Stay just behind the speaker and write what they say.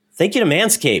Thank you to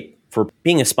Manscaped for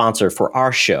being a sponsor for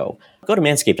our show. Go to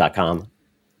manscaped.com,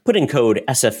 put in code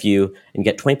SFU, and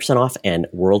get 20% off and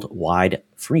worldwide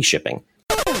free shipping.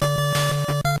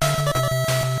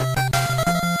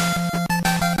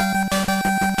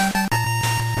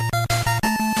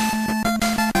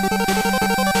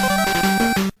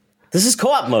 This is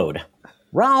Co-op Mode,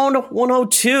 round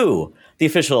 102, the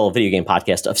official video game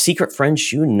podcast of Secret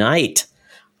Friends Unite.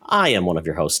 I am one of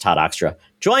your hosts, Todd Oxtra,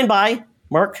 joined by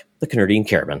Mark the Canadian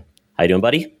Caravan. How you doing,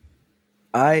 buddy?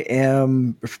 I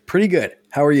am pretty good.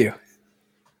 How are you?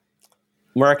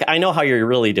 Mark, I know how you're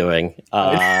really doing.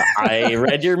 I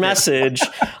read your message.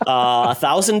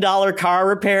 $1,000 car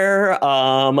repair,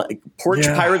 porch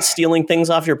pirates stealing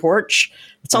things off your porch.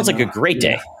 It sounds like a great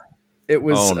day. It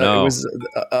was it was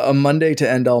a Monday to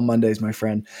end all Mondays, my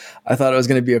friend. I thought it was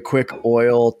going to be a quick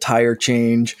oil tire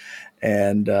change,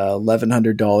 and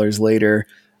 $1,100 later,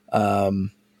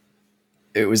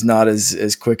 it was not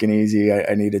as quick and easy.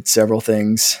 I needed several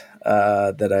things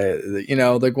like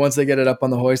once they get it up on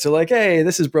the hoist, they're like, "Hey,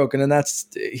 this is broken, and that's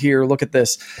here. Look at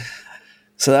this."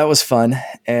 So that was fun,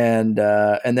 and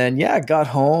then got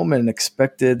home and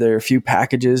expected there are a few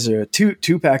packages or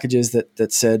two packages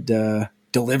that said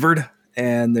delivered.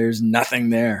 And there's nothing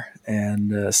there,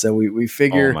 and so we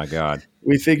figure. Oh my God!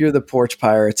 We figure the porch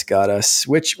pirates got us,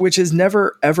 which has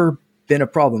never ever been a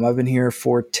problem. I've been here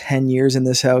for 10 years in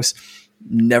this house,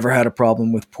 never had a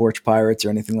problem with porch pirates or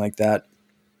anything like that.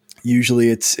 Usually,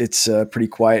 it's a pretty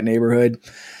quiet neighborhood,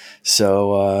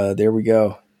 so there we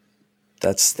go.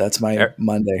 That's my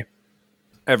Monday.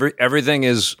 Everything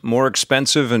is more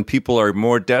expensive and people are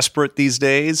more desperate these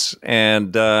days.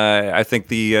 And I think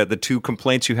the two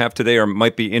complaints you have today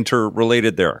might be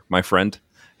interrelated there, my friend.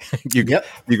 You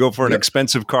go for an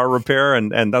expensive car repair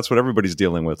and that's what everybody's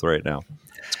dealing with right now.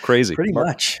 It's crazy. Pretty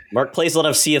much. Mark plays a lot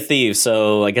of Sea of Thieves,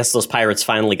 so I guess those pirates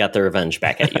finally got their revenge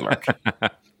back at you, Mark.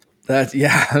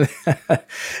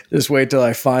 Just wait till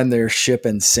I find their ship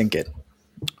and sink it.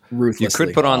 Ruthlessly. You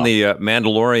could put on the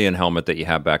Mandalorian helmet that you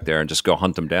have back there and just go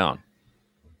hunt them down.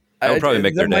 That would probably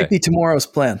make their day. That might be tomorrow's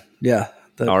plan. Yeah.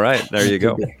 All right. There you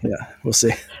go. Yeah. We'll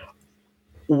see.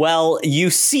 Well, you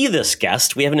see this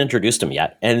guest. We haven't introduced him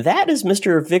yet. And that is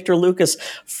Mr. Victor Lucas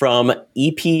from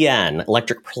EPN,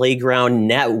 Electric Playground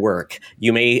Network.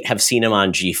 You may have seen him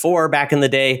on G4 back in the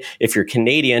day. If you're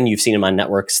Canadian, you've seen him on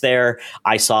networks there.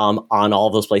 I saw him on all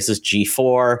those places,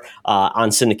 G4, on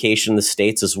syndication in the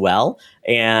States as well.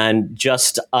 And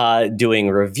just doing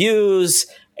reviews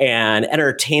and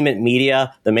entertainment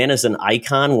media. The man is an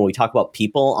icon when we talk about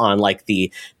people on like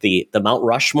the Mount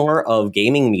Rushmore of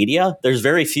gaming media. There's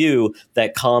very few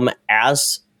that come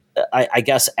as, I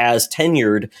guess, as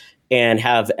tenured and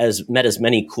have met as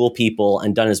many cool people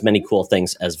and done as many cool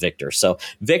things as Victor. So,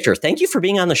 Victor, thank you for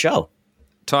being on the show.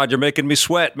 Todd, you're making me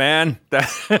sweat, man.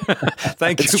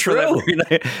 Thank you for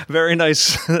that very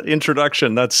nice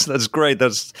introduction. That's great.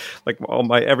 That's like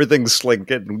everything's like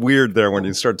getting weird there when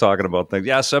you start talking about things.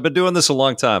 Yes, I've been doing this a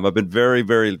long time. I've been very,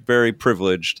 very, very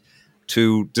privileged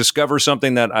to discover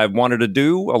something that I've wanted to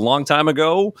do a long time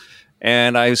ago,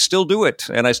 and I still do it.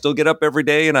 And I still get up every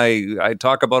day and I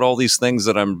talk about all these things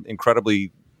that I'm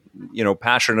incredibly,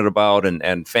 passionate about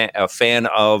and a fan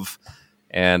of.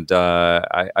 And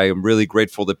I am really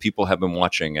grateful that people have been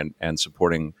watching and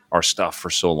supporting our stuff for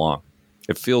so long.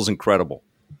 It feels incredible.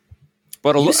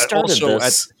 But also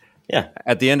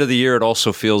at the end of the year, it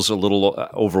also feels a little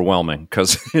overwhelming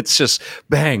because it's just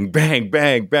bang, bang,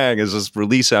 bang, bang as this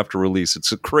release after release.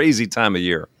 It's a crazy time of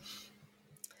year.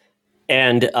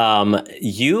 And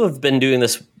you have been doing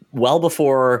this well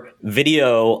before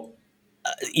video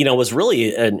was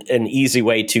really an easy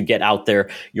way to get out there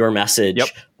your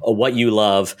message, what you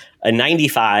love.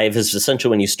 95 is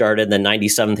essentially when you started. Then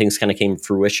 97 things kind of came to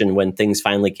fruition when things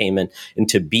finally came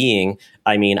into being.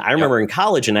 I mean, I remember in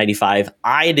college in 95,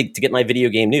 I had to get my video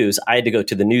game news. I had to go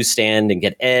to the newsstand and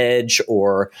get Edge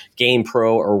or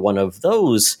GamePro or one of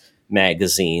those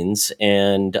magazines,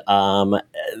 and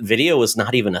video was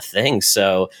not even a thing.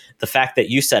 So the fact that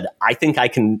you said, I think I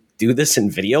can do this in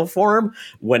video form,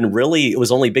 when really it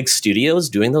was only big studios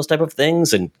doing those type of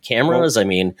things and cameras. I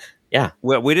mean, yeah.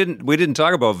 Well, we didn't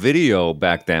talk about video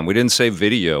back then. We didn't say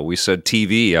video. We said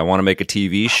TV. I want to make a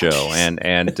TV show,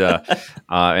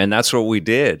 and that's what we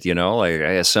did. I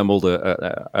assembled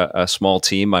a small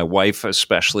team. My wife,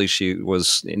 especially, she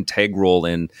was integral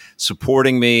in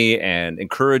supporting me and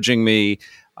encouraging me,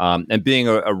 and being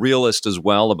a realist as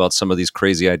well about some of these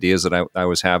crazy ideas that I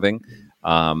was having.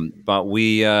 But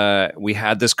we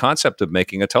had this concept of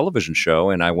making a television show,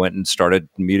 and I went and started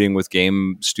meeting with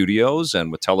game studios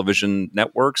and with television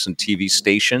networks and TV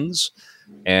stations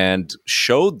and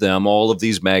showed them all of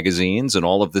these magazines and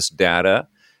all of this data.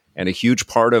 And a huge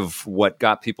part of what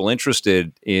got people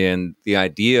interested in the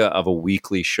idea of a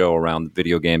weekly show around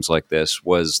video games like this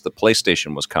was the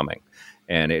PlayStation was coming.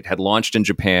 And it had launched in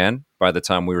Japan by the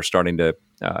time we were starting to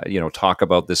talk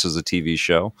about this as a TV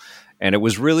show. And it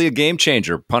was really a game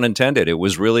changer, pun intended. It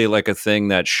was really like a thing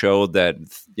that showed that,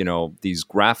 these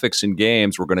graphics in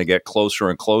games were going to get closer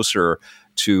and closer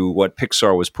to what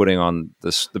Pixar was putting on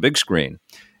the big screen.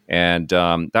 And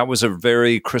that was a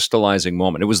very crystallizing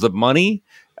moment. It was the money,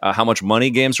 how much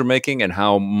money games were making, and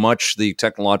how much the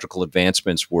technological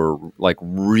advancements were like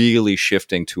really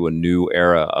shifting to a new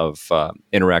era of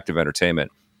interactive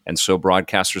entertainment. And so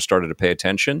broadcasters started to pay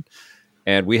attention,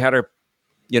 and we had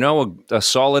a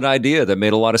solid idea that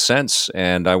made a lot of sense.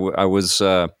 And I was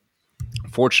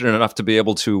fortunate enough to be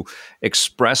able to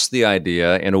express the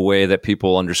idea in a way that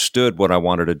people understood what I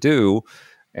wanted to do.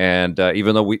 And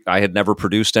even though I had never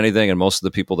produced anything, and most of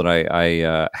the people that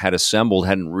I had assembled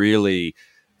hadn't really,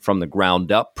 from the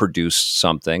ground up, produced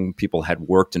something, people had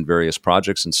worked in various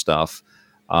projects and stuff.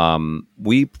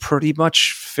 We pretty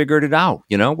much figured it out.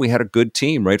 We had a good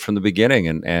team right from the beginning,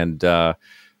 and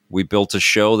we built a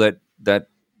show that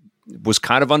was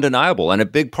kind of undeniable. And a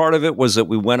big part of it was that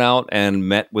we went out and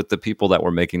met with the people that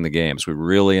were making the games. We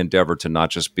really endeavored to not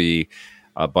just be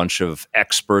a bunch of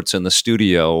experts in the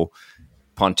studio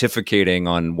pontificating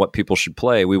on what people should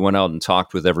play. We went out and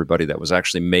talked with everybody that was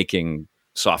actually making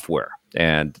software.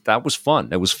 And that was fun.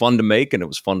 It was fun to make, and it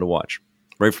was fun to watch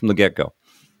right from the get-go.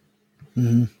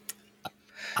 Mm-hmm.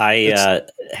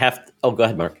 Go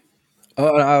ahead, Mark.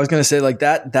 Oh, I was going to say, like,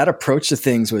 that approach to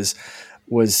things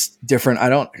was different.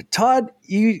 Todd,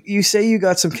 you say you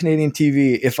got some Canadian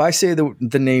TV. If I say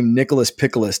the name Nicholas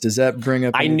Pickles, does that bring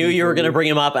up? I knew you were going to bring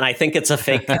him up, and I think it's a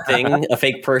fake thing, a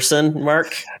fake person,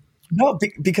 Mark. No,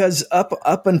 because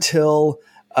up until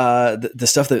the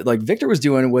stuff that like Victor was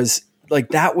doing was like,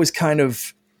 that was kind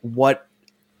of what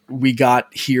we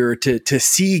got here to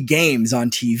see games on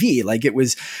TV. Like, it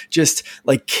was just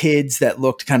like kids that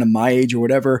looked kind of my age or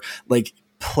whatever, like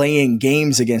playing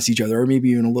games against each other, or maybe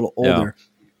even a little older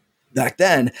back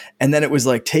then. And then it was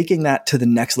like taking that to the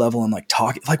next level and like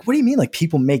talking, like, what do you mean? Like,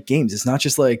 people make games. It's not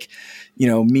just like,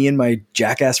 me and my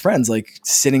jackass friends, like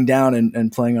sitting down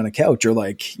and playing on a couch, or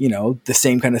like, the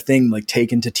same kind of thing, like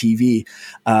taken to TV.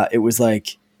 It was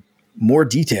like more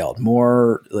detailed,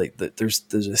 more like there's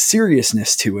a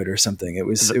seriousness to it or something. It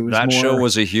was that more... show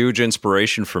was a huge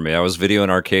inspiration for me. I was Video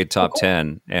and Arcade Top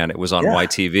 10, and it was on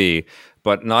YTV.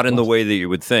 But not in the way that you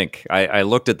would think. I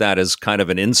looked at that as kind of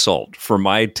an insult for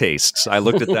my tastes. I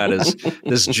looked at that as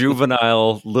this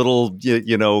juvenile little,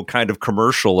 kind of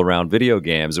commercial around video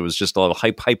games. It was just a little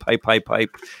hype.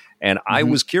 And I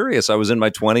was curious. I was in my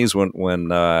 20s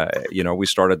when we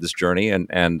started this journey,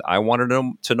 and I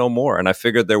wanted to know more. And I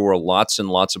figured there were lots and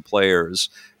lots of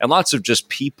players and lots of just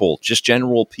people, just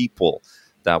general people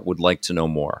that would like to know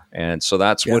more. And so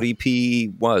that's what EP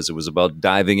was. It was about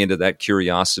diving into that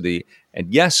curiosity.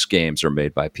 And yes, games are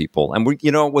made by people. And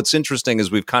what's interesting is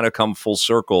we've kind of come full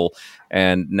circle,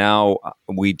 and now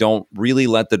we don't really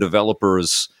let the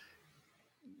developers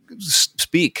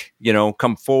speak,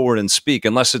 come forward and speak,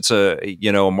 unless it's a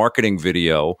marketing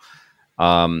video.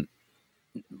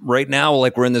 Right now,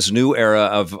 like, we're in this new era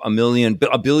of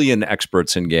a billion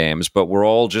experts in games, but we're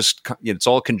all just, it's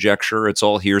all conjecture, it's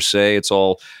all hearsay, it's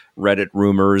all Reddit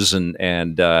rumors and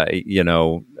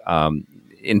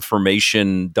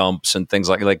information dumps and things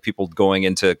like people going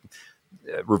into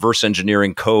reverse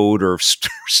engineering code or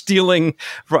stealing,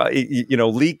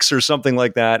 leaks or something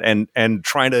like that, and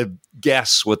trying to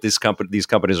guess what these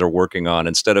companies are working on,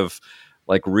 instead of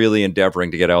like really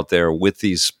endeavoring to get out there with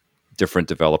these different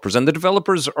developers. And the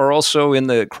developers are also in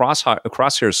the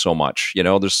crosshairs so much.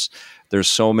 There's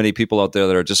so many people out there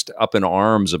that are just up in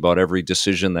arms about every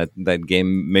decision that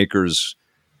game makers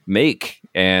make.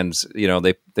 And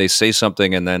they say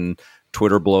something, and then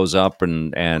Twitter blows up,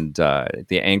 and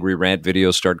the angry rant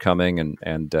videos start coming,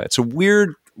 and it's a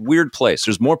weird place.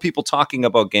 There's more people talking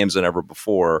about games than ever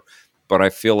before, but I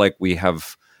feel like we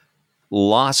have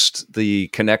lost the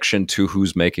connection to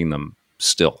who's making them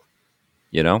still.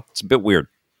 It's a bit weird.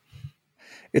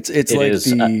 It's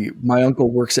like my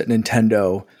uncle works at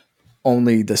Nintendo,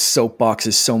 only the soapbox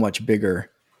is so much bigger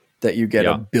that you get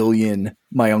a billion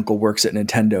my uncle works at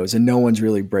Nintendo's, and no one's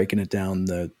really breaking it down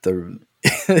the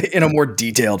in a more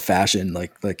detailed fashion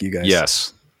like you guys.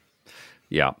 Yes.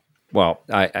 Yeah. Well,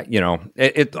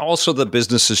 it also the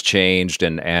business has changed,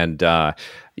 and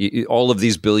all of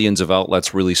these billions of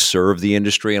outlets really serve the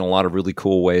industry in a lot of really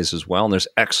cool ways as well. And there's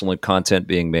excellent content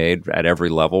being made at every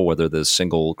level, whether the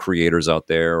single creators out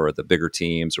there or the bigger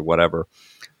teams or whatever.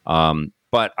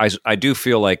 But I do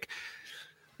feel like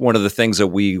one of the things that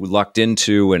we lucked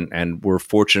into and were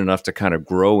fortunate enough to kind of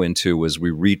grow into was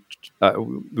we reached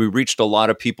a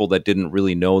lot of people that didn't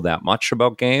really know that much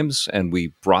about games, and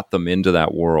we brought them into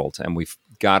that world, and we've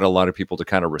got a lot of people to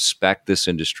kind of respect this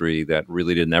industry that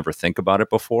really didn't ever think about it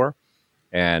before.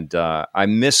 And I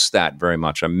miss that very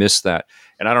much. I miss that.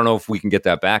 And I don't know if we can get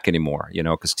that back anymore,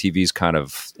 because TV's kind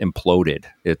of imploded.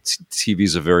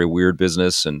 TV's a very weird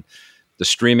business, and the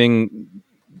streaming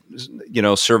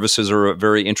services are a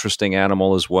very interesting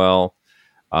animal as well.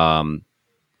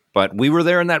 But we were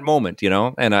there in that moment,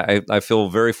 and I feel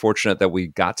very fortunate that we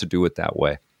got to do it that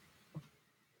way.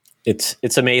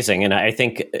 It's amazing. And I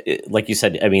think, like you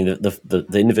said, I mean, the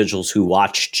individuals who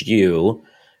watched you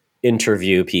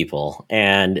interview people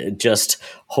and just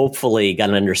hopefully got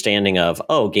an understanding of,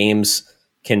 games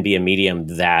can be a medium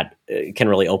that can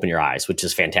really open your eyes, which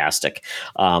is fantastic.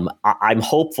 I'm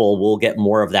hopeful we'll get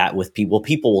more of that with people.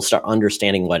 People will start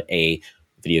understanding what a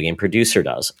video game producer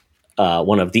does.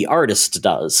 One of the artists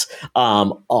does,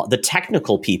 the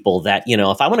technical people that,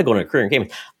 if I want to go into a career in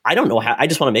gaming, I don't know how, I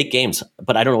just want to make games,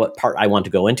 but I don't know what part I want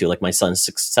to go into. Like my son's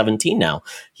 17 now,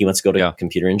 he wants to go to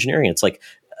computer engineering. It's like,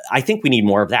 I think we need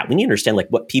more of that. We need to understand like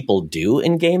what people do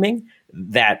in gaming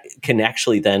that can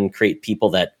actually then create people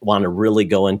that want to really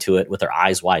go into it with their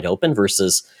eyes wide open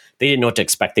versus they didn't know what to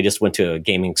expect. They just went to a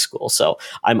gaming school. So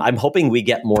I'm hoping we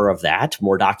get more of that,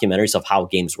 more documentaries of how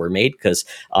games were made. Because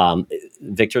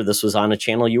Victor, this was on a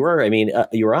channel you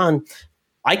were on,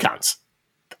 Icons.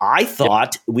 I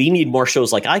thought we need more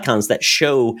shows like Icons that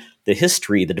show the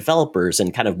history, the developers,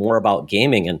 and kind of more about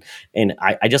gaming. And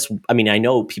I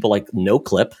know people like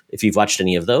NoClip, if you've watched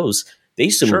any of those, they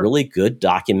do some really good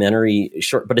documentary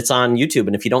short, but it's on YouTube.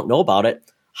 And if you don't know about it,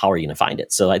 how are you going to find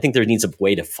it? So I think there needs a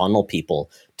way to funnel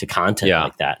people to content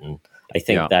like that. And I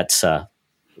think that's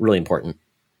really important.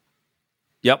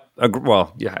 Yep.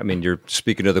 Well, yeah. I mean, you're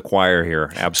speaking to the choir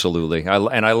here. Absolutely. I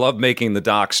love making the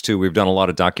docs too. We've done a lot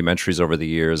of documentaries over the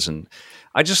years, and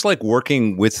I just like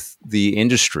working with the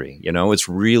industry. It's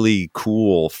really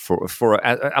cool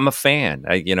I'm a fan.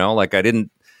 I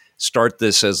didn't start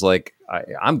this as like,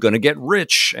 I'm going to get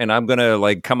rich and I'm going to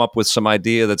like come up with some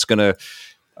idea that's going to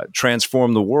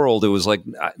transform the world. It was like,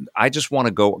 I just want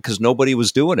to go because nobody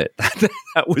was doing it.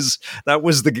 that was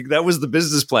the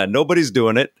business plan. Nobody's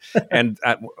doing it. And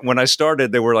when I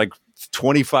started, there were like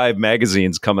 25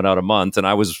 magazines coming out a month, and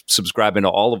I was subscribing to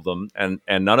all of them, and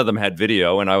none of them had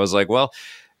video. And I was like, well,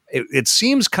 it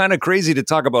seems kind of crazy to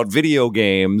talk about video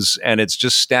games and it's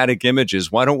just static images.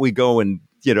 Why don't we go and,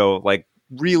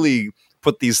 really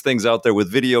put these things out there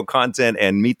with video content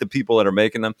and meet the people that are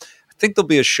making them? I think there'll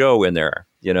be a show in there,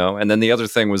 And then the other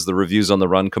thing was the reviews on the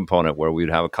run component, where we'd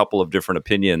have a couple of different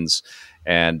opinions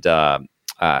and, have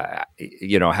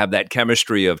that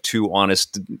chemistry of two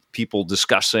honest people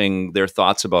discussing their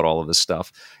thoughts about all of this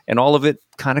stuff. And all of it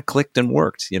kind of clicked and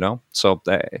worked, So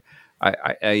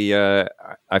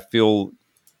I feel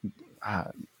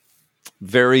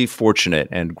very fortunate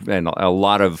and a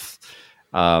lot of,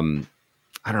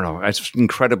 I don't know. I'm just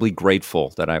incredibly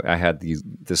grateful that I had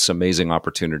this amazing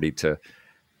opportunity to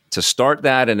start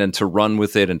that and then to run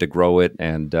with it and to grow it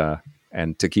and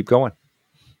to keep going.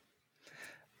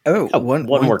 One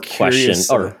more question.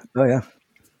 Yeah.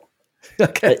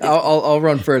 Okay, I'll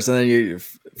run first, and then you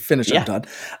finish up, Todd.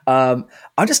 I'm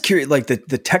just curious, like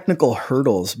the technical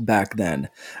hurdles back then.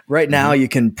 Right now, you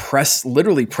can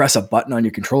literally press a button on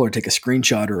your controller, take a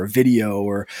screenshot or a video,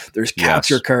 or there's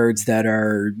capture cards that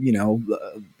are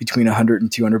between $100 and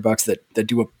 $200 that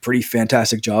do a pretty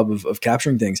fantastic job of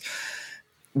capturing things.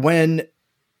 When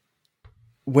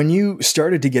you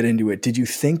started to get into it, did you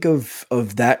think of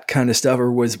that kind of stuff,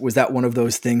 or was that one of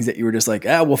those things that you were just like,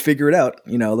 we'll figure it out?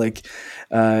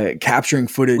 Capturing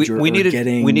footage. We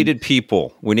needed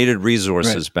people. We needed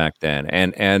resources back then,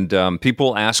 and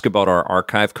people ask about our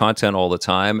archive content all the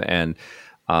time, and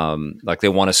like they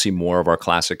want to see more of our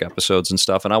classic episodes and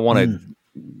stuff. And I want to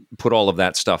put all of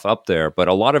that stuff up there, but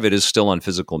a lot of it is still on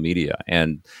physical media.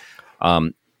 And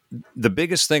the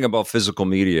biggest thing about physical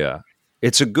media,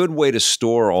 it's a good way to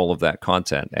store all of that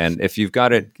content. And if you've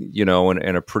got it, in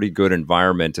a pretty good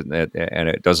environment and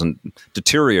it doesn't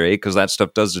deteriorate, because that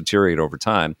stuff does deteriorate over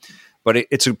time, but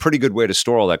it's a pretty good way to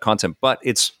store all that content. But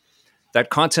that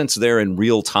content's there in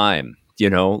real time,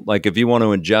 like if you want to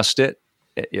ingest it,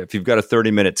 if you've got a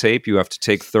 30-minute tape, you have to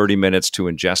take 30 minutes to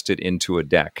ingest it into a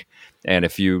deck. And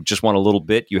if you just want a little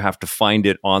bit, you have to find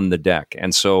it on the deck.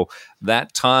 And so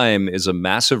that time is a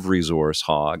massive resource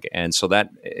hog. And so that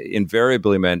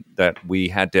invariably meant that we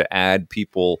had to add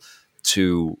people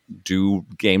to do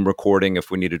game recording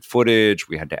if we needed footage.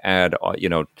 We had to add,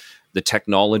 the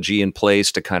technology in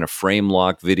place to kind of frame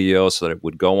lock video so that it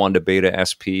would go onto Beta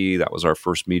SP. That was our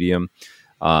first medium.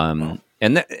 And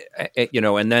then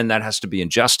that has to be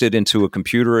ingested into a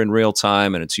computer in real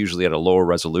time, and it's usually at a lower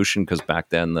resolution because back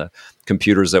then the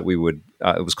computers that we would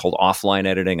it was called offline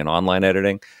editing and online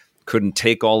editing couldn't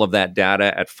take all of that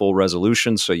data at full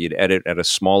resolution, so you'd edit at a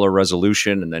smaller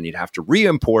resolution, and then you'd have to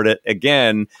re-import it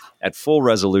again at full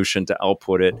resolution to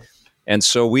output it. And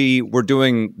so we were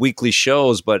doing weekly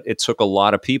shows, but it took a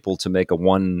lot of people to make a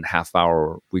 1.5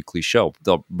 hour weekly show.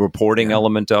 The reporting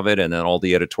element of it, and then all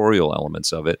the editorial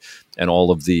elements of it, and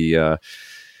all of the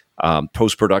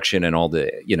post-production and all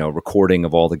the recording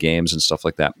of all the games and stuff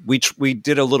like that. We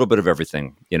did a little bit of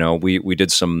everything. We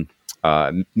did some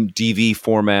DV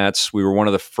formats.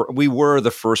 We were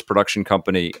the first production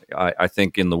company, I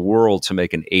think, in the world to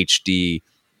make an HD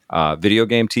video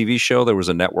game TV show. There was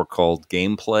a network called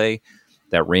Gameplay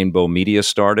that Rainbow Media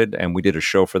started, and we did a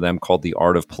show for them called The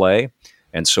Art of Play.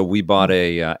 And so we bought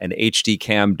an HD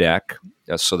cam deck.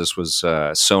 So this was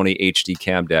Sony HD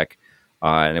cam deck,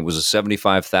 and it was a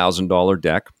 $75,000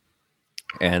 deck.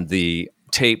 And the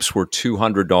tapes were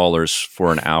 $200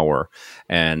 for an hour.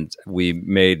 And we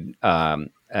made a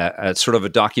sort of a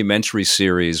documentary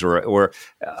series, or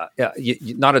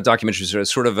not a documentary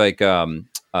series, sort of like a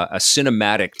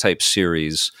cinematic type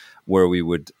series where we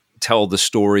would tell the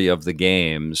story of the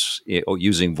games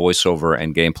using voiceover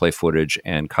and gameplay footage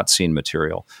and cutscene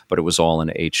material, but it was all in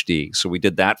HD. So we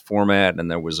did that format, and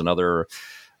there was another.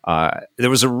 There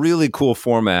was a really cool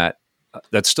format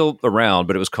that's still around,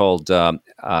 but it was called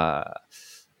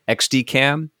XD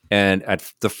Cam, and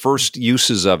at the first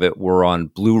uses of it were on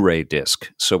Blu-ray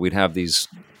disc. So we'd have these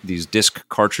disc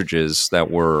cartridges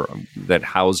that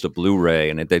housed a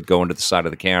Blu-ray, and they'd go into the side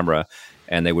of the camera,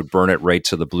 and they would burn it right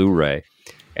to the Blu-ray.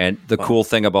 And the cool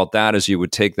thing about that is you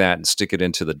would take that and stick it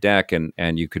into the deck, and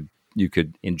you could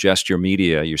ingest your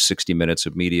media, your 60 minutes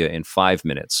of media, in 5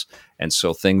 minutes. And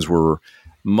so things were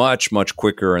much, much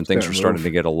quicker, and things were starting to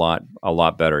get a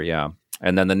lot better. Yeah.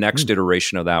 And then the next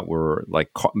iteration of that were like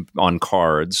on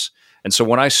cards. And so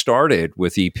when I started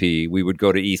with EP, we would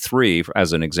go to E3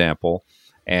 as an example,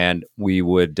 and we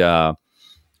would go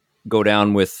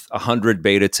down with 100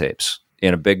 beta tapes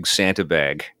in a big Santa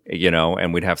bag,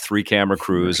 and we'd have 3 camera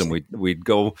crews, and we'd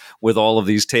go with all of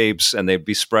these tapes, and they'd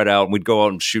be spread out, and we'd go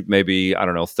out and shoot maybe,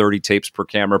 30 tapes per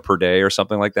camera per day or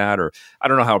something like that, or I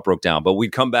don't know how it broke down, but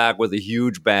we'd come back with a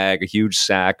huge bag, a huge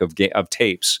sack of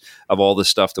tapes of all the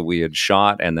stuff that we had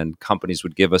shot, and then companies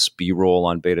would give us B-roll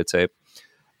on beta tape.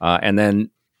 And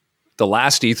then the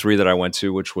last E3 that I went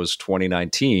to, which was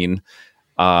 2019,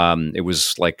 it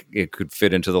was like it could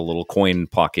fit into the little coin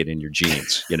pocket in your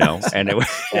jeans, and it was,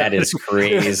 that is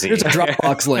crazy. There's a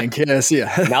Dropbox link. Yes,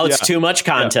 yeah. Now it's too much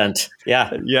content.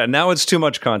 Yeah. Now it's too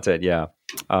much content. Yeah,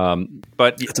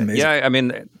 but that's amazing. Yeah, I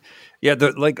mean, yeah,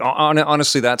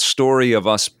 honestly, that story of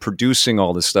us producing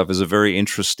all this stuff is a very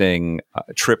interesting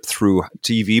trip through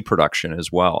TV production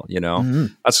as well. Mm-hmm.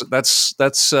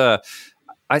 That's.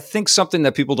 I think something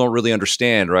that people don't really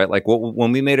understand, right? Like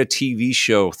when we made a TV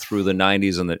show through the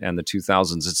 90s and the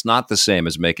 2000s, it's not the same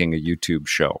as making a YouTube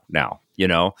show now,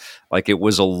 Like it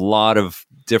was a lot of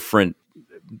different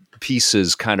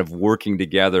pieces kind of working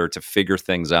together to figure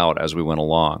things out as we went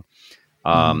along.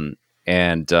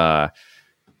 And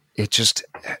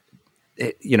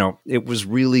it was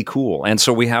really cool. And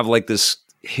so we have like this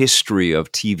history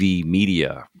of TV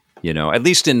media, at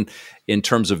least in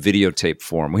terms of videotape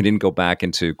form. We didn't go back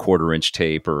into 1/4-inch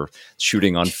tape or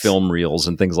shooting on film reels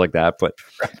and things like that, but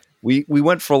we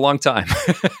went for a long time.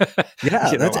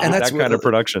 Yeah, that's that kind of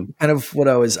production. Kind of what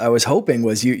I was hoping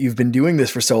was you've been doing this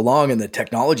for so long, and the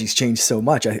technology's changed so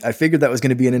much. I figured that was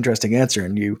going to be an interesting answer,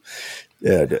 and you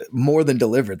more than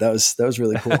delivered. That was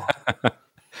really cool.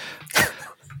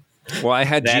 Well, I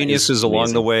had geniuses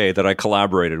along the way that I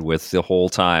collaborated with the whole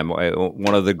time.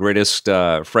 One of the greatest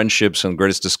friendships and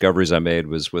greatest discoveries I made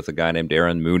was with a guy named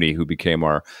Aaron Mooney, who became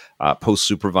our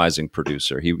post-supervising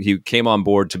producer. He came on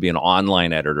board to be an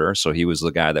online editor, so he was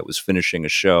the guy that was finishing a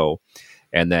show,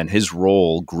 and then his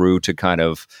role grew to kind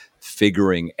of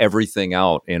figuring everything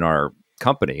out in our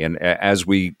company. And as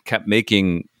we kept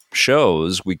making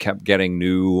shows, we kept getting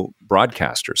new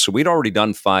broadcasters. So we'd already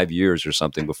done 5 years or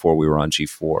something before we were on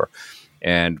G4.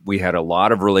 And we had a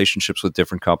lot of relationships with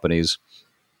different companies.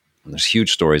 And there's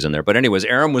huge stories in there. But anyways,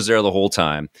 Aaron was there the whole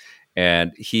time.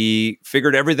 And he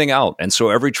figured everything out. And so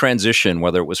every transition,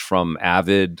 whether it was from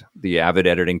Avid, the Avid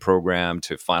editing program,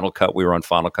 to Final Cut, we were on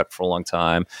Final Cut for a long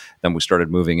time. Then we started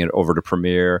moving it over to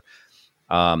Premiere.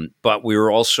 But we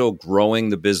were also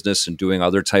growing the business and doing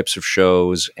other types of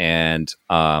shows and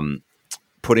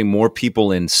putting more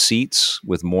people in seats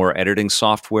with more editing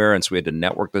software. And so we had to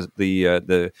network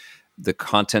the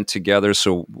content together.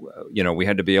 So, we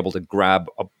had to be able to grab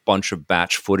a bunch of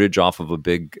batch footage off of a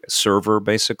big server,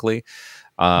 basically.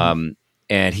 And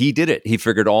he did it. He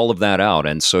figured all of that out.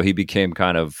 And so he became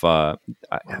kind of, I'll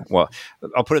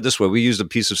put it this way. We used a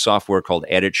piece of software called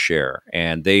Edit Share,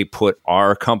 and they put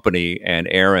our company and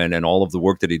Aaron and all of the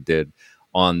work that he did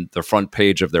on the front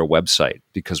page of their website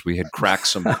because we had cracked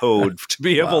some code to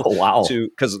be able to,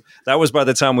 because that was by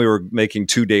the time we were making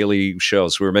 2 daily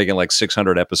shows. We were making like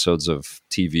 600 episodes of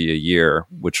TV a year,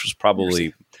 which was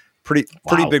probably pretty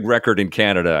big record in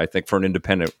Canada, I think, for an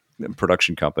independent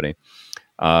production company.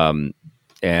 And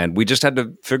we just had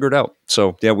to figure it out.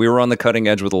 So yeah, we were on the cutting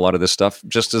edge with a lot of this stuff,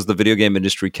 just as the video game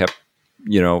industry kept,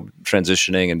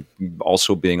 transitioning and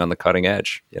also being on the cutting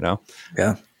edge,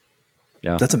 Yeah.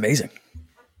 That's amazing.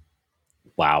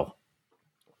 Wow.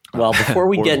 Well, before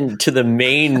we get into the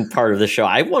main part of the show,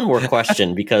 I have one more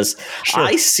question because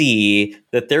I see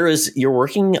that you're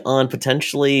working on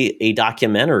potentially a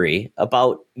documentary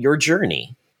about your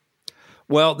journey.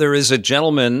 Well, there is a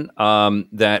gentleman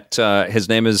that his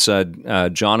name is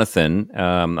Jonathan.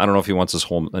 I don't know if he wants his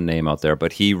whole name out there,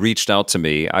 but he reached out to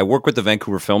me. I work with the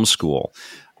Vancouver Film School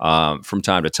from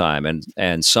time to time,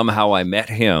 and somehow I met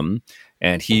him.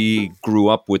 And he grew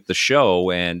up with the show,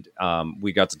 and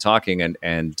we got to talking,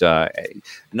 and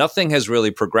nothing has really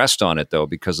progressed on it, though,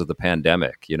 because of the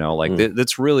pandemic.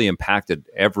 That's really impacted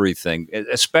everything,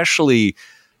 especially,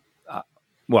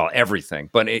 everything.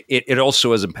 But it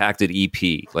also has impacted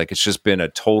EP. Like, it's just been a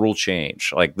total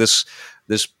change. Like, this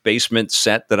basement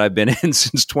set that I've been in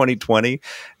since 2020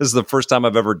 this is the first time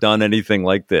I've ever done anything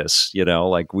like this.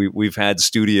 Like we've had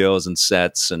studios and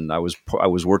sets, and I was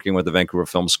working with the Vancouver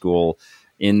Film School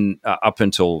in up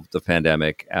until the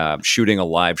pandemic, shooting a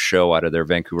live show out of their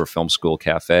Vancouver Film School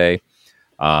cafe.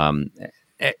 And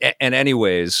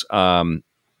anyways,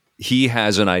 he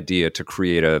has an idea to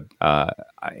create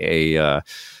a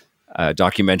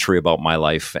documentary about my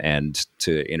life and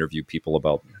to interview people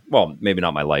about, well, maybe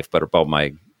not my life, but about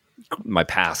my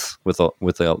path with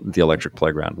the Electric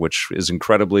Playground, which is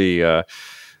incredibly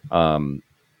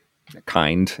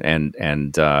kind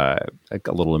and a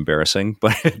little embarrassing,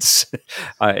 but it's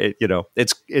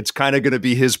kind of going to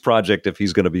be his project if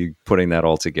he's going to be putting that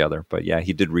all together. But yeah,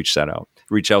 he did reach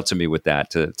out to me with that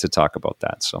to talk about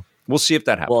that. So we'll see if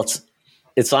that happens. Well,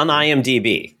 it's on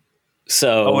IMDb.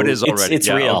 So it is already. It's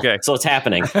real. Okay. So it's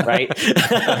happening, right?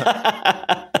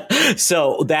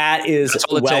 So that is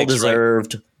well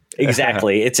deserved. Right?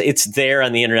 Exactly. It's there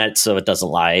on the internet, so it doesn't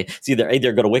lie. It's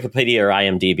either go to Wikipedia or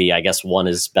IMDb. I guess one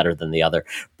is better than the other,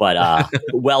 but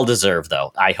well deserved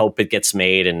though. I hope it gets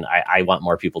made, and I want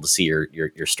more people to see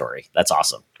your story. That's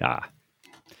awesome.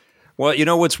 Well,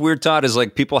 what's weird, Todd, is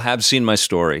like people have seen my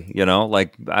story.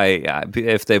 Like I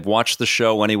if they've watched the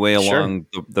show anyway along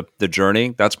the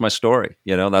journey, that's my story.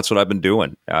 That's what I've been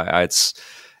doing.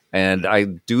 And I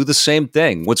do the same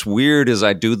thing. What's weird is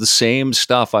I do the same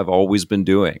stuff I've always been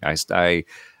doing. I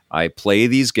play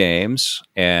these games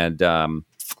and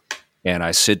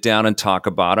I sit down and talk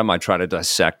about them. I try to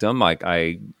dissect them.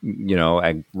 I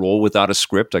roll without a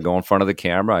script. I go in front of the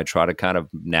camera. I try to kind of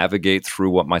navigate through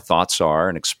what my thoughts are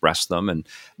and express them. And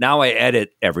now I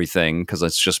edit everything because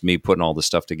it's just me putting all this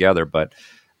stuff together. But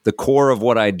the core of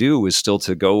what I do is still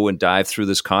to go and dive through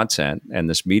this content and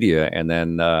this media. And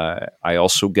then I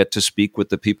also get to speak with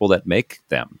the people that make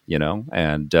them,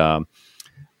 and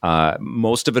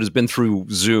most of it has been through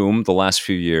Zoom the last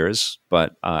few years,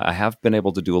 but I have been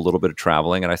able to do a little bit of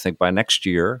traveling. And I think by next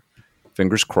year,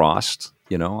 fingers crossed,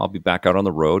 I'll be back out on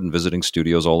the road and visiting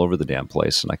studios all over the damn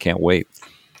place. And I can't wait.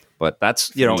 But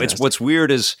that's, it's what's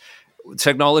weird is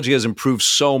technology has improved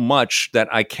so much that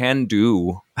I can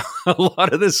do a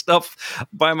lot of this stuff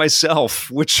by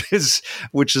myself, which is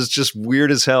just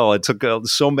weird as hell. It took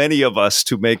so many of us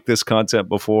to make this content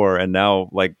before, and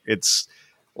now it's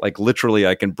like literally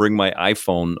I can bring my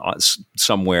iPhone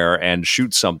somewhere and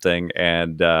shoot something,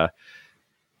 and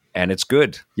it's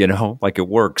good, like it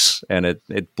works, and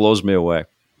it blows me away.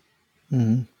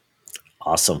 Mm-hmm.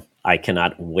 Awesome! I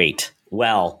cannot wait.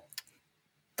 Well,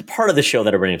 the part of the show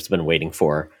that everybody's been waiting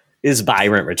for is Buy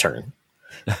Rent Return.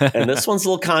 And this one's a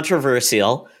little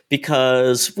controversial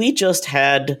because we just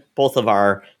had both of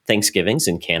our Thanksgivings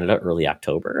in Canada early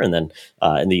October, and then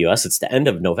in the US it's the end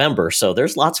of November. So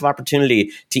there's lots of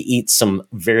opportunity to eat some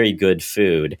very good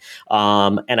food.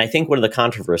 And I think one of the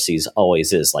controversies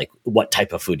always is like, what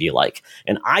type of food do you like?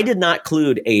 And I did not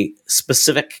include a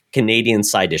specific Canadian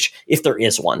side dish. If there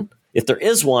is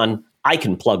one, I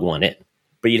can plug one in,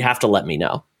 but you'd have to let me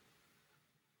know.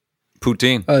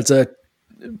 Poutine. It's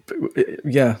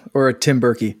or a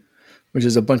Timburkey, which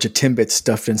is a bunch of Timbits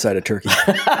stuffed inside a turkey.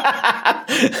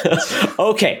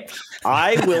 Okay,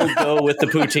 I will go with the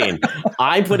poutine.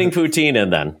 I'm putting poutine in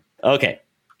then. Okay,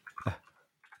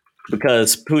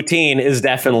 because poutine is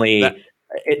definitely...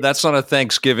 That's not a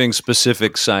Thanksgiving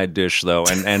specific side dish, though,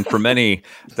 and for many,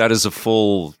 that is a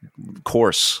full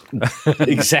course.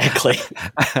 Exactly.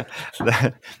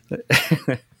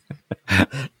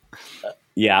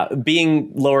 Yeah, being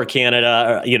Lower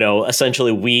Canada,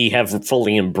 essentially we have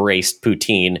fully embraced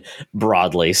poutine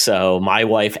broadly. So my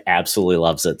wife absolutely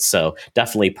loves it. So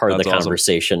definitely part of the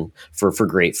conversation for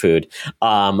great food.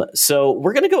 So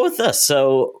we're going to go with this.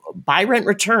 So buy, rent,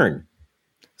 return.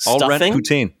 I'll rent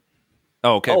poutine.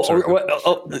 Oh, okay.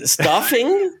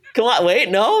 Stuffing? Come on, wait,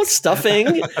 no,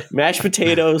 stuffing, mashed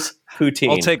potatoes, poutine.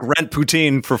 I'll take rent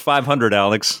poutine for $500,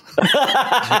 Alex.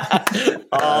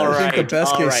 All right. I think the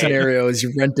best case scenario is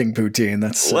you're renting poutine.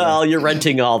 That's well, you're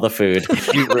renting all the food.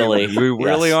 You really, we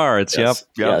really are. It's it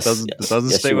doesn't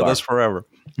stay with us forever.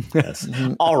 Yes.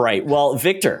 All right. Well,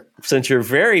 Victor, since you're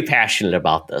very passionate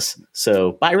about this,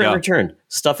 so buy, rent, return: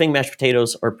 stuffing, mashed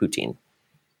potatoes, or poutine.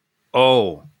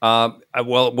 Oh,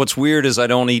 well, what's weird is I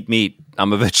don't eat meat.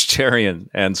 I'm a vegetarian,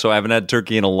 and so I haven't had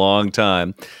turkey in a long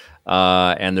time.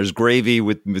 And there's gravy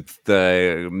with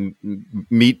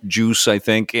meat juice, I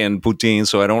think, and poutine,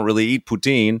 so I don't really eat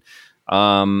poutine.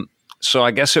 So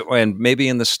I guess and maybe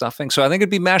in the stuffing. So I think it'd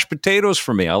be mashed potatoes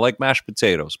for me. I like mashed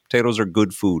potatoes. Potatoes are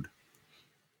good food.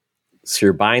 So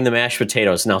you're buying the mashed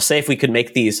potatoes. Now, say if we could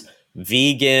make these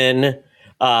vegan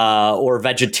or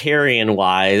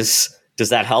vegetarian-wise... Does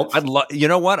that help? You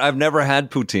know what? I've never had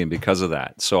poutine because of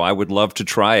that. So I would love to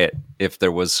try it if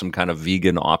there was some kind of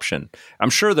vegan option.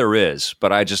 I'm sure there is,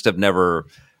 but I just I've never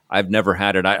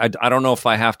had it. I don't know if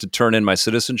I have to turn in my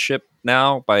citizenship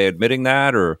now by admitting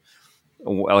that, or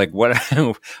like what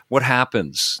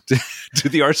happens? Do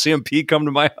the RCMP come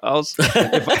to my house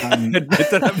if I admit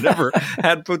that I've never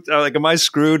had poutine? Like, am I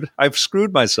screwed? I've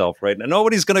screwed myself right now.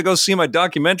 Nobody's going to go see my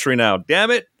documentary now.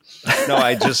 Damn it. No,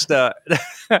 I just...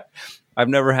 I've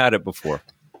never had it before.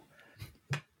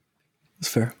 That's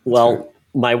fair. Well,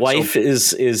 my wife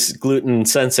is gluten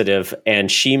sensitive,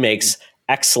 and she makes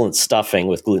excellent stuffing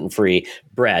with gluten-free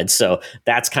bread. So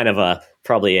that's kind of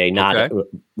probably a not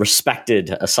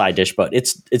respected side dish, but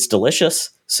it's delicious.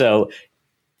 So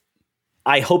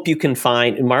I hope you can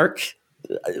find, Mark.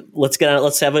 Let's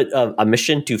have a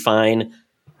mission to find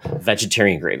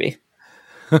vegetarian gravy.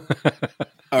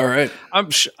 All right. I'm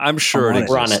sure it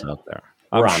exists out there.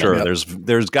 I'm sure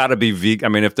there's got to be vegan. I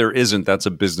mean, if there isn't, that's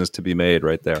a business to be made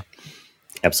right there.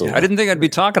 Absolutely. I didn't think I'd be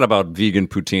talking about vegan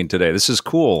poutine today. This is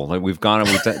cool. Like we've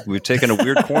taken a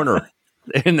weird corner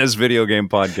in this video game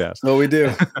podcast. Oh, we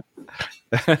do.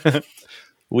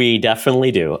 We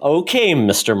definitely do. Okay,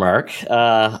 Mr. Mark,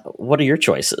 what are your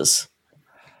choices?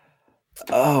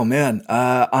 Oh man,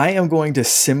 I am going to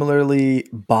similarly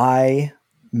buy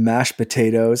mashed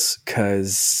potatoes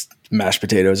because mashed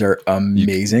potatoes are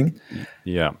amazing.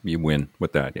 You win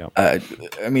with that. Yeah. I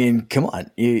mean, come on,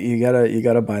 you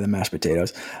gotta buy the mashed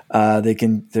potatoes.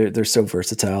 They're so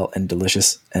versatile and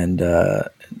delicious and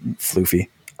floofy.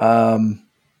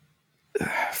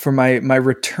 For my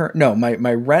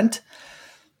rent,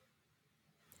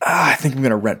 I think I'm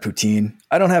gonna rent poutine.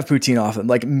 I don't have poutine often,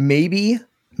 like maybe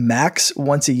max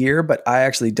once a year, but I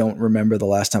actually don't remember the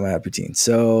last time I had poutine.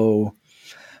 So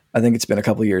I think it's been a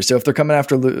couple of years. So if they're coming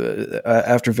after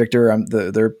Victor,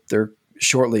 they're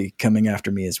shortly coming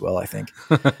after me as well, I think.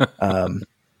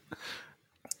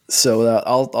 So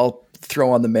I'll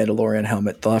throw on the Mandalorian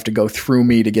helmet. They'll have to go through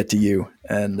me to get to you.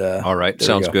 And all right,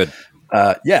 sounds good.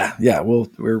 Yeah.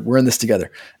 We're in this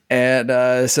together. And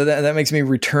so that makes me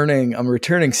I'm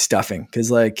returning stuffing,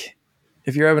 because like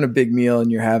if you're having a big meal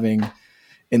and you're having,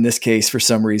 in this case, for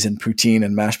some reason, poutine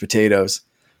and mashed potatoes,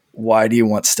 why do you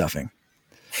want stuffing?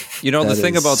 You know, the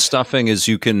thing about stuffing is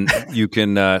you can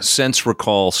sense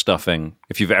recall stuffing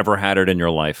if you've ever had it in your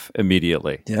life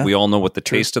immediately. Yeah. We all know what the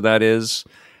taste of that is.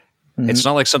 Mm-hmm. It's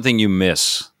not like something you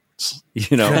miss.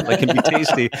 You know, it can be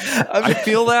tasty. I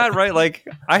feel that, right? Like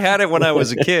I had it when I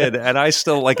was a kid, and I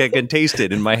still I can taste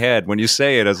it in my head. When you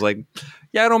say it, I was like,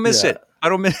 yeah, I don't miss it. I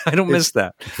don't miss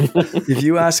that. If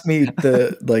you ask me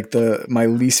my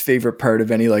least favorite part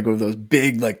of any like of those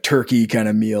big like turkey kind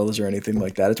of meals or anything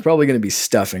like that, it's probably going to be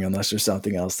stuffing unless there's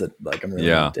something else that like I'm really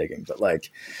not digging. But like,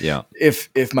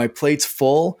 if my plate's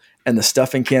full and the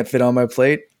stuffing can't fit on my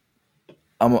plate,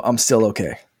 I'm still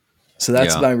okay. So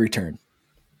that's my return.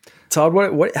 Todd,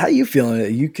 what how are you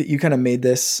feeling? You kind of made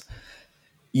this.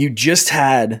 You just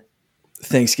had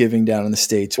Thanksgiving down in the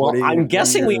States. Well, I'm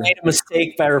guessing we made a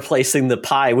mistake by replacing the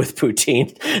pie with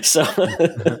poutine. So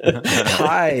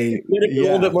pie, a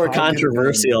little bit more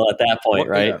controversial at that point,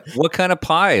 right? What kind of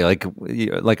pie? Like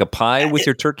a pie with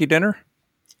your turkey dinner?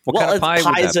 What kind of pie?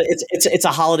 It's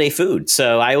a holiday food,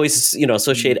 so I always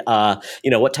associate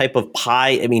what type of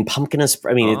pie. I mean, pumpkin is.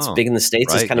 I mean, it's big in the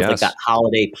States. It's kind of like that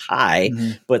holiday pie,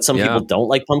 but some people don't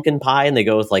like pumpkin pie, and they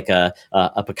go with like a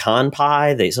pecan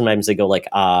pie. Sometimes they go like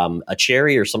a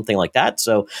cherry or something like that.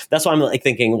 So that's why I'm like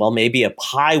thinking, well, maybe a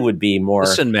pie would be more.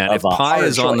 Listen, man, if pie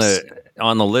is choice.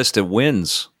 on the list, it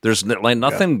wins. There's like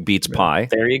nothing beats pie.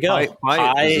 There you go.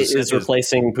 Pie is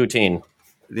replacing poutine.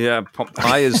 Yeah,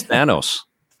 pie is Thanos.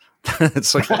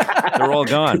 It's like they're all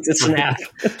gone. It's an app.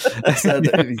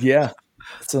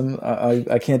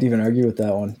 I can't even argue with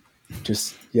that one.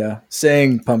 Just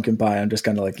saying pumpkin pie. I'm just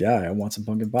kind of like, I want some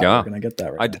pumpkin pie. Where can I get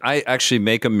that? Right I actually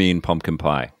make a mean pumpkin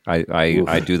pie.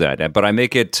 I do that, but I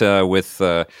make it with.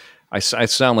 I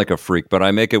sound like a freak, but I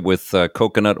make it with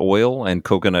coconut oil and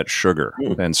coconut sugar,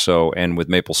 and with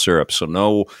maple syrup. So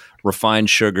no refined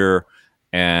sugar.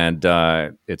 And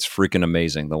it's freaking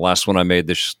amazing. The last one I made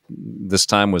this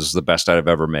time was the best I've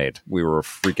ever made. We were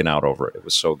freaking out over it. It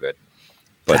was so good.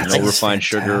 But no refined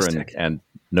sugar and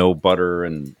no butter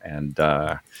and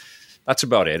that's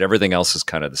about it. Everything else is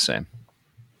kind of the same.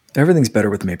 Everything's better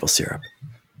with maple syrup.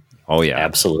 Oh yeah,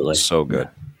 absolutely. It's so good.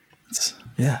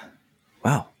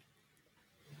 Wow.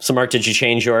 So Mark, did you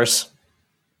change yours?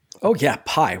 Oh yeah,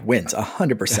 pie wins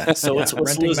 100%. So what's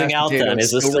losing out then?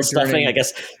 Is this still stuffing? I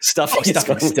guess stuffing is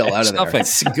still out of there.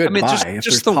 It's good. I mean,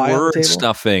 just the word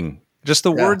stuffing. Just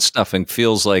the word stuffing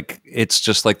feels like it's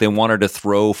just like they wanted to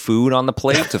throw food on the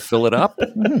plate to fill it up,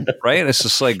 right? It's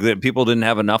just like that people didn't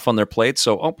have enough on their plate,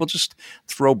 so we'll just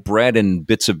throw bread and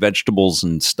bits of vegetables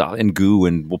and stuff and goo,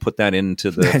 and we'll put that into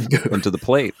the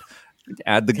plate.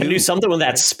 Add the goo. Do something with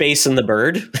that space in the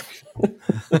bird.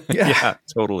 Yeah,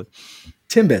 totally.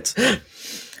 Timbits.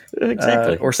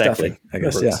 Exactly. Or stuffing, I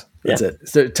guess. That's it.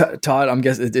 So, Todd, I'm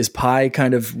guessing, is pie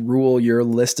kind of rule your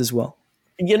list as well?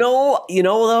 Though,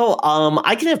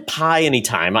 I can have pie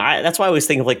anytime. That's why I always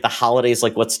think of like the holidays,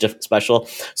 like what's special.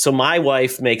 So my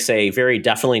wife makes a very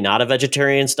definitely not a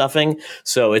vegetarian stuffing.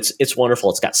 So it's wonderful.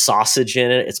 It's got sausage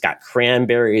in it. It's got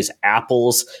cranberries,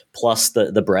 apples, plus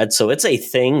the bread. So it's a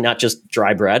thing, not just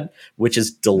dry bread, which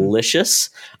is delicious.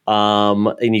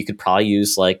 And you could probably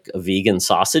use like a vegan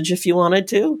sausage if you wanted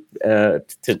to.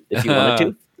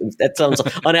 That sounds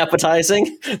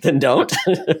unappetizing, then don't.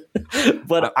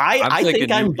 But I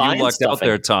think I'm buying you lucked stuffing. out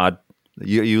there, Todd.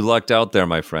 You lucked out there,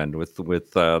 my friend, with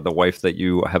the wife that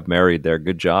you have married there.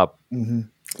 Good job. Mm-hmm.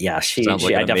 Yeah,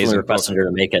 I definitely requested her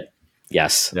to make it.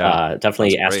 Yes,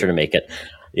 definitely asked her to make it.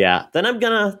 Yeah, then I'm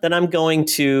going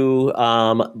to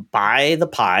buy the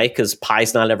pie because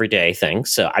pie's not an everyday thing.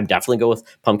 So I'm definitely go with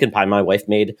pumpkin pie. My wife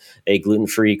made a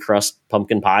gluten-free crust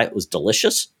pumpkin pie. It was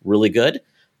delicious, really good.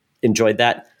 Enjoyed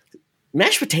that.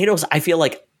 Mashed potatoes, I feel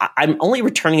like I'm only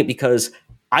returning it because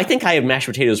I think I have mashed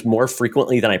potatoes more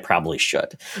frequently than I probably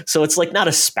should. So it's like not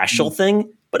a special thing,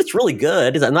 but it's really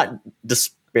good. I'm not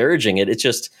disparaging it. It's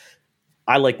just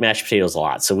I like mashed potatoes a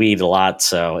lot. So we eat a lot.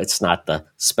 So it's not the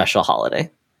special holiday.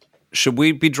 Should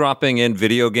we be dropping in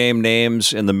video game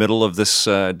names in the middle of this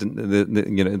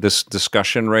this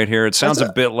discussion right here? It sounds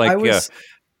a bit like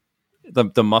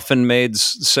the Muffin Maids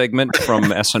segment from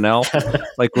SNL,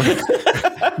 like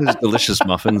these delicious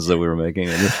muffins that we were making.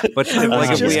 But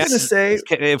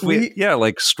if we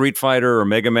like Street Fighter or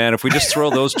Mega Man, if we just throw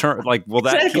those terms, like, will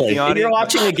that keep the audience? If you're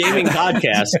watching a gaming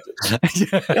podcast,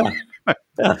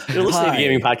 you're listening to a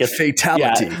gaming podcast.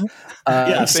 Fatality.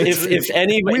 Yes, if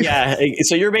anybody,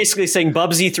 So you're basically saying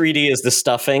Bubsy 3D is the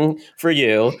stuffing for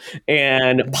you,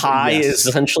 and pie is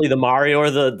essentially the Mario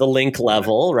or the Link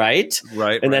level, right?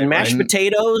 Right. And then mashed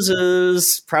potatoes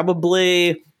is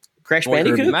probably Crash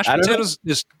Bandicoot. Mashed potatoes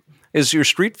is your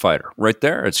Street Fighter right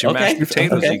there. It's your mashed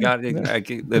potatoes.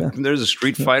 Okay. There's a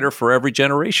Street Fighter for every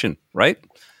generation, right?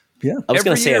 Yeah. I was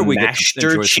going to say a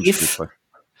Master Chief.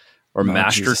 Or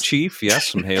Master Chief, yes,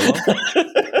 some Halo.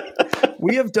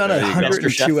 We have done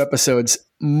 102 episodes,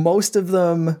 most of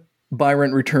them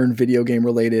Byron Return video game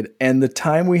related. And the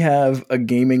time we have a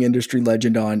gaming industry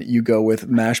legend on, you go with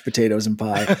mashed potatoes and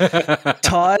pie.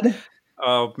 Todd,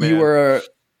 Oh man, you are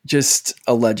just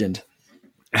a legend.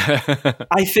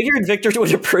 I figured Victor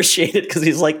would appreciate it because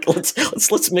he's like,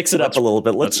 let's mix it up a little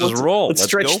bit. Let's just roll. Let's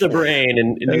stretch the brain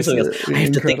and do something else. I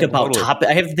have to think about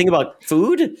I have to think about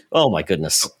food. Oh my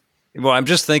goodness. Well, I'm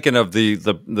just thinking of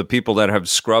the people that have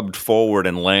scrubbed forward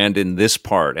and land in this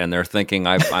part, and they're thinking,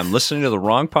 I'm listening to the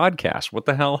wrong podcast. What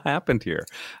the hell happened here?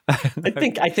 I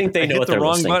think they know what they're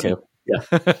listening to. Yeah.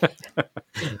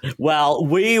 Well,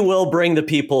 we will bring the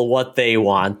people what they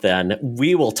want then.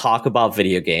 We will talk about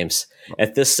video games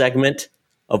at this segment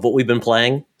of what we've been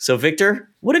playing. So, Victor,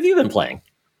 what have you been playing?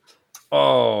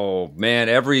 Oh, man,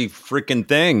 every freaking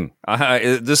thing.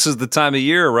 This is the time of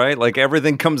year, right? Like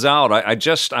everything comes out.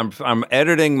 I'm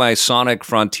editing my Sonic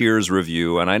Frontiers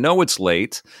review, and I know it's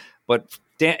late, but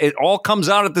it all comes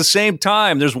out at the same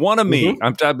time. There's one of me.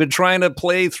 Mm-hmm. I've been trying to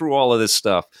play through all of this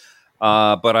stuff.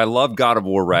 But I love God of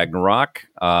War Ragnarok.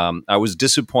 I was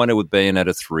disappointed with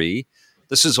Bayonetta 3.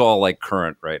 This is all like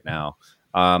current right now.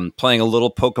 Playing a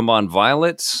little Pokemon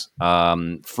Violet,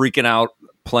 freaking out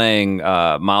playing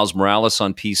Miles Morales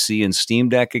on PC and Steam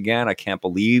Deck again. I can't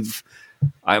believe.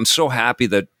 I'm so happy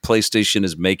that PlayStation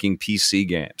is making PC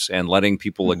games and letting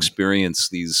people experience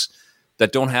these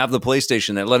that don't have the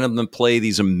PlayStation. They're letting them play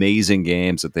these amazing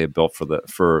games that they have built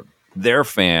for their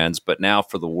fans, but now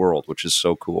for the world, which is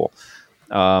so cool.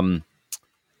 Sonic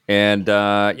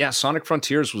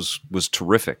Frontiers was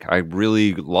terrific. I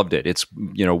really loved it. It's,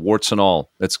 warts and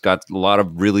all. It's got a lot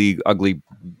of really ugly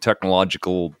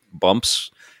technological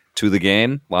bumps to the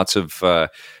game. Lots of,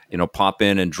 pop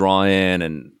in and draw in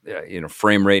and,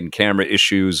 frame rate and camera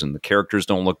issues, and the characters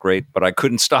don't look great, but I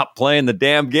couldn't stop playing the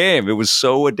damn game. It was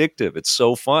so addictive. It's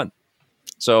so fun.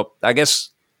 So I guess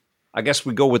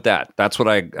we go with that. That's what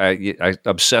I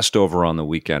obsessed over on the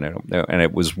weekend, and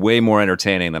it was way more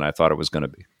entertaining than I thought it was going to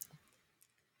be.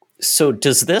 So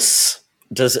does this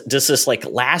like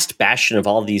last bastion of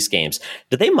all of these games?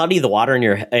 Do they muddy the water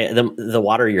in the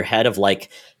water in your head of like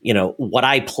what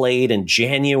I played in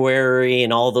January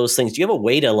and all those things? Do you have a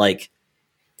way to like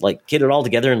get it all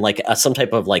together in like some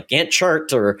type of like Gantt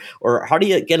chart, or how do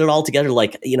you get it all together?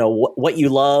 Like, what you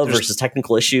love versus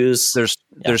technical issues.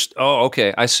 Oh,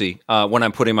 okay. I see. When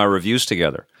I'm putting my reviews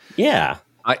together. Yeah.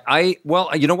 Well,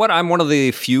 you know what? I'm one of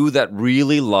the few that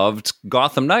really loved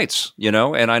Gotham Knights,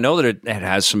 and I know that it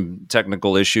has some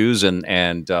technical issues and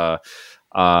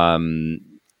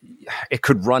it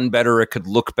could run better, it could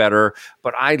look better,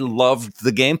 but I loved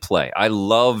the gameplay. I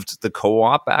loved the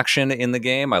co-op action in the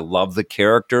game. I love the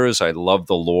characters. I love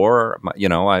the lore.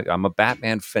 I'm a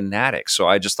Batman fanatic, so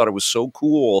I just thought it was so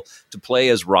cool to play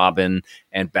as Robin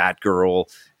and Batgirl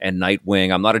and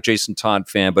Nightwing. I'm not a Jason Todd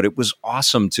fan, but it was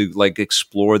awesome to like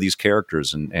explore these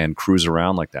characters and cruise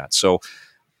around like that. So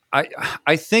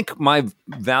I think my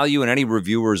value and any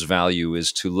reviewer's value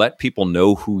is to let people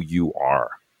know who you are,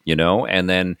 and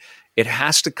then it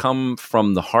has to come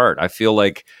from the heart. I feel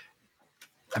like,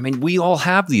 we all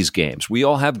have these games. We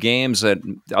all have games that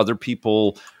other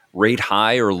people rate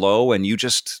high or low, and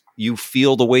you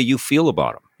feel the way you feel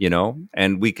about them,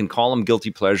 and we can call them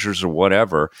guilty pleasures or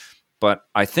whatever. But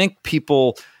I think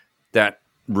people that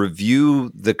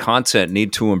review the content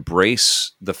need to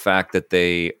embrace the fact that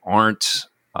they aren't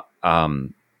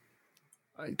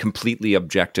completely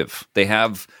objective. They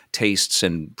have tastes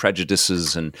and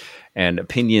prejudices and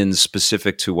opinions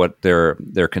specific to what they're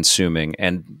consuming,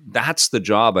 and that's the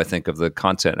job, I think, of the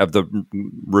content, of the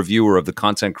reviewer, of the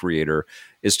content creator,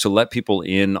 is to let people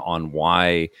in on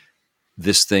why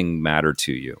this thing mattered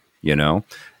to you,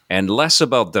 and less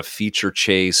about the feature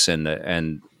chase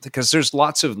and because there's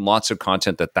lots of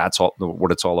content that's all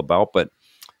what it's all about. But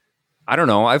I don't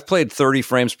know. I've played 30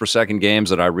 frames per second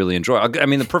games that I really enjoy.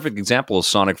 The perfect example is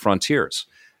Sonic Frontiers.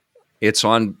 It's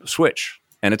on Switch,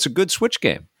 and it's a good Switch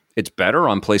game. It's better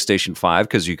on PlayStation 5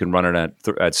 because you can run it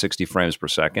at 60 frames per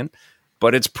second.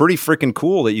 But it's pretty freaking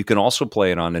cool that you can also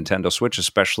play it on Nintendo Switch,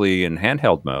 especially in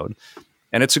handheld mode.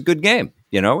 And it's a good game.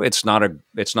 It's not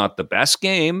the best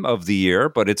game of the year,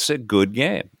 but it's a good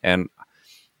game. And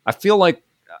I feel like,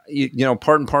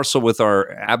 part and parcel with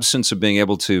our absence of being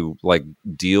able to like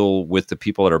deal with the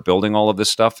people that are building all of this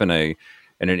stuff in an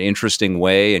interesting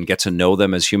way and get to know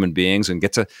them as human beings and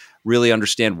get to really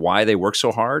understand why they work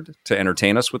so hard to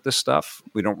entertain us with this stuff.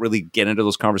 We don't really get into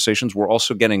those conversations. We're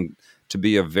also getting to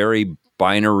be a very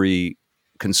binary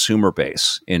consumer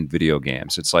base in video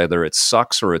games. It's either it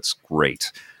sucks or it's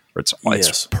great, or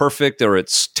it's perfect or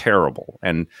it's terrible.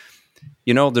 And,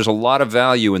 there's a lot of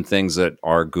value in things that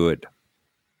are good.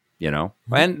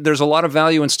 And there's a lot of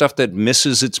value in stuff that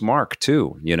misses its mark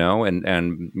too,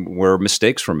 and where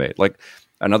mistakes were made. Like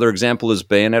Another example is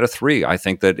Bayonetta 3. I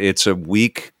think that it's a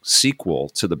weak sequel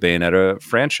to the Bayonetta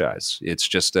franchise. It's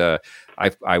just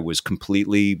I was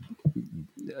completely,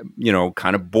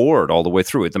 kind of bored all the way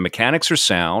through it. The mechanics are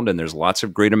sound and there's lots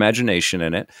of great imagination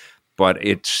in it, but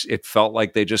it felt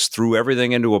like they just threw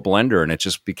everything into a blender and it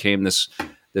just became this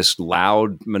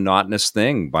loud, monotonous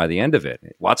thing by the end of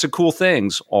it. Lots of cool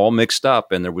things all mixed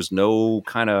up, and there was no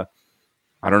kind of,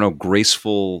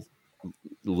 graceful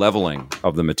leveling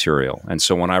of the material. And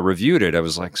so when I reviewed it, I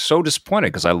was like so disappointed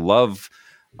because I love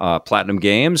Platinum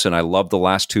Games and I love the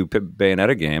last two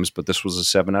Bayonetta games, but this was a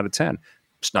 7 out of 10.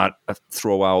 It's not a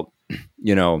throw out,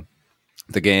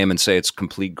 the game and say it's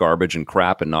complete garbage and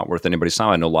crap and not worth anybody's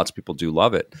time. I know lots of people do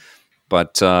love it,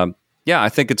 but I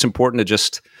think it's important to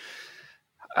just,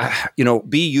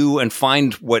 be you and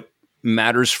find what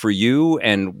matters for you.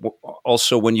 And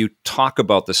also when you talk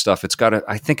about this stuff,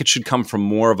 I think it should come from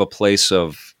more of a place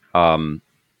of, how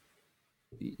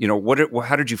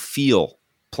did you feel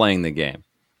playing the game?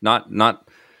 Not,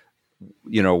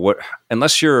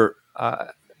 unless you're,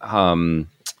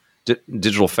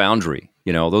 Digital Foundry,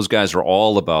 those guys are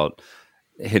all about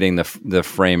hitting the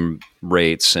frame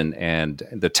rates and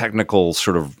the technical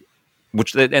sort of,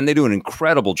 and they do an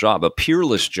incredible job, a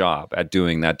peerless job at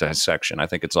doing that dissection. I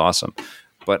think it's awesome,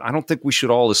 but I don't think we should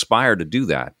all aspire to do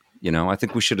that. I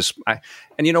think we should.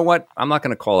 And you know what? I'm not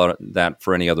going to call out that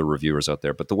for any other reviewers out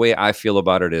there, but the way I feel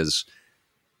about it is,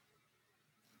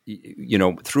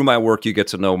 through my work, you get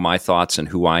to know my thoughts and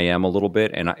who I am a little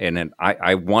bit. And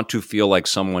I want to feel like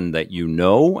someone that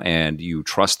and you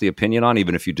trust the opinion on,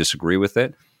 even if you disagree with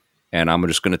it. And I'm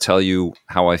just going to tell you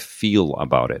how I feel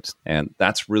about it. And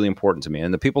that's really important to me.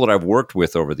 And the people that I've worked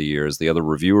with over the years, the other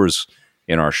reviewers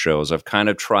in our shows, I've kind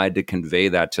of tried to convey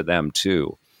that to them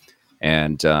too.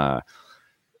 And,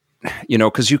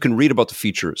 because you can read about the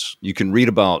features, you can read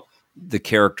about the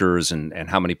characters and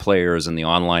how many players and the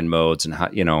online modes and how,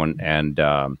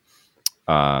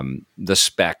 the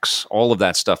specs, all of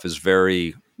that stuff is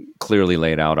very clearly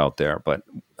laid out there. But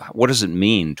what does it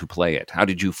mean to play it? How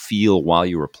did you feel while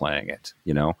you were playing it?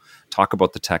 Talk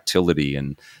about the tactility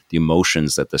and the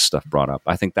emotions that this stuff brought up.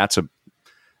 I think that's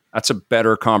a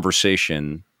better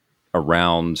conversation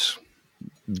around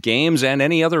games and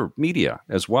any other media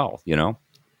as well,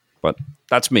 but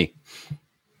that's me.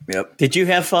 Yep. Did you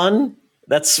have fun?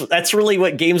 That's really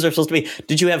what games are supposed to be.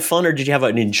 Did you have fun, or did you have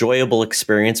an enjoyable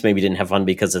experience? Maybe you didn't have fun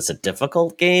because it's a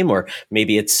difficult game, or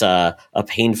maybe it's a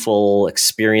painful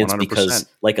experience 100%. Because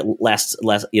like The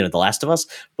Last of Us.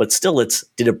 But still,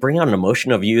 did it bring out an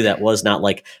emotion of you that was not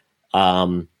like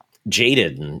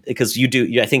jaded? And because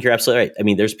I think you're absolutely right. I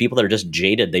mean, there's people that are just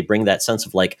jaded. They bring that sense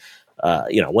of like,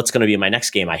 what's going to be my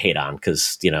next game I hate on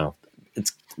because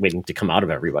it's waiting to come out of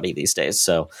everybody these days.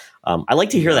 So I like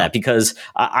to hear that because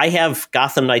I have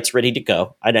Gotham Knights ready to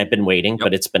go, and I've been waiting,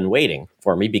 but it's been waiting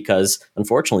for me because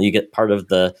unfortunately you get part of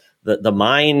the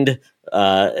mind.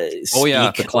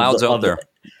 The clouds out there.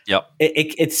 Yep.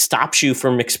 It stops you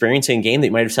from experiencing a game that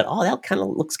you might have said, oh, that kind of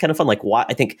looks kind of fun. Like what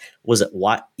I think was it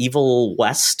Evil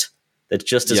West that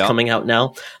just is coming out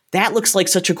now. That looks like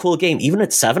such a cool game. Even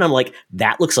at 7, I'm like,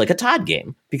 that looks like a Todd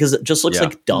game because it just looks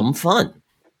like dumb fun.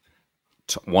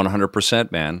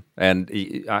 100%, man. And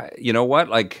you know what?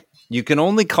 Like, you can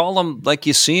only call them like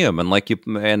you see them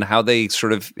and how they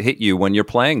sort of hit you when you're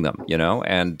playing them,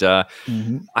 and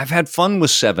I've had fun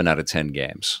with 7 out of 10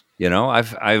 games.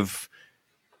 I've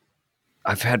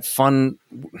had fun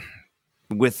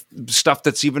with stuff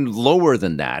that's even lower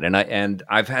than that. And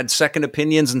I've had second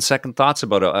opinions and second thoughts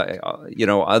about,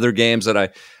 other games that I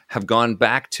have gone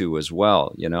back to as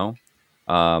well,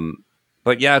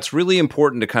 But yeah, it's really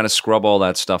important to kind of scrub all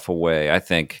that stuff away. I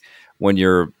think when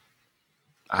you're,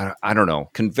 I don't know,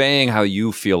 conveying how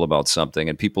you feel about something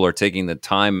and people are taking the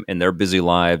time in their busy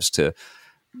lives to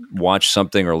watch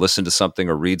something or listen to something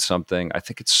or read something, I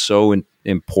think it's so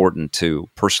important to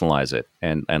personalize it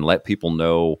and let people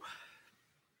know,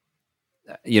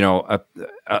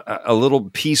 a little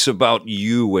piece about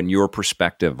you and your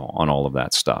perspective on all of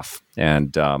that stuff.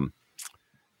 And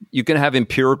you can have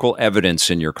empirical evidence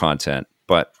in your content,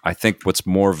 but I think what's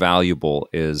more valuable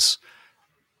is,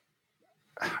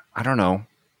 I don't know,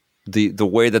 the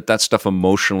way that stuff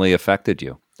emotionally affected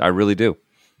you. I really do.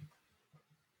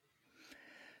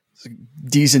 It's a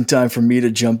decent time for me to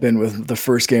jump in with the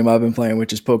first game I've been playing,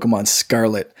 which is Pokemon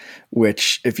Scarlet,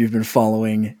 which if you've been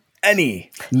following any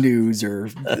news or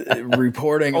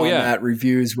reporting on that,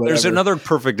 reviews, whatever. There's another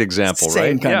perfect example,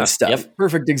 same right? kind of stuff. Yep.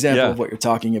 Perfect example of what you're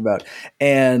talking about.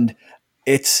 And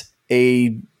it's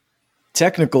a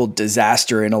technical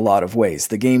disaster in a lot of ways.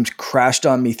 The game crashed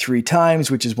on me 3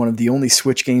 times, which is one of the only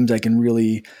Switch games I can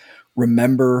really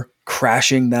remember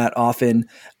crashing that often.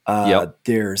 Yep.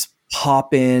 There's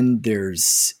pop-in,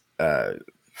 there's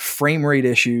frame rate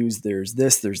issues, there's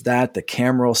this, there's that. The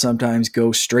camera will sometimes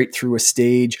go straight through a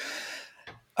stage.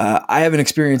 I haven't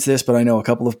experienced this, but I know a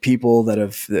couple of people that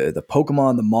have the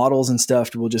Pokemon, the models and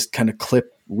stuff will just kind of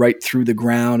clip right through the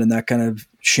ground and that kind of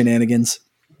shenanigans.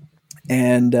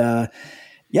 And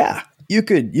you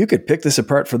could pick this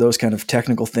apart for those kind of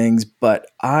technical things, but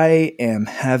I am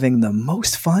having the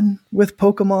most fun with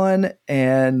Pokemon,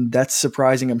 and that's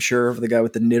surprising, I'm sure, for the guy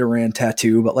with the Nidoran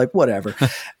tattoo, but like whatever.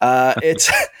 It's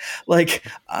like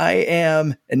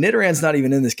and Nidoran's not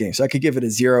even in this game, so I could give it a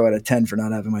 0 out of 10 for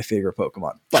not having my favorite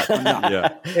Pokemon, but I'm not.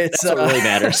 Yeah. That's what really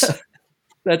matters.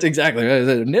 That's exactly right.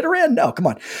 Nidoran? No, come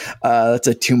on. That's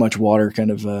a too much water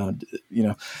kind of,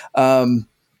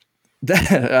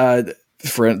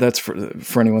 that's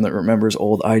for anyone that remembers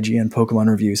old IGN Pokemon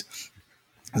reviews.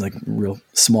 It's like a real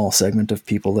small segment of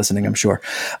people listening, I'm sure.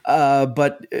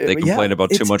 But they complain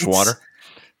about too much water.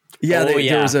 Yeah,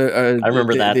 there was I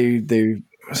remember that.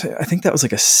 I think that was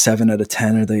like a 7 out of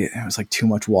 10, or it was like too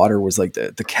much water was like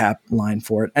the cap line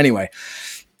for it. Anyway,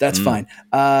 that's fine.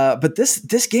 But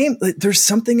this game, there's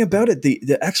something about it.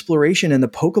 The exploration and the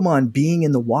Pokemon being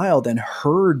in the wild and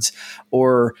herds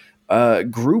or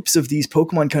groups of these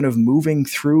Pokemon kind of moving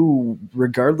through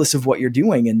regardless of what you're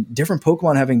doing, and different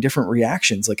Pokemon having different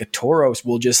reactions. Like a Tauros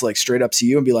will just like straight up see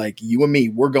you and be like, you and me,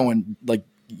 we're going like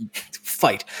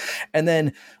fight. And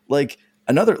then like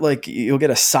another, like you'll get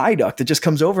a Psyduck that just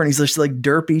comes over and he's just like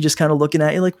derpy, just kind of looking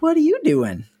at you like, what are you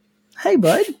doing? Hey,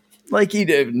 bud. Like you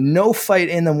did no fight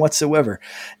in them whatsoever.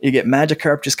 You get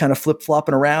Magikarp just kind of flip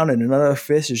flopping around, and another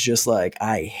fish is just like,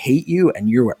 I hate you and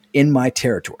you are in my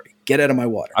territory. Get out of my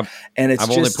water. I've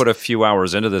only put a few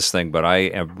hours into this thing, but I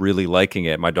am really liking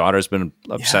it. My daughter's been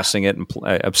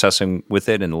obsessing with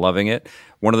it and loving it.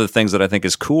 One of the things that I think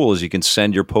is cool is you can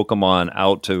send your Pokemon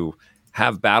out to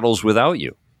have battles without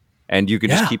you, and you can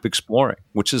just keep exploring,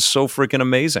 which is so freaking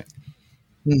amazing.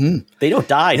 Mm-hmm. They don't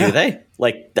die, do they?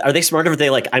 Like, are they smart? Or are they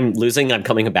like, I'm losing, I'm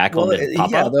coming back home and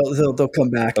pop up? They'll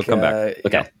come back. They'll come back.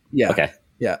 Okay. Yeah. Okay.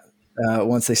 Yeah.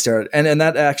 Once they start, and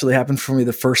that actually happened for me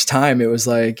the first time. It was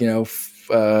like, the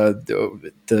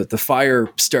fire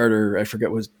starter, I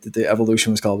forget what the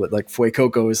evolution was called, but like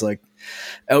Fuecoco is like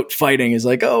out fighting, is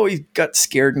like, oh, he got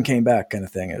scared and came back kind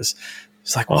of thing. It's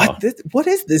like, what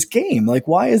is this game? Like,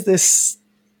 why is this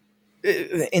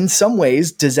in some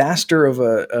ways disaster of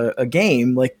a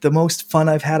game, like the most fun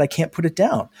I've had? I can't put it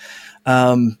down.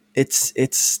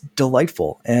 It's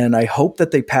delightful, and I hope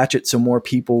that they patch it so more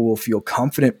people will feel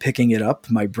confident picking it up.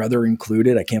 My brother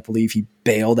included. I can't believe he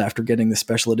bailed after getting the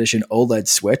special edition OLED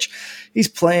Switch. He's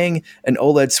playing an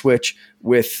OLED Switch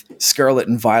with Scarlet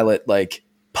and Violet like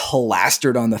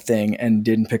plastered on the thing and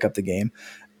didn't pick up the game.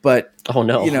 But oh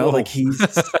no, like he's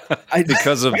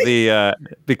because of the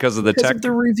tech of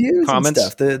the reviews comments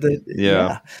and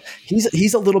stuff.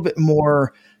 He's a little bit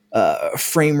more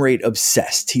frame rate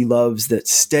obsessed. He loves that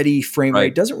steady frame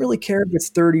rate. Doesn't really care if it's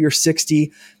 30 or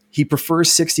 60. He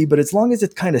prefers 60, but as long as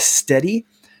it's kind of steady,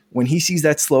 when he sees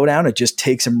that slowdown, it just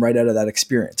takes him right out of that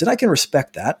experience. And I can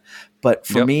respect that. But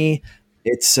for me,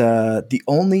 it's the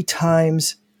only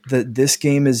times that this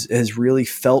game has really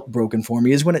felt broken for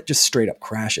me is when it just straight up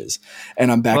crashes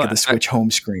and I'm back at the Switch home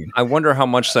screen. I wonder how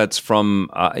much that's from,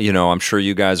 I'm sure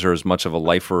you guys are as much of a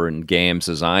lifer in games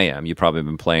as I am. You've probably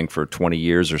been playing for 20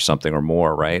 years or something or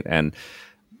more, right? And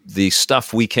the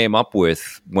stuff we came up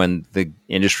with when the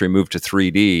industry moved to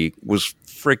 3D was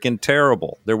freaking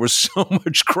terrible. There was so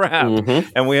much crap,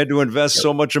 and we had to invest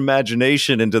so much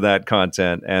imagination into that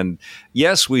content. And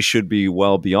yes, we should be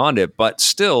well beyond it, but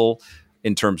still,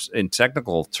 in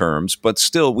technical terms, but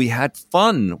still we had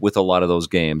fun with a lot of those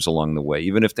games along the way,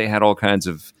 even if they had all kinds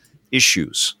of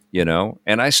issues,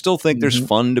 and I still think there's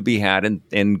fun to be had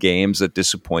in games that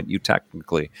disappoint you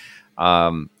technically.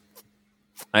 But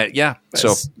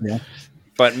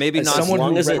maybe not as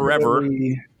long as forever.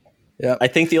 I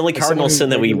think the only cardinal sin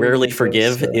that we rarely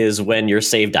forgive is when your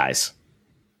save dies.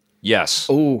 Yes.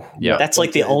 Oh, yeah. That's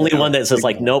like the only one that says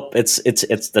like, nope, it's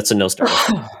that's a no starter.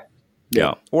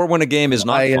 Yeah, or when a game is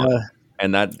not fun,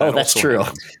 and that's true.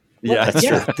 That's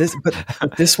true.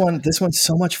 But this one's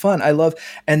so much fun. I love,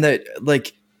 and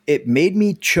it made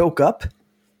me choke up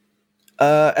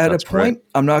at a point. Great.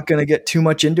 I'm not going to get too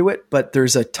much into it, but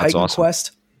there's a Titan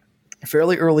quest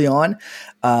fairly early on.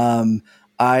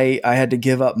 I had to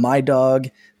give up my dog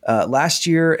last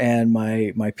year, and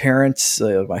my parents,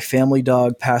 my family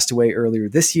dog passed away earlier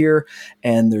this year,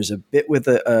 and there's a bit with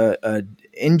a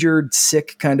injured,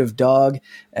 sick kind of dog,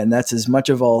 and that's as much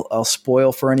of I'll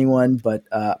spoil for anyone. But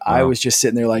I was just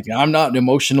sitting there like, I'm not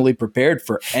emotionally prepared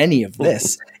for any of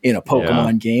this in a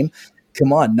Pokemon game.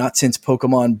 Come on, not since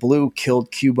Pokemon Blue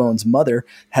killed Cubone's mother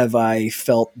have I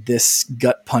felt this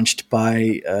gut punched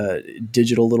by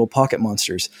digital little pocket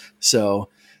monsters. So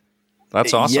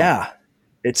that's awesome. Yeah.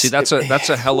 That's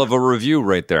a hell of a review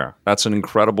right there. That's an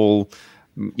incredible,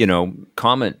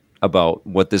 comment about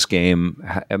what this game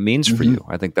means for you.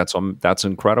 I think that's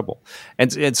incredible.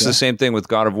 And it's the same thing with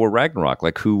God of War Ragnarok.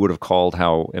 Like, who would have called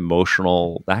how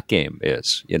emotional that game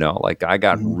is? Like, I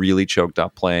got really choked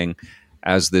up playing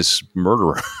as this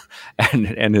murderer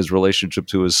and his relationship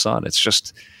to his son. It's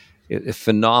just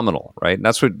phenomenal, right? And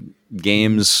that's what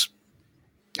games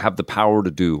have the power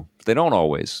to do. They don't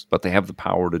always, but they have the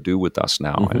power to do with us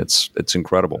now, and it's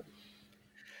incredible.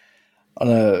 On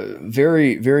a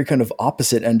very, very kind of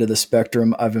opposite end of the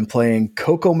spectrum, I've been playing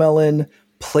Cocomelon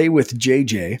Play with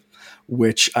JJ,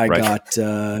 which I got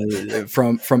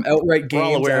from Outright Games. We're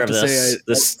all aware of this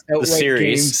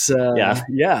series. Games,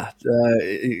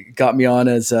 it got me on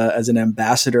as an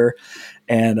ambassador,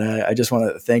 and I just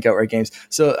want to thank Outright Games.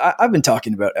 So I've been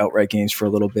talking about Outright Games for a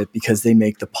little bit because they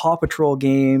make the Paw Patrol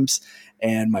games,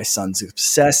 and my son's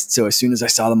obsessed. So as soon as I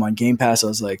saw them on Game Pass, I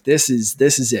was like, this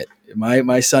is it.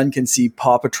 My son can see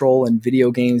Paw Patrol and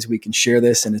video games. We can share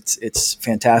this, and it's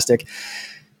fantastic.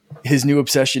 His new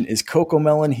obsession is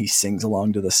Cocomelon. He sings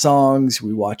along to the songs.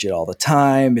 We watch it all the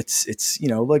time. It's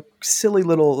like silly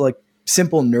little, like,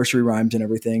 simple nursery rhymes and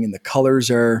everything. And the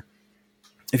colors are,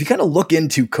 if you kind of look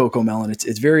into Cocomelon,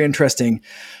 it's very interesting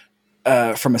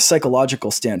from a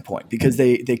psychological standpoint, because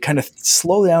they kind of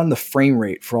slow down the frame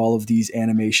rate for all of these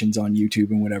animations on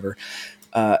YouTube and whatever.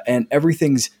 And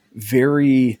everything's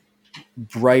very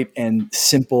bright and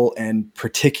simple and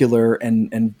particular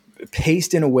and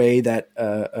paced in a way that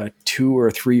a 2 or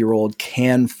 3 year old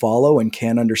can follow and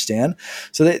can understand.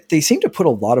 So they seem to put a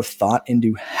lot of thought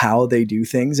into how they do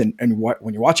things. And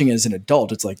when you're watching it as an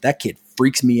adult, it's like, that kid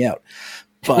freaks me out,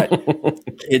 but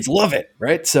kids love it.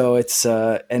 Right. So it's,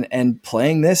 and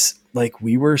playing this, like,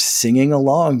 we were singing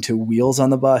along to Wheels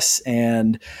on the Bus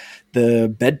and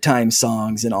the bedtime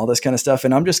songs and all this kind of stuff.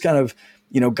 And I'm just kind of,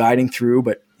 guiding through,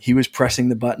 but he was pressing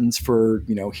the buttons for,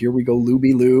 here we go,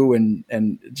 Looby Loo,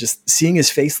 and just seeing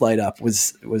his face light up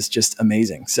was just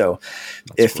amazing. So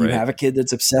if you have a kid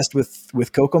that's obsessed with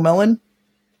Cocomelon,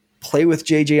 play with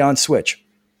JJ on Switch.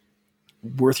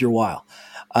 Worth your while.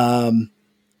 I'm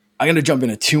going to jump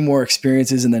into 2 more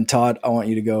experiences, and then Todd, I want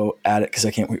you to go at it because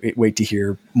I can't wait to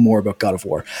hear more about God of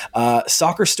War.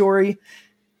 Soccer Story.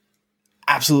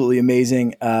 Absolutely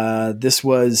amazing. This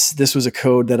was a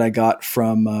code that I got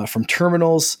from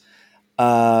Terminals.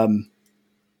 That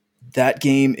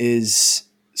game is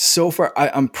so far.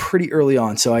 I'm pretty early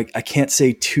on, so I can't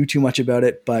say too much about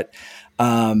it. But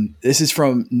this is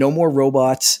from No More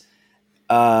Robots.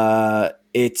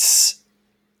 It's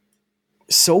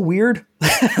so weird.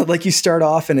 Like, you start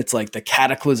off and it's like the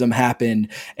cataclysm happened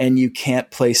and you can't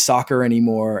play soccer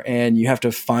anymore, and you have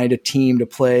to find a team to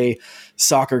play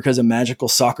soccer because a magical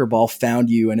soccer ball found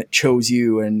you and it chose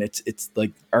you, and it's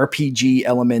like RPG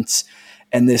elements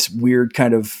and this weird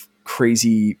kind of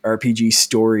crazy RPG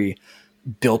story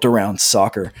built around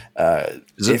soccer.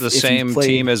 Is it the same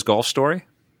team as Golf Story?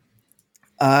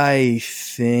 I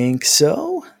think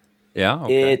so. Yeah,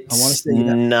 okay. It's I want to say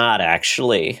not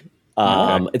actually.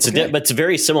 But it's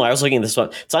very similar. I was looking at this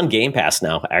one. It's on Game Pass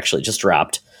now. Actually, just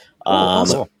dropped.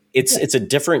 Awesome. It's a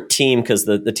different team because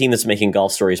the team that's making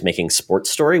Golf Story is making Sports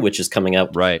Story, which is coming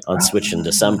out on Switch in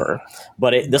December.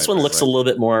 But this one looks a little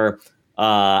bit more,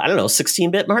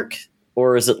 16-bit, Mark?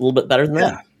 Or is it a little bit better than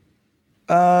that?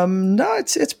 No,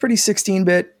 it's pretty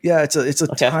 16-bit. Yeah, it's a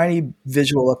tiny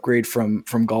visual upgrade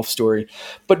from Golf Story,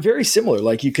 but very similar.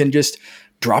 Like, you can just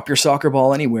drop your soccer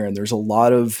ball anywhere, and there's a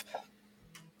lot of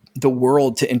the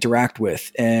world to interact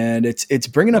with, and it's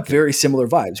bringing up very similar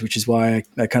vibes, which is why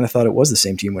I kind of thought it was the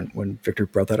same team when Victor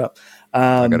brought that up.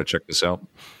 I got to check this out.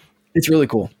 It's really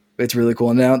cool.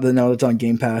 And now that it's on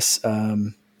Game Pass,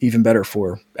 even better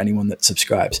for anyone that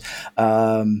subscribes.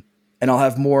 And I'll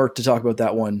have more to talk about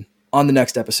that one on the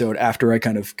next episode after I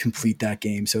kind of complete that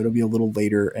game. So it'll be a little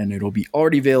later and it'll be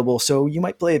already available. So you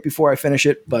might play it before I finish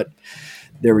it, but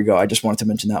there we go. I just wanted to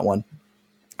mention that one.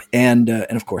 And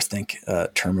of course, thank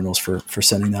Terminals for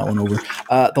sending that one over.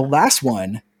 The last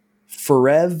one,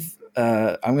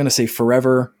 I'm going to say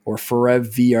Forever or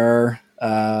Forev VR.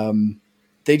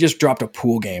 They just dropped a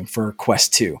pool game for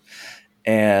Quest 2.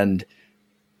 And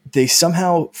they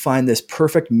somehow find this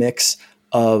perfect mix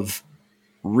of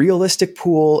realistic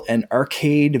pool and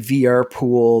arcade VR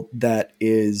pool that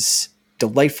is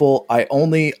delightful. I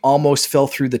only almost fell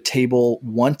through the table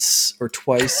once or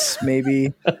twice,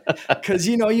 maybe, because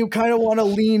you kind of want to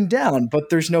lean down, but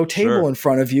there's no table in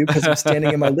front of you because I'm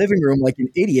standing in my living room like an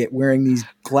idiot wearing these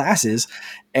glasses,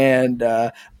 and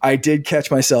I did catch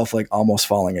myself like almost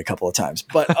falling a couple of times.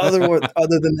 But other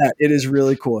than that, it is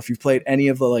really cool. If you've played any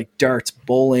of the like darts,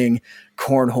 bowling,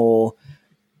 cornhole,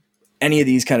 any of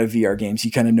these kind of VR games,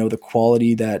 you kind of know the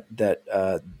quality that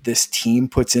this team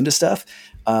puts into stuff.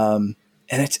 And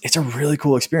it's a really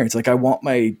cool experience. Like I want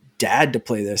my dad to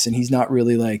play this, and he's not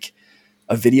really like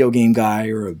a video game guy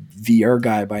or a VR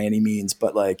guy by any means,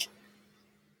 but like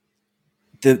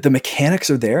the mechanics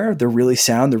are there. They're really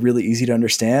sound. They're really easy to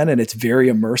understand, and it's very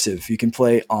immersive. You can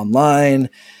play online.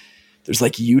 There's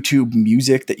like YouTube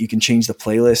music that you can change the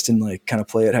playlist and like kind of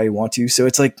play it how you want to. So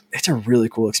it's a really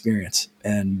cool experience.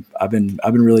 And I've been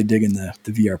really digging the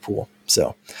VR pool.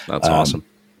 So that's awesome.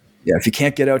 Yeah. If you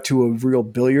can't get out to a real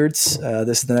billiards,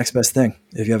 this is the next best thing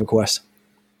if you have a Quest.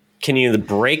 Can you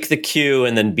break the queue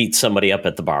and then beat somebody up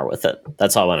at the bar with it?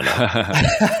 That's all I want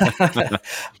to know.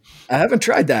 I haven't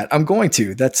tried that. I'm going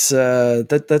to. That's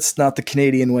not the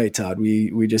Canadian way, Todd.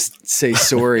 We just say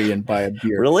sorry and buy a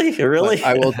beer. Really? But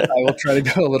I will try to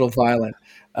go a little violent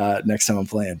next time I'm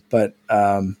playing. But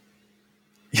yeah,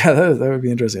 that would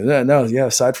be interesting. No,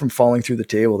 aside from falling through the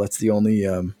table, that's the only.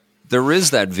 There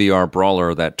is that VR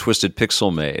brawler that Twisted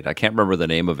Pixel made. I can't remember the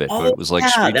name of it, but it was like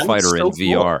Street Fighter in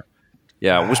VR.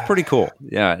 Yeah, it was pretty cool.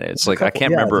 Yeah, it's like I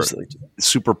can't remember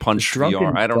Super Punch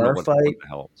VR. I don't know what the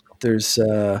hell it's called. There's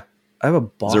I have a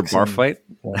boxing. Is there bar fight?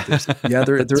 Yeah,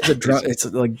 there's a it's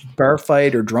like bar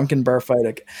fight or drunken bar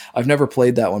fight. I've never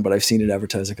played that one, but I've seen it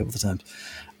advertised a couple of times.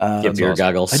 Get beer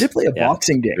goggles. I did play a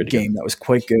boxing game that was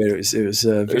quite good. It was there's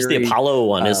the Apollo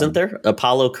one, isn't there?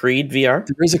 Apollo Creed VR.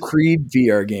 There is a Creed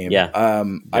VR game. Yeah.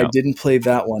 I didn't play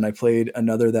that one. I played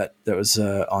another that was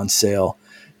on sale,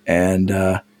 and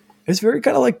it's very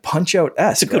kind of like Punch Out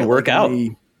esque. It's a good workout.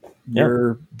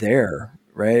 You're there,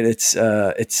 right?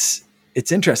 It's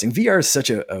interesting. VR is such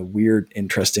a weird,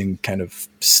 interesting kind of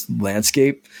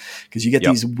landscape because you get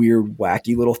these weird,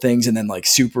 wacky little things, and then like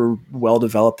super well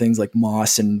developed things like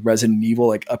Moss and Resident Evil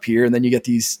like up here, and then you get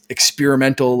these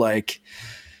experimental like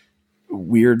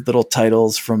weird little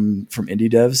titles from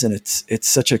indie devs, and it's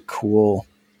such a cool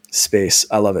space.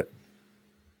 I love it.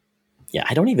 Yeah,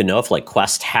 I don't even know if like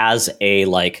Quest has a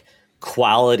like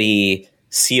quality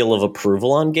seal of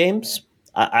approval on games.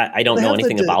 I don't know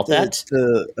anything about that.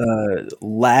 The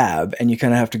lab, and you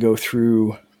kind of have to go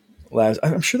through labs.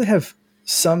 I'm sure they have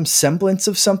some semblance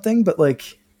of something, but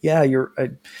like, I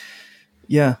don't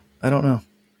know.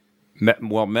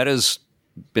 Well, Meta's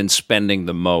been spending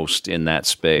the most in that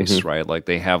space, right? Like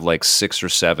they have like 6 or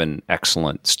 7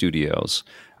 excellent studios.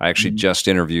 I actually just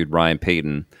interviewed Ryan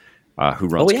Payton, who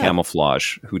runs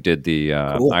Camouflage, who did the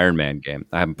Iron Man game.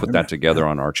 I haven't put that together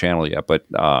on our channel yet, but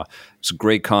it's a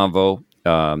great convo.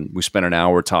 We spent an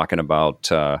hour talking about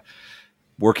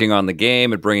working on the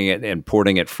game and bringing it and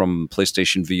porting it from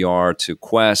PlayStation VR to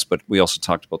Quest, but we also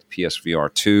talked about the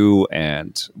PSVR 2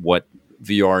 and what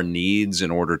VR needs in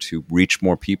order to reach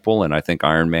more people. And I think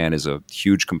Iron Man is a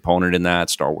huge component in that.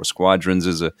 Star Wars Squadrons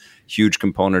is a huge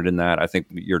component in that. I think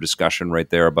your discussion right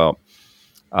there about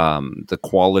the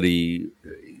quality,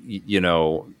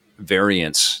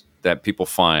 variance that people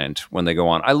find when they go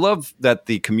on. I love that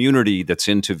the community that's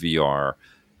into VR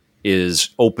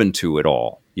is open to it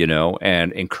all,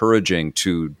 and encouraging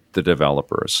to the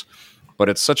developers. But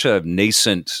it's such a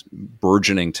nascent,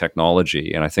 burgeoning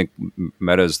technology, and I think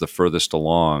Meta is the furthest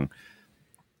along,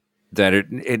 that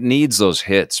it needs those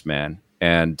hits, man.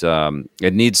 And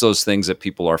it needs those things that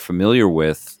people are familiar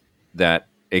with that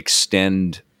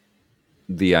extend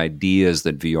the ideas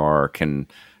that VR can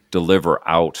deliver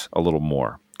out a little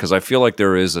more. Because I feel like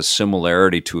there is a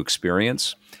similarity to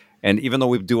experience. And even though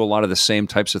we do a lot of the same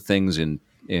types of things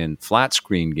in flat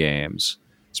screen games,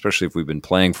 especially if we've been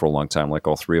playing for a long time, like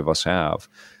all three of us have,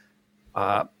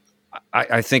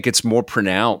 I think it's more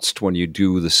pronounced when you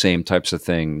do the same types of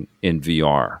thing in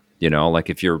VR. Like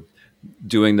if you're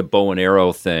doing the bow and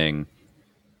arrow thing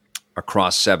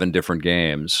across 7 different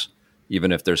games,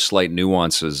 even if there's slight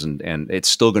nuances, and it's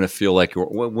still going to feel like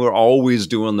we're always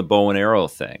doing the bow and arrow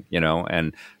thing,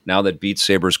 and now that Beat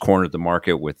Saber's cornered the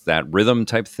market with that rhythm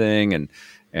type thing,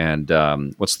 and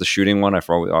what's the shooting one? I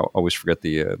always forget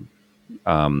the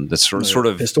sort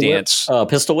of pistol dance.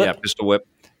 Pistol Whip? Yeah, Pistol Whip.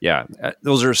 Yeah,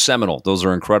 those are seminal. Those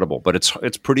are incredible, but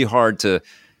it's pretty hard to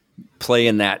play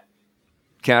in that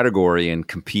category and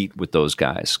compete with those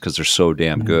guys because they're so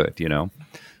damn good,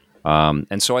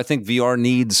 And so I think VR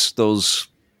needs those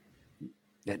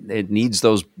it needs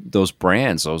those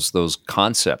brands, those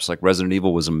concepts. Like Resident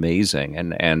Evil was amazing,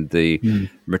 and the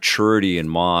maturity in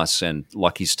Moss and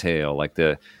Lucky's Tale, like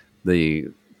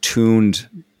the tuned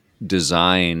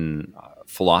design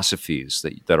philosophies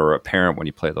that are apparent when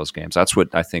you play those games. That's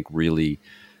what I think really.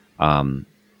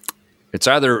 It's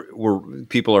either where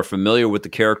people are familiar with the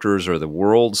characters or the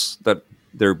worlds that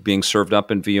they're being served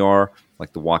up in VR,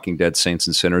 like The Walking Dead Saints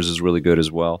and Sinners is really good as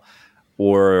well,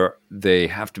 or they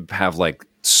have to have like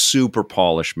super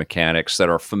polished mechanics that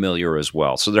are familiar as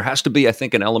well. So there has to be, I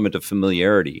think, an element of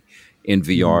familiarity in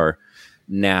VR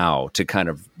now to kind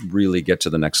of really get to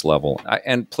the next level.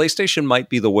 And PlayStation might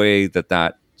be the way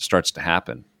that starts to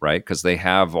happen, right? Because they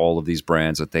have all of these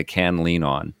brands that they can lean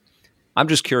on. I'm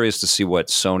just curious to see what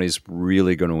Sony's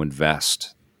really going to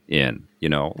invest in.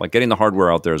 Like getting the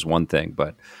hardware out there is one thing,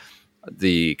 but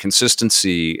the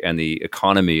consistency and the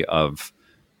economy of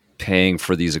paying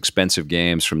for these expensive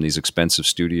games from these expensive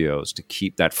studios to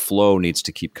keep that flow needs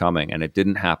to keep coming. And it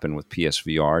didn't happen with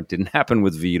PSVR. It didn't happen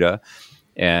with Vita.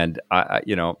 And I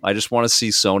just want to see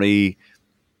Sony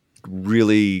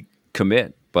really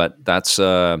commit, but that's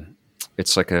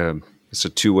it's a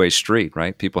two-way street,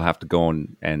 right? People have to go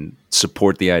and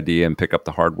support the idea and pick up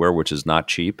the hardware, which is not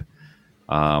cheap.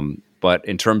 But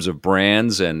in terms of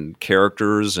brands and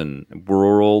characters and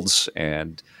worlds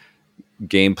and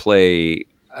gameplay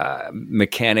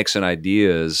mechanics and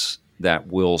ideas that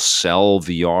will sell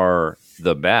VR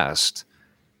the best,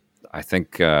 I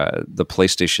think the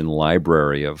PlayStation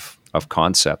library of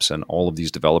concepts and all of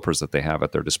these developers that they have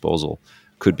at their disposal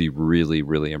could be really,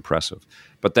 really impressive.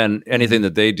 But then anything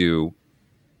that they do,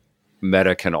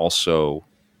 Meta can also,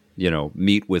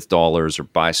 meet with dollars or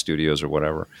buy studios or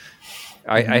whatever.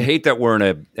 I hate that we're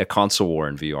in a console war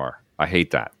in VR. I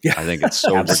hate that. Yeah. I think it's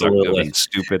so reductive and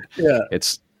stupid. Yeah.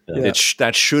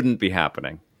 That shouldn't be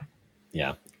happening.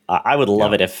 Yeah. I would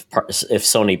love it if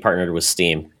Sony partnered with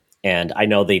Steam. And I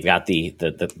know they've got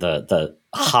the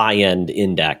high end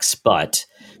index, but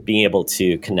being able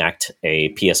to connect a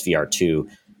PSVR 2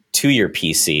 to your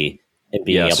PC and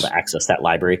being able to access that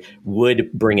library would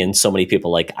bring in so many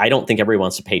people. Like, I don't think everyone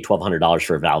wants to pay $1,200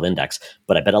 for a Valve Index,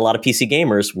 but I bet a lot of PC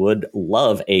gamers would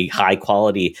love a high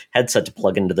quality headset to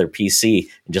plug into their PC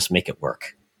and just make it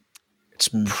work. It's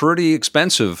pretty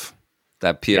expensive,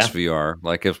 that PSVR.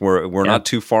 Like, if we're not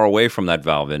too far away from that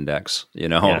Valve Index,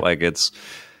 like it's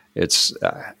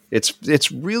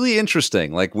really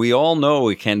interesting. Like, we all know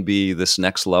it can be this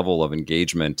next level of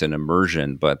engagement and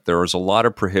immersion, but there's a lot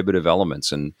of prohibitive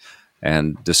elements and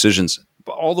decisions.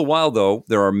 All the while, though,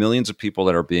 there are millions of people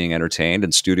that are being entertained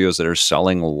and studios that are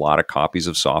selling a lot of copies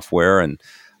of software. And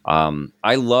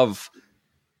I love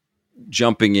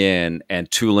jumping in and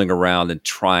tooling around and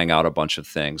trying out a bunch of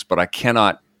things, but I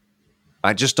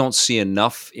just don't see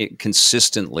enough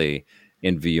consistently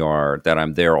in VR that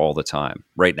I'm there all the time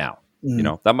right now.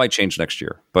 That might change next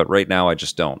year, but right now I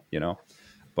just don't,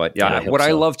 But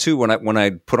I love too, when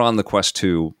I put on the Quest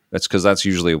 2, that's because that's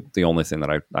usually the only thing that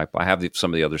I have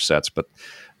some of the other sets, but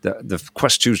the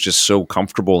Quest 2 is just so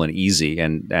comfortable and easy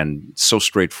and so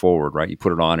straightforward, right? You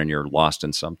put it on and you're lost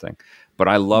in something. But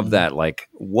I love that, like,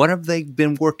 what have they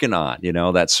been working on?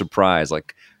 That surprise,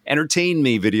 like, entertain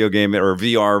me, video game or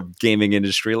VR gaming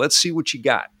industry. Let's see what you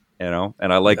got, And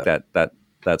I like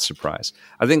that surprise.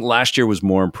 I think last year was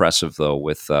more impressive though,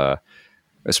 with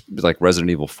like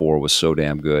Resident Evil 4 was so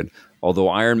damn good. Although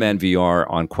Iron Man VR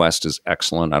on Quest is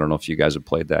excellent. I don't know if you guys have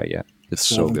played that yet. It's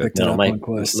so good. No, my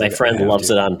friend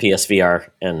loves it on PSVR,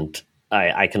 and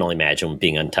I can only imagine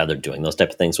being untethered doing those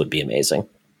type of things would be amazing.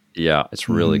 Yeah, it's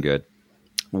really good.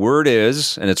 Word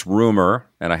is, and it's rumor,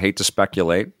 and I hate to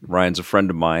speculate. Ryan's a friend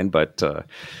of mine, but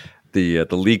the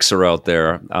leaks are out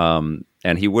there,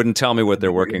 and he wouldn't tell me what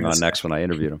they're working on next when I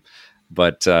interviewed him.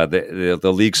 But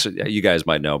the leaks, you guys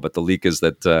might know, but the leak is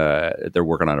that they're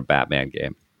working on a Batman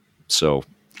game. So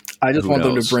I just want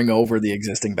them to bring over the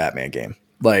existing Batman game.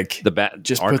 Like,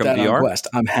 just Arkham put that VR? On Quest.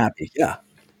 I'm happy. Yeah.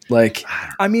 Like,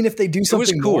 I mean, if they do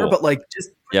something more, but like,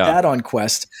 just put that on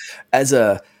Quest as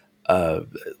a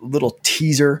little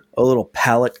teaser, a little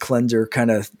palate cleanser, kind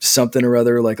of something or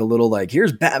other, like a little, like,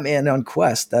 here's Batman on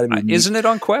Quest. That'd be isn't it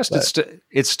on Quest?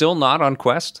 It's still not on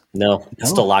Quest. No, it's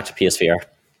still locked to PSVR.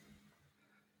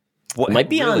 Well, it might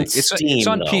be on Steam. It's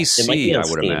on though. PC, I would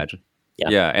Steam. imagine.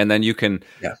 Yeah, and then you can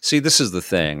see, this is the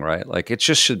thing, right? Like, it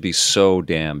just should be so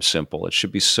damn simple. It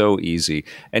should be so easy.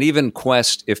 And even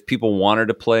Quest, if people wanted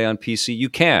to play on PC, you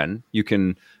can do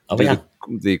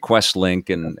the Quest link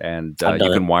and you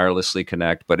can wirelessly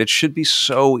connect, but it should be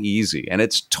so easy. And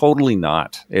it's totally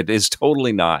not. It is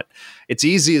totally not. It's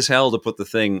easy as hell to put the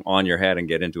thing on your head and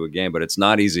get into a game, but it's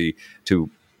not easy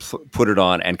to put it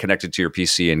on and connect it to your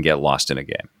PC and get lost in a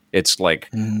game. It's like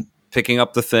picking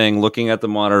up the thing, looking at the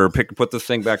monitor, put the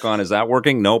thing back on. Is that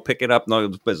working? No, pick it up. No,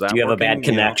 is that Do you have working? a bad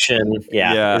connection?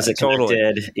 Yeah. Is it totally.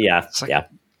 connected? Yeah. Like,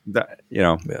 that,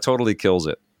 totally kills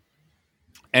it.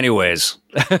 Anyways,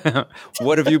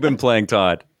 what have you been playing,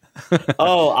 Todd? And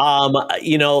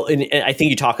I think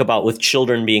you talk about with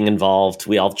children being involved.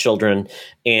 We all have children,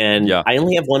 and I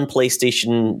only have one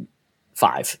PlayStation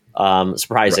 5,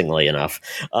 surprisingly enough.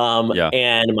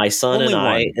 And my son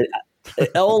only and I,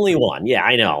 only one. Yeah,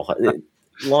 I know.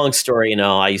 Long story,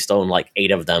 I used to own like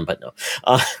 8 of them, but no.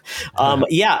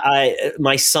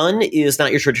 My son is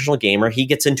not your traditional gamer. He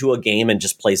gets into a game and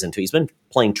just plays into it. He's been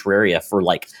playing Terraria for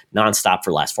like nonstop for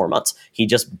the last 4 months. We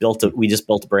just built a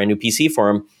brand new PC for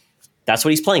him. That's what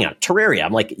he's playing on, Terraria.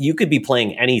 I'm like, you could be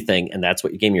playing anything, and that's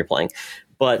what game you're playing.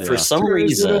 But for some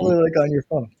reason, like on your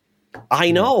phone.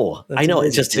 I know. Amazing.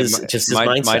 It's just his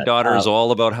mindset. My daughter is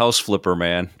all about House Flipper,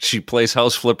 man. She plays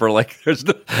House Flipper like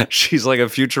she's like a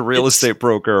future real estate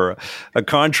broker, or a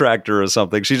contractor or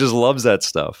something. She just loves that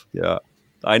stuff. Yeah,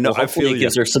 I know. Well, I feel it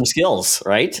gives her some skills,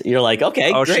 right? You're like,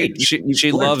 okay, great.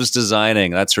 She loves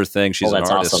designing. That's her thing. She's an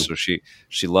artist, awesome. so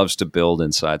she loves to build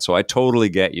inside. So I totally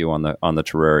get you on the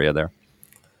Terraria there.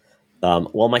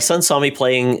 Well, my son saw me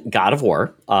playing God of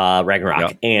War,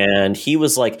 Ragnarok, and he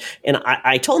was like, and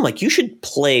I told him, like, you should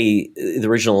play the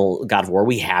original God of War.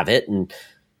 We have it. And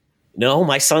no,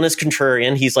 my son is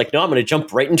contrarian. He's like, no, I'm going to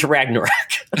jump right into Ragnarok.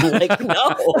 I'm like,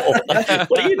 no,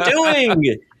 what are you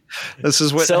doing? This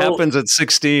is what happens at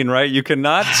 16, right? You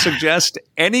cannot suggest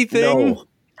anything. No.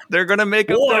 They're going to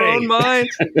make up their own mind.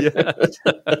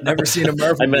 Never seen a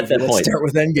Marvel movie. Let's start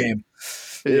with Endgame.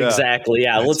 Yeah. Exactly.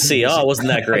 Yeah. Let's see. Oh, wasn't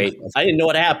that great? I didn't know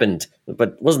what happened,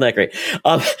 but wasn't that great?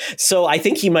 So I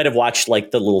think he might have watched like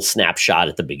the little snapshot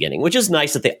at the beginning, which is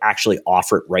nice that they actually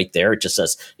offer it right there. It just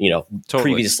says,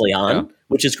 previously on,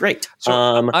 which is great. So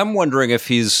I'm wondering if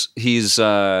he's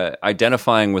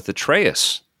identifying with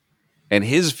Atreus and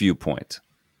his viewpoint.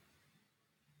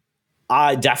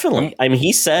 Definitely. I mean,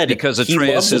 he said because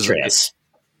Atreus is Atreus.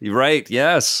 Right.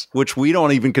 Yes. Which we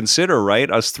don't even consider,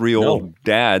 right? Us 3 old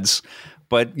dads.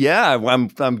 But yeah,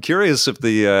 I'm curious if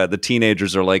the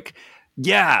teenagers are like,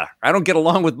 yeah, I don't get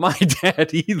along with my dad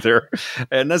either.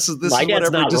 And this is what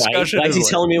every discussion is. Why is he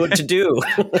telling me what to do?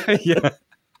 Yeah.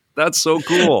 That's so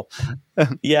cool.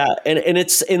 Yeah, and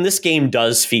it's in this game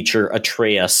does feature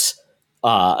Atreus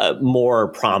more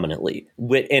prominently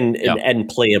and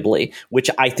playably, which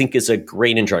I think is a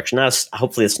great introduction.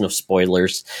 Hopefully it's no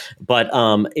spoilers, but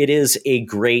it is a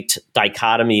great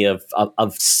dichotomy of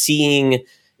seeing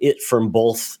it from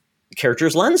both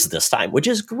characters' lens this time, which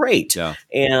is great. Yeah.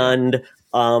 And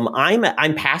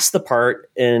I'm past the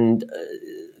part, and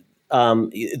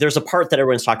there's a part that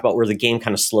everyone's talked about where the game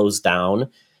kind of slows down,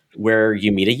 where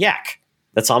you meet a yak.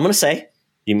 That's all I'm going to say.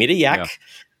 You meet a yak.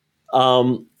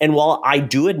 Yeah. And while I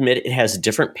do admit it has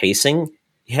different pacing,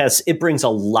 it brings a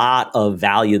lot of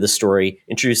value to the story,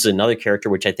 introduces another character,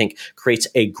 which I think creates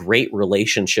a great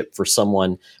relationship for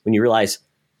someone when you realize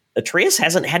Atreus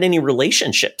hasn't had any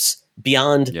relationships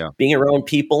beyond being around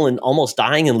people and almost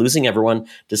dying and losing everyone,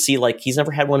 to see like he's never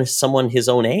had someone his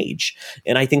own age.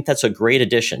 And I think that's a great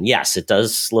addition. Yes, it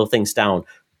does slow things down,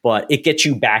 but it gets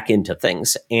you back into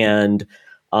things. And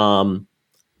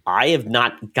I have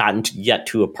not gotten yet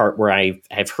to a part where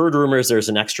I've heard rumors there's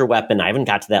an extra weapon. I haven't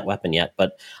got to that weapon yet,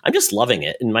 but I'm just loving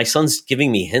it. And my son's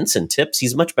giving me hints and tips.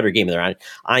 He's a much better gamer than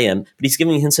I am, but he's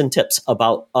giving me hints and tips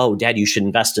about, oh, Dad, you should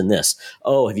invest in this.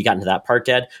 Oh, have you gotten to that part,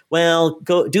 Dad? Well,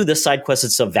 go do this side quest.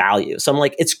 It's of value. So I'm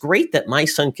like, it's great that my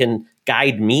son can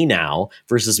guide me now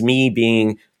versus me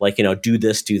being like, do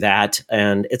this, do that.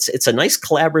 And it's a nice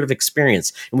collaborative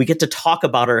experience. And we get to talk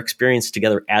about our experience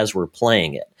together as we're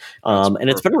playing it. And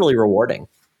it's been really rewarding.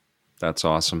 That's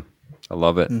awesome. I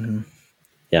love it. Mm-hmm.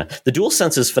 Yeah. The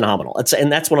DualSense is phenomenal.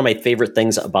 And that's one of my favorite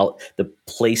things about the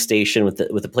PlayStation with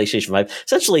the PlayStation 5.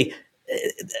 Essentially,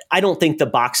 I don't think the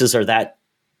boxes are that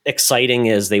exciting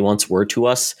as they once were to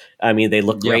us. I mean, they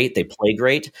look great, they play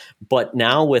great, but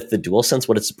now with the DualSense,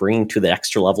 what it's bringing to the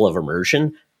extra level of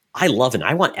immersion, I love it.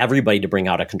 I want everybody to bring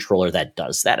out a controller that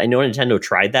does that. I know Nintendo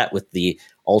tried that with the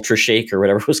Ultra Shake or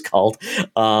whatever it was called,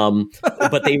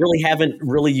 but they really haven't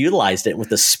really utilized it with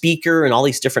the speaker and all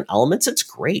these different elements. It's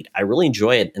great. I really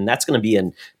enjoy it, and that's going to be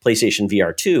in PlayStation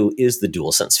VR 2 is the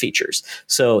DualSense features.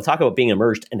 So talk about being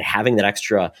immersed and having that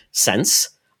extra sense,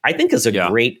 I think is a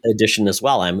great addition as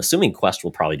well. I'm assuming Quest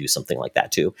will probably do something like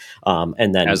that too.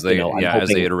 And then as they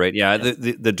iterate,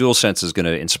 the DualSense is going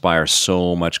to inspire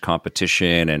so much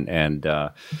competition and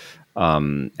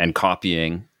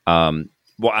copying.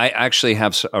 Well, I actually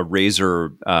have a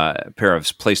Razer pair of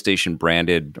PlayStation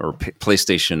branded or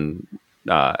PlayStation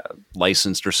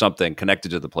licensed or something connected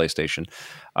to the PlayStation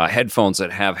headphones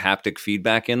that have haptic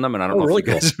feedback in them. And I don't know if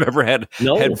you guys have ever had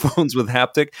headphones with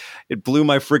haptic. It blew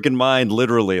my freaking mind,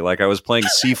 literally. Like I was playing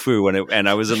Sifu and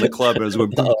I was in the club and it was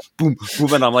going boom, boom,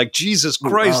 boom. And I'm like, Jesus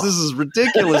Christ, this is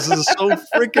ridiculous. This is so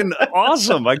freaking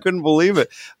awesome. I couldn't believe it.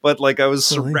 But like I was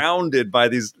surrounded by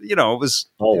these, it was,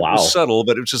 it was subtle,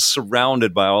 but it was just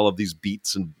surrounded by all of these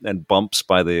beats and bumps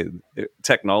by the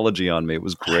technology on me. It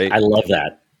was great. I love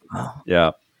that.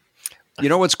 Yeah. You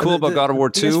know what's cool about God of War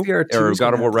 2 or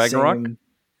God of War Ragnarok?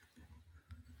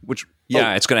 Which,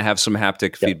 it's going to have some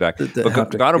haptic feedback.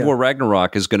 But God of War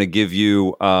Ragnarok is going to give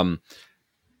you,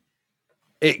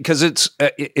 because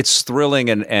it's thrilling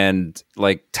and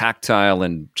like tactile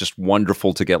and just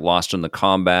wonderful to get lost in the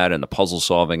combat and the puzzle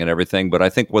solving and everything. But I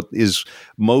think what is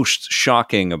most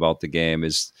shocking about the game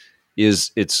is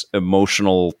its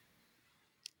emotional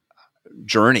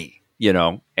journey.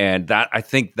 And that I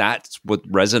think that's what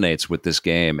resonates with this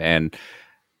game. And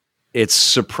it's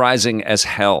surprising as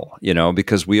hell,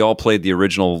 because we all played the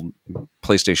original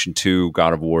PlayStation 2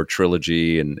 God of War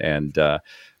trilogy and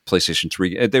PlayStation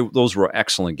 3. Those were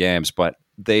excellent games, but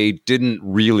they didn't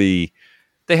really,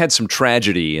 they had some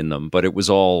tragedy in them, but it was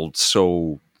all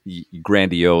so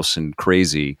grandiose and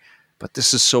crazy. But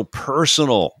this is so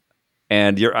personal.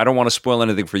 And I don't want to spoil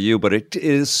anything for you, but it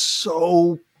is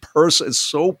so it's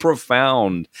so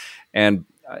profound, and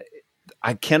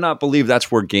I cannot believe that's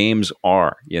where games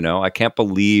are. I can't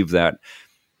believe that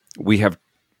we have,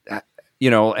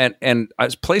 and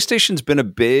PlayStation's been a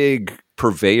big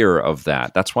purveyor of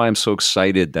that. That's why I'm so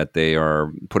excited that they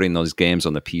are putting those games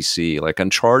on the PC. Like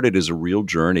Uncharted is a real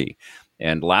journey,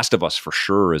 and Last of Us for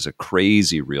sure is a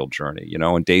crazy real journey.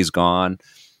 And Days Gone.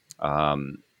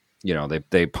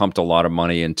 They pumped a lot of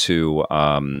money into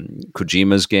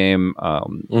Kojima's game.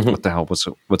 What the hell?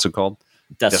 What's it called?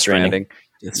 Death Stranding.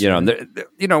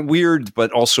 Weird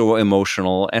but also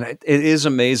emotional, and it is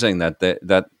amazing that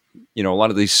a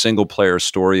lot of these single player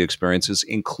story experiences,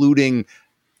 including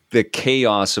the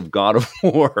chaos of God of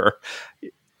War,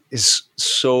 is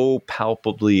so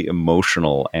palpably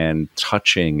emotional and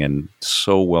touching and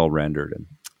so well rendered. And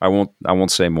I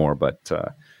won't say more, but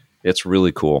it's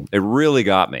really cool. It really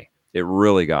got me.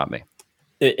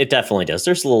 It definitely does.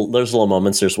 There's little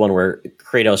moments. There's one where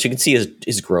Kratos, you can see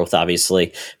his growth,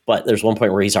 obviously, but there's one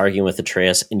point where he's arguing with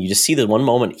Atreus, and you just see the one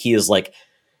moment he is like,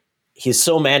 he's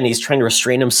so mad and he's trying to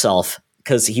restrain himself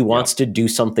because he wants to do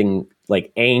something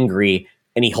like angry,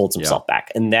 and he holds himself back.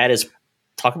 And that is,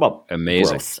 talk about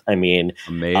amazing growth. I mean,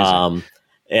 amazing.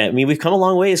 We've come a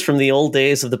long ways from the old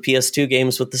days of the PS2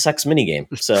 games with the sex minigame.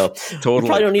 So totally. We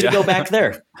probably don't need to go back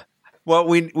there. Well,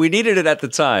 we needed it at the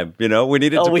time, we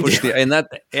needed to push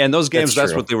and those games.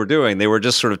 That's what they were doing. They were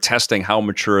just sort of testing how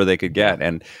mature they could get,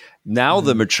 and now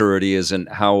the maturity is in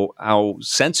how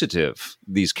sensitive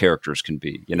these characters can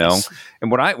be, Yes. And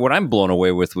what I'm blown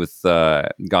away with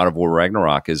God of War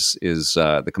Ragnarok is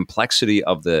the complexity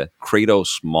of the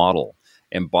Kratos model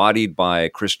embodied by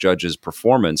Chris Judge's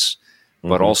performance,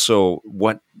 but also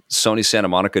what Sony Santa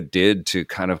Monica did to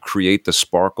kind of create the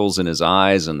sparkles in his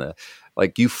eyes and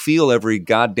like you feel every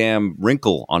goddamn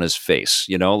wrinkle on his face,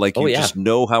 like just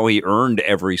know how he earned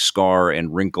every scar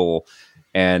and wrinkle.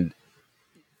 And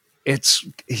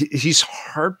he's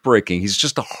heartbreaking. He's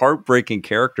just a heartbreaking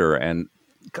character. And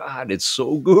God, it's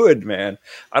so good, man.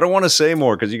 I don't want to say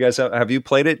more because you guys have you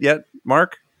played it yet,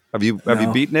 Mark? Have you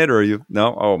beaten it or are you?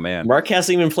 No? Oh man. Mark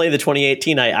hasn't even played the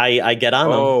 2018. I get on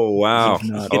them. Oh wow.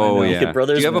 Yeah. Do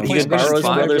you have a PlayStation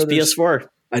 5? Brothers PS4.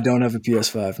 I don't have a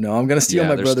PS5. No, I'm going to steal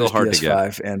my brother's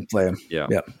PS5 and play them.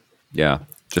 Yeah.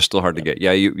 They're still hard to get.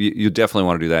 Yeah, you definitely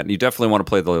want to do that. And you definitely want to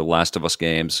play the Last of Us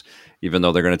games, even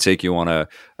though they're going to take you on a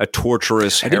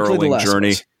torturous, harrowing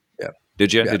journey. Yeah.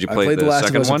 Did you? Yeah. Did you play the Last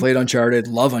second of Us, one? I played Uncharted.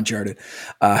 Love Uncharted.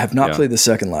 Have not played the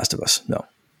second Last of Us. No.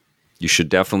 You should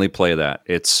definitely play that.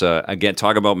 It's again,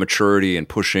 talk about maturity and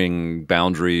pushing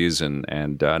boundaries, and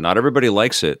not everybody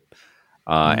likes it,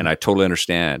 and I totally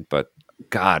understand. But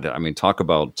God, I mean, talk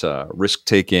about risk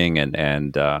taking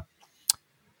and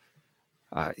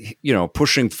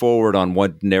pushing forward on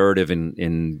what narrative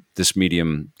in this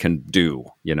medium can do.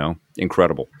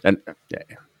 Incredible. And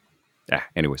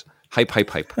anyways, hype.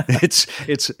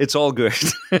 It's all good.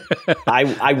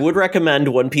 I would recommend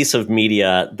one piece of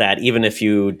media that even if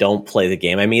you don't play the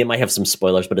game, I mean, it might have some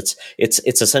spoilers, but it's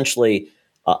essentially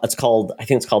I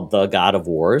think it's called The God of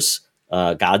Wars.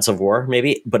 Gods of War,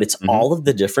 maybe, but it's all of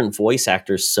the different voice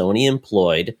actors Sony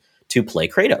employed to play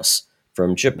Kratos,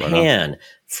 from Japan,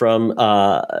 from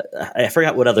I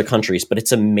forgot what other countries, but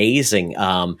it's amazing.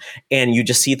 And you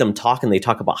just see them talk, and they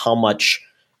talk about how much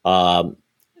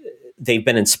they've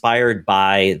been inspired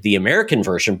by the American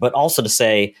version, but also to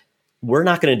say, we're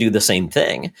not going to do the same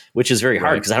thing, which is very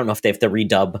hard because I don't know if they have to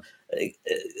redub,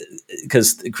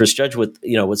 because Chris Judge with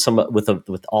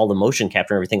all the motion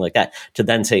capture and everything like that, to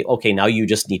then say, okay, now you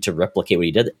just need to replicate what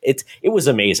he did. It was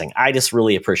amazing. I just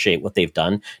really appreciate what they've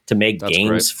done to make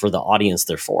games for the audience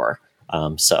they're for.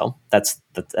 So that's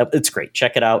it's great.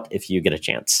 Check it out if you get a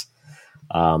chance.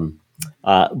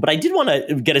 But I did want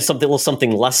to get a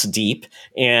something less deep,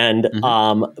 and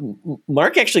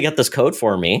Mark actually got this code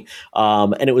for me,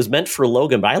 and it was meant for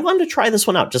Logan, but I wanted to try this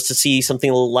one out just to see something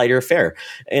a little lighter fare.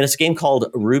 And it's a game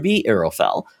called Ruby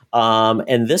Arrowfell,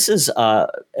 and this is, and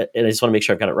I just want to make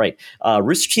sure I've got it right.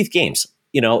 Rooster Teeth Games.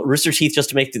 Rooster Teeth, just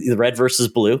to make the red versus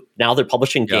blue. Now they're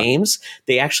publishing games.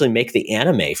 They actually make the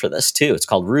anime for this too. It's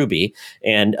called Ruby,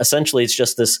 and essentially it's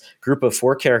just this group of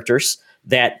 4 characters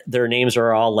that their names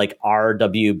are all like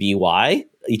RWBY,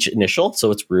 each initial. So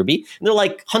it's Ruby. And they're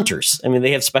like hunters. I mean, they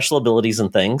have special abilities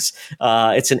and things.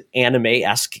 It's an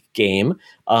anime-esque game.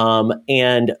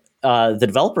 And the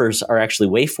developers are actually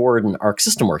WayForward and Arc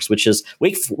System Works, which is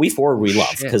WayForward we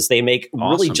love because they make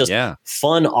really just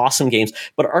fun, awesome games.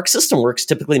 But Arc System Works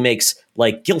typically makes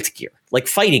like Guilty Gear, like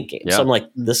fighting games. Yeah. So I'm like,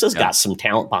 this has got some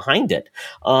talent behind it.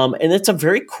 And it's a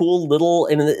very cool little,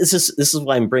 and this is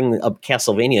why I'm bringing up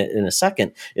Castlevania in a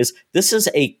second, is this is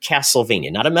a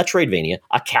Castlevania, not a Metroidvania,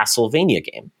 a Castlevania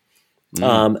game.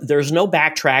 There's no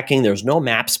backtracking, there's no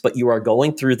maps, but you are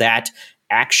going through that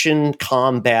action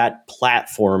combat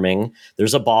platforming.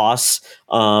 There's a boss.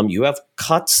 You have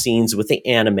cut scenes with the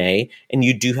anime, and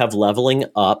you do have leveling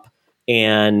up,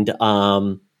 and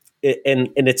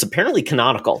it's apparently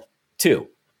canonical too.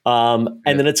 And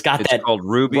then it's that called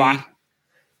Ruby.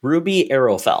 Ruby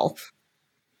Arrowfell.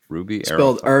 Ruby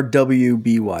spelled Arrowfell.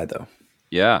 RWBY though.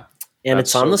 Yeah, and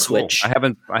it's on the Switch. I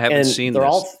haven't seen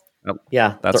this.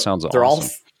 That sounds awesome. They're all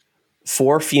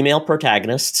 4 female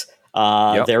protagonists.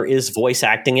 There is voice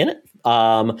acting in it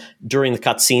during the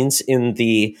cutscenes in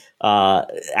the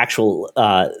actual.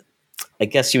 I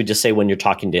guess you would just say when you're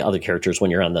talking to other characters when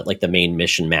you're on the main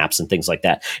mission maps and things like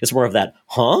that. It's more of that,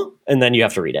 and then you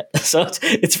have to read it. So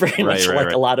it's very much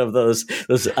like a lot of those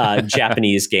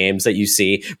Japanese games that you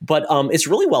see, but it's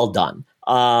really well done.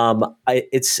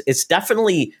 It's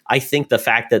definitely, I think, the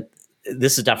fact that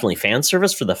this is definitely fan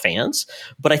service for the fans,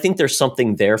 but I think there's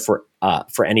something there for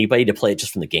anybody to play it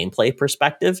just from the gameplay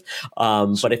perspective.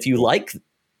 But if you like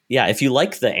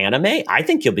the anime, I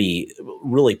think you'll be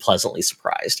really pleasantly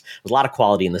surprised. There's a lot of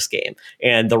quality in this game,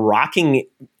 and the rocking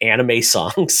anime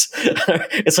songs.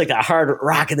 It's like that hard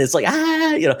rock, and it's like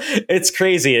it's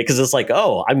crazy because it's like,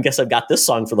 I guess I've got this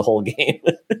song for the whole game.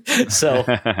 So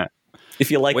if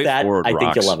you like that, I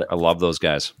think you'll love it. I love those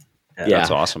guys. Yeah,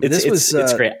 that's awesome.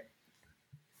 It's great.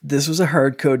 This was a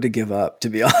hard code to give up, to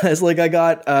be honest. Like I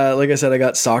got, like I said, I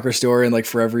got Soccer Story and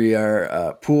for every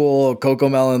Pool, Coco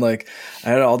Melon, I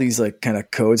had all these kind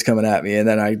of codes coming at me. And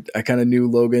then I kind of knew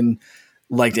Logan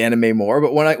liked anime more.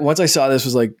 But once I saw this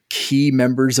was key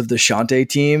members of the Shantae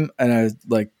team, and I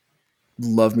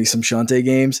love me some Shantae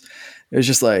games. It was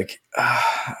just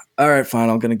all right, fine.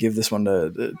 I'm going to give this one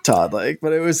to Todd. But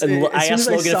it was. I asked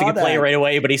Logan if he could play it right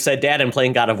away, but he said, "Dad, I'm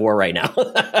playing God of War right now."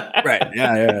 Right.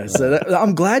 Yeah. So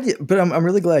I'm glad, but I'm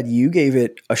really glad you gave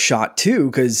it a shot too,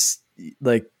 because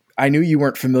I knew you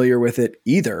weren't familiar with it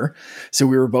either. So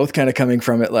we were both kind of coming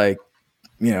from it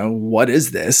what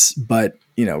is this? But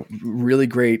really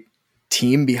great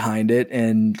team behind it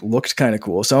and looked kind of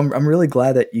cool. So I'm really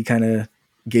glad that you kind of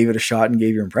gave it a shot and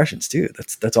gave your impressions too.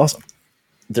 That's awesome.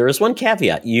 There is one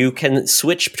caveat. You can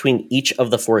switch between each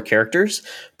of the 4 characters,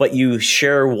 but you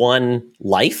share one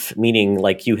life, meaning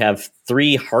you have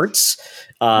 3 hearts.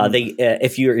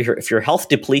 If your health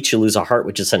depletes, you lose a heart,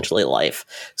 which is essentially life.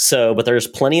 So, but there's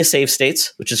plenty of save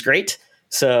states, which is great.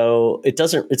 So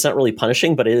it's not really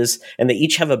punishing, but it is, and they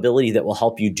each have ability that will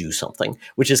help you do something,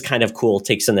 which is kind of cool. It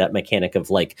takes in that mechanic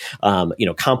of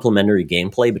complementary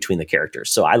gameplay between the characters.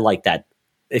 So I like that.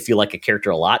 If you like a character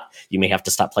a lot, you may have to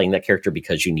stop playing that character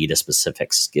because you need a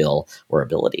specific skill or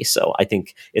ability. So I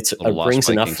think it brings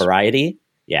enough variety.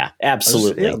 Yeah,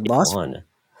 absolutely. Fun.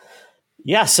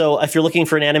 Yeah, so if you're looking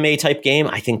for an anime type game,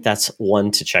 I think that's one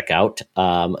to check out.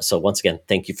 So once again,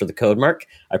 thank you for the code, Mark.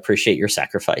 I appreciate your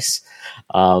sacrifice.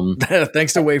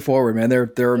 Thanks to WayForward, man.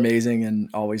 They're amazing and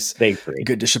always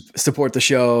good to support the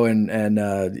show. And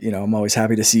I'm always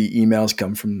happy to see emails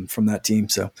come from that team.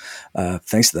 So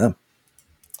thanks to them.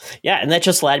 Yeah, and that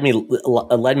just led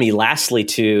me lastly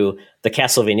to the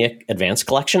Castlevania Advance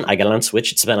Collection. I got it on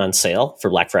Switch. It's been on sale for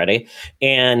Black Friday,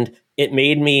 and it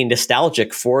made me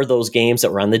nostalgic for those games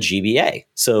that were on the GBA.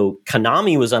 So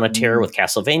Konami was on a tear with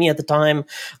Castlevania at the time,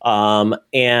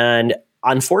 and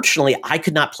unfortunately, I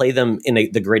could not play them in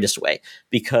the greatest way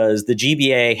because the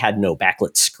GBA had no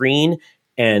backlit screen.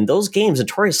 And those games,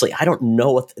 notoriously, I don't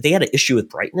know if they had an issue with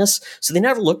brightness, so they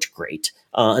never looked great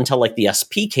until like the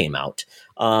SP came out.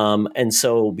 And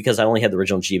so, because I only had the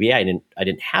original GBA, I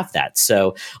didn't have that.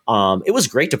 So it was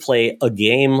great to play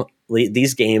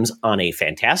these games on a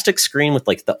fantastic screen with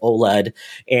like the OLED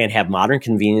and have modern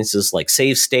conveniences like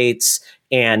save states.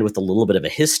 And with a little bit of a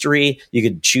history, you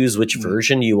could choose which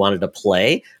version you wanted to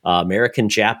play, American,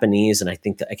 Japanese, and I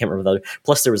can't remember the other.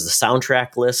 Plus, there was the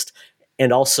soundtrack list.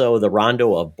 And also the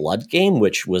Rondo of Blood game,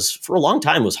 which was for a long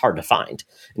time was hard to find.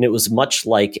 And it was much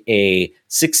like a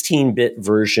 16-bit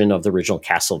version of the original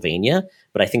Castlevania,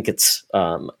 but I think it's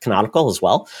canonical as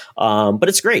well. But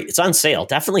it's great. It's on sale.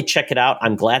 Definitely check it out.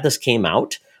 I'm glad this came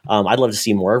out. I'd love to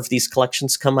see more of these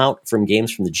collections come out from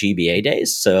games from the GBA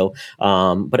days. So,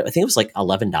 but I think it was like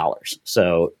 $11.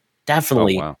 So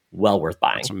definitely well worth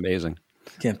buying. That's amazing.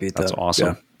 Can't beat that. That's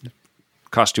awesome. Yeah.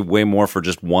 Cost you way more for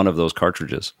just one of those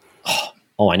cartridges.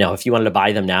 Oh, I know. If you wanted to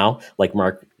buy them now, like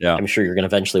Mark, I'm sure you're going to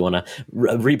eventually want to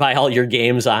rebuy all your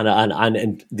games on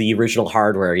the original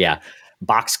hardware. Yeah,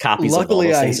 box copies.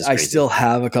 Luckily, I still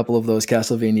have a couple of those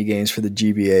Castlevania games for the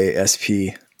GBA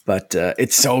SP, but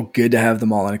it's so good to have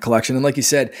them all in a collection. And like you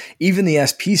said, even the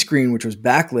SP screen, which was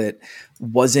backlit,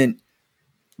 wasn't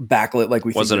backlit like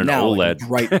we wasn't think an now, OLED, like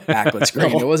bright backlit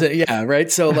screen. It wasn't,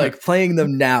 right. So like playing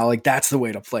them now, like that's the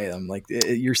way to play them. Like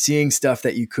you're seeing stuff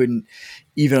that you couldn't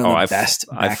even on the best.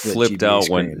 I flipped GBA out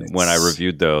screen. when I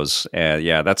reviewed those, and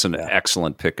that's an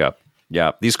excellent pickup.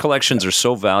 Yeah, these collections are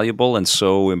so valuable and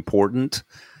so important.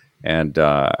 And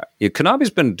Konami's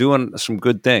been doing some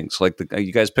good things. Like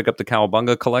you guys pick up the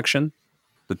Cowabunga collection,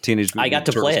 the Teenage Mutant I got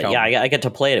to Turtles play it. Cowabunga. Yeah, I got to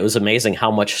play it. It was amazing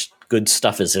how much good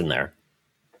stuff is in there.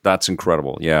 That's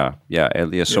incredible. Yeah.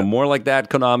 So more like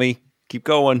that, Konami. Keep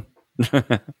going.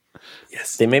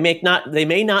 Yes, they may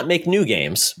not make new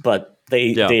games, but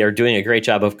they are doing a great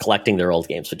job of collecting their old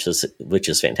games, which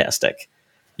is fantastic.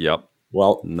 Yep.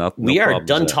 Well, we are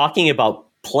done talking about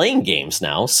playing games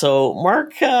now. So,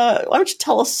 Mark, why don't you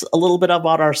tell us a little bit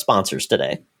about our sponsors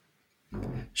today?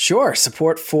 Sure.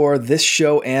 Support for this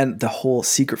show and the whole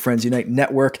Secret Friends Unite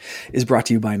network is brought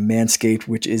to you by Manscaped,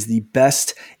 which is the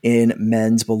best in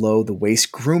men's below the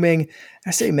waist grooming.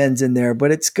 I say men's in there,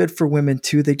 but it's good for women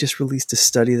too. They just released a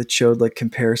study that showed like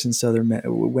comparisons to other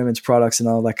women's products and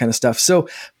all that kind of stuff. So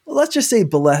let's just say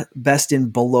best in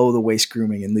below the waist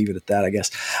grooming and leave it at that, I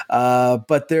guess.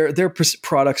 But their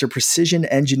products are precision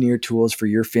engineered tools for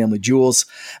your family jewels.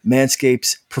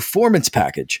 Manscaped's Performance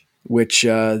Package, which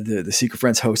the Secret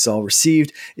Friends hosts all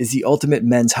received, is the ultimate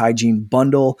men's hygiene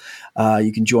bundle.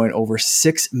 You can join over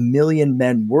 6 million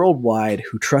men worldwide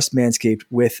who trust Manscaped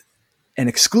with an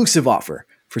exclusive offer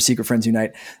for Secret Friends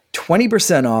Unite.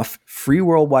 20% off, free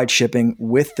worldwide shipping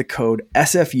with the code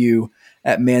SFU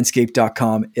at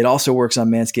manscaped.com. It also works on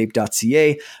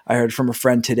manscaped.ca. I heard from a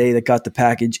friend today that got the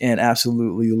package and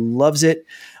absolutely loves it.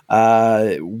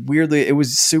 Weirdly, it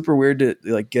was super weird to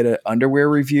like get an underwear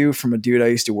review from a dude I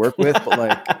used to work with, but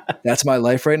like that's my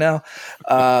life right now.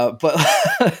 But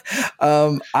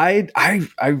I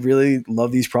really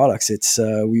love these products. It's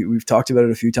we've talked about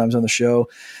it a few times on the show.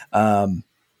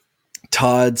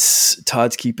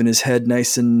 Todd's keeping his head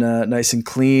nice and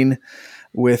clean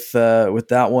with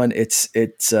that one. It's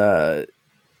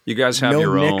you guys have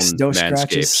your own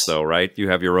Manscapes, though, right? You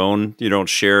have your own. You don't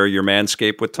share your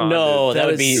Manscape with Todd. No, that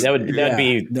would be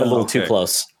a little too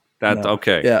close.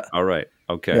 Okay. Yeah. All right.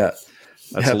 Okay. Yeah.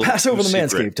 That's pass over the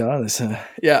Manscaped, Todd. That's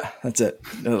it.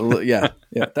 Yeah.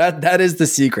 That is the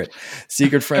secret.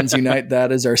 Secret Friends Unite.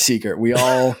 That is our secret. We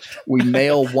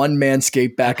mail one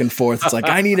Manscaped back and forth. It's like,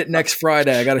 I need it next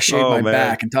Friday. I got to shave my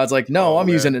back. And Todd's like, no, I'm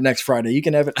using it next Friday. You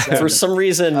can have it Saturday. For some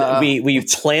reason, we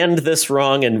planned this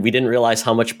wrong and we didn't realize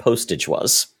how much postage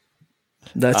was.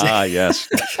 That's it. Yes.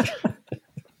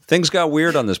 Things got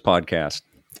weird on this podcast.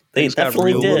 They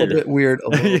definitely did. A little bit weird, a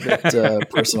little bit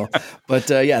personal. But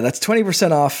that's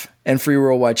 20% off and free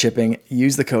worldwide shipping.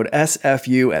 Use the code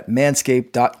SFU at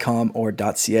manscaped.com or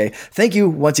 .ca. Thank you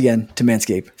once again to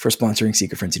Manscaped for sponsoring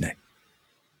Secret Friends Unite.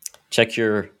 Check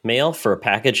your mail for a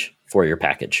package for your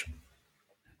package.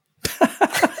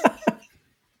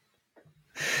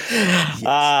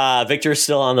 Yes. Victor's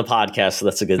still on the podcast, so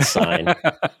that's a good sign.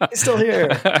 He's still here.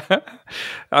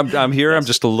 I'm here. I'm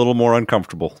just a little more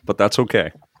uncomfortable, but that's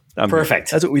okay.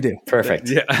 Perfect. That's what we do. Perfect.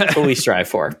 Yeah. That's what we strive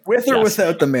for. With or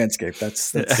without the Manscaped.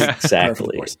 That's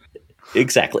exactly.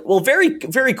 Exactly. Well, very,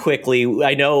 very quickly,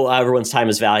 I know everyone's time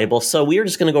is valuable, so we are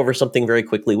just going to go over something very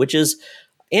quickly, which is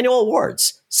annual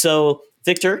awards. So,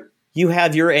 Victor, you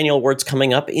have your annual awards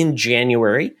coming up in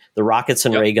January, the Rockets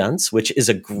and Ray Guns, which is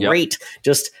a great,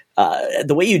 just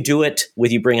the way you do it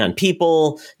with you bring on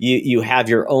people, you have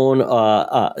your own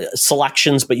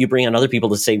selections, but you bring on other people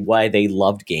to say why they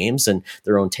loved games and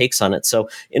their own takes on it. So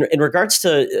in regards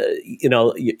to,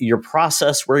 your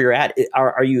process, where you're at,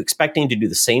 are you expecting to do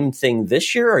the same thing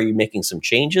this year? Are you making some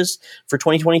changes for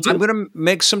 2022? I'm going to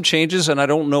make some changes, and I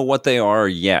don't know what they are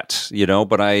yet,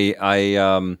 but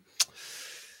I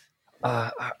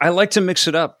like to mix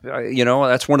it up.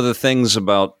 That's one of the things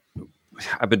about,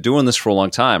 I've been doing this for a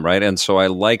long time, right? And so I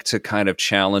like to kind of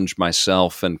challenge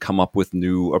myself and come up with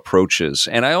new approaches.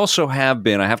 And I also I have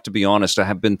to be honest, I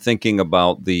have been thinking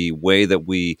about the way that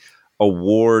we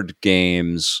award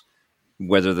games,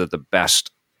 whether they're the best,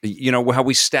 how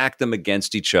we stack them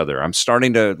against each other. I'm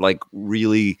starting to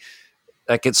really,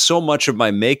 it's so much of my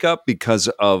makeup because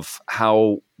of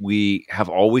how we have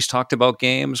always talked about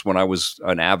games. When I was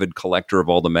an avid collector of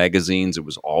all the magazines, it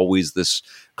was always this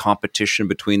competition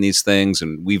between these things.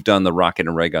 And we've done the Rocket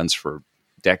and Ray Guns for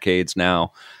decades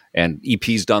now, and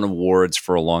EP's done awards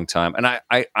for a long time. And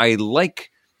I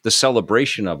like the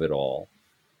celebration of it all.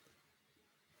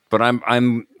 But I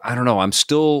don't know, I'm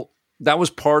still, that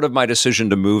was part of my decision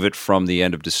to move it from the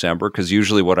end of December, because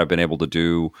usually what I've been able to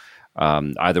do,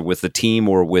 either with the team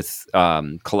or with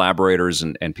collaborators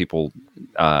and people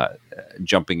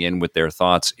jumping in with their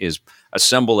thoughts, is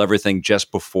assemble everything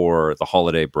just before the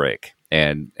holiday break.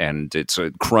 And it's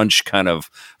a crunch kind of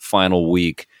final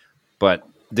week. But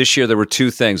this year there were two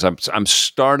things. I'm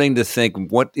starting to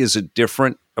think, what is a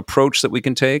different approach that we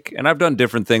can take? And I've done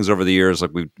different things over the years.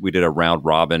 Like we did a round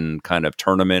robin kind of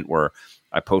tournament where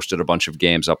I posted a bunch of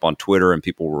games up on Twitter and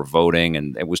people were voting,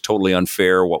 and it was totally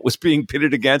unfair what was being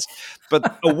pitted against.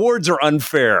 But awards are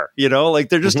unfair,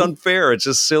 they're just unfair. It's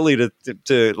just silly to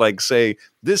say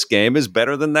this game is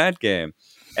better than that game.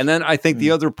 And then I think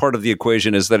the other part of the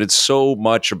equation is that it's so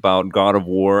much about God of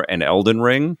War and Elden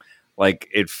Ring.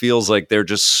 It feels like they're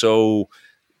just so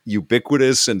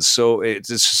ubiquitous, and so it's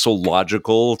just so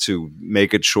logical to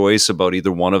make a choice about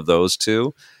either one of those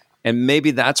two. And maybe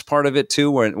that's part of it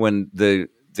too, when the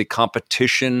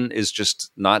competition is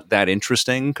just not that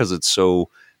interesting because it's so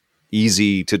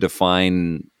easy to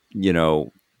define,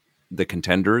 the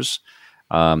contenders,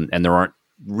 and there aren't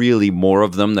really more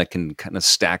of them that can kind of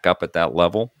stack up at that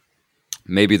level.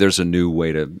 Maybe there's a new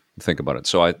way to think about it.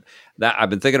 So I've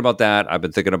been thinking about that. I've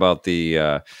been thinking about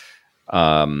the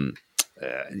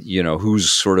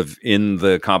who's sort of in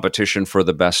the competition for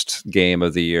the best game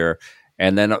of the year.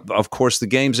 And then, of course, the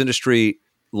games industry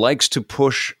likes to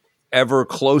push ever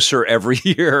closer every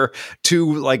year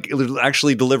to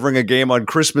actually delivering a game on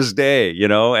Christmas Day,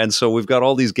 And so we've got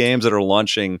all these games that are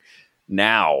launching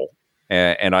now.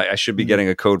 And I should be getting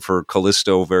a code for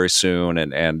Callisto very soon.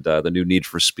 And the new Need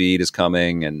for Speed is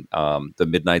coming, and the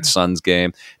Midnight Suns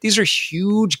game. These are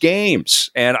huge games.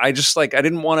 And I just I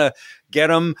didn't want to get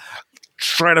them,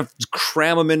 try to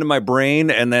cram them into my brain,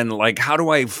 and then how do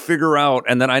I figure out?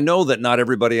 And then I know that not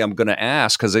everybody I'm going to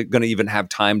ask, because they're going to even have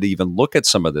time to even look at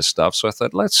some of this stuff. So I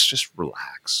thought, let's just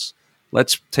relax.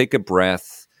 Let's take a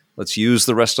breath. Let's use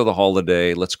the rest of the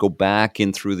holiday. Let's go back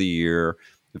in through the year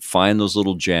and find those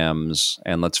little gems,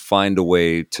 and let's find a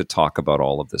way to talk about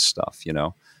all of this stuff,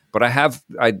 But I have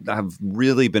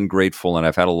really been grateful, and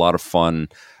I've had a lot of fun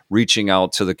reaching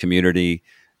out to the community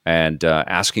and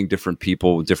asking different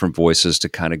people with different voices to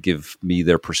kind of give me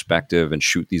their perspective and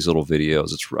shoot these little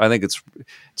videos. I think it's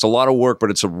a lot of work, but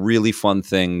it's a really fun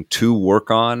thing to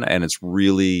work on, and it's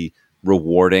really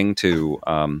rewarding to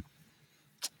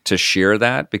share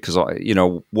that, because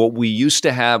what we used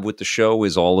to have with the show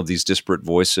is all of these disparate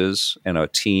voices and a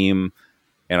team.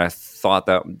 And I thought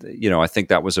that I think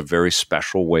that was a very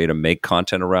special way to make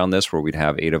content around this, where we'd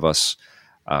have 8 of us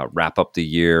wrap up the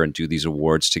year and do these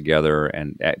awards together,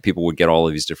 and people would get all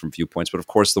of these different viewpoints. But of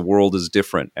course, the world is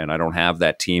different, and I don't have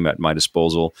that team at my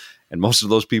disposal. And most of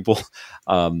those people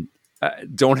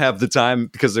don't have the time,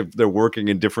 because they're working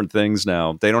in different things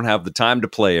now. They don't have the time to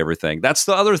play everything. That's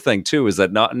the other thing too, is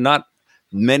that not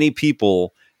many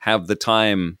people have the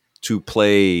time to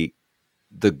play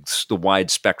the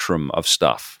wide spectrum of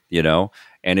stuff,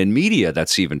 And in media,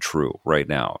 that's even true right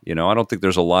now. I don't think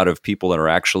there's a lot of people that are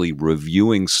actually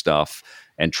reviewing stuff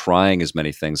and trying as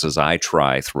many things as I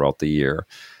try throughout the year.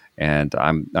 And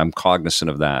I'm cognizant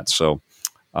of that. So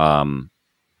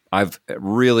I've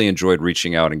really enjoyed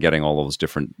reaching out and getting all those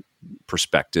different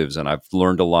perspectives, and I've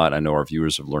learned a lot. I know our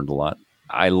viewers have learned a lot.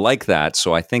 I like that,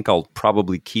 so I think I'll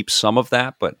probably keep some of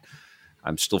that, but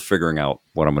I'm still figuring out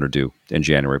what I'm going to do in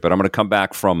January. But I'm going to come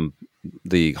back from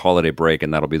the holiday break,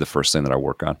 and that'll be the first thing that I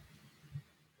work on.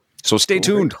 So stay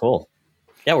tuned. Cool.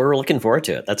 Yeah, we're looking forward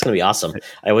to it. That's going to be awesome.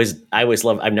 I always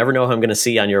love. I never know who I'm going to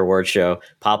see on your award show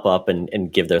pop up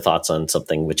and give their thoughts on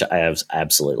something, which I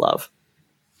absolutely love.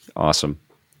 Awesome.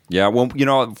 Yeah. Well,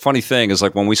 funny thing is,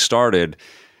 like, when we started,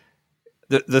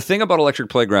 the thing about Electric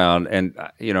Playground, and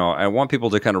I want people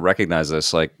to kind of recognize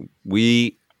this. Like,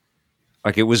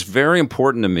 it was very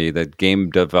important to me that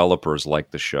game developers like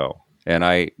the show, and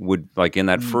I would, like, in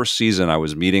that first season, I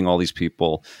was meeting all these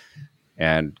people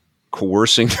and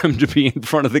coercing them to be in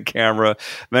front of the camera.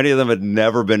 Many of them had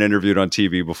never been interviewed on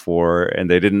TV before, and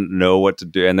they didn't know what to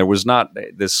do. And there was not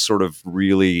this sort of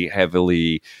really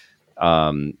heavily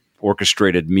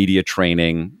orchestrated media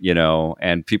training,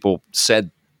 and people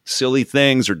said silly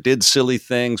things or did silly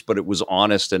things, but it was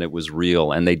honest and it was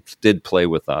real, and they did play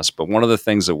with us. But one of the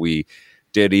things that we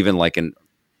did, even like and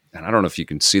I don't know if you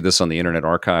can see this on the Internet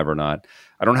Archive or not,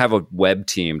 I don't have a web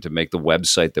team to make the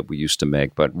website that we used to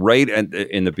make, but right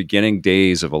in the beginning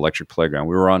days of Electric Playground,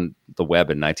 we were on the web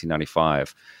in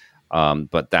 1995.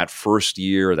 But that first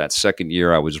year, that second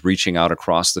year, I was reaching out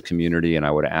across the community, and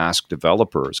I would ask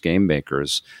developers, game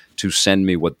makers, to send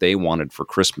me what they wanted for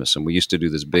Christmas. And we used to do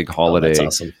this big holiday, that's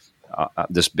awesome.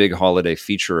 this big holiday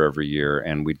feature every year,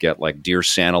 and we'd get like Dear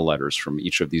Santa letters from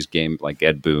each of these like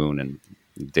Ed Boon and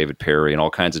David Perry and all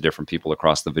kinds of different people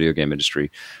across the video game industry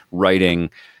writing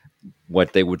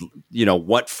what they would,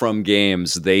 what from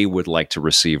games they would like to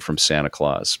receive from Santa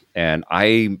Claus. And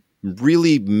I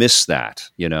really miss that,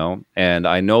 and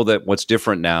I know that what's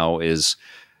different now is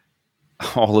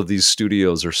all of these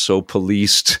studios are so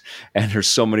policed, and there's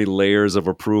so many layers of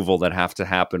approval that have to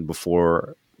happen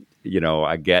before,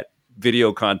 I get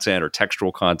video content or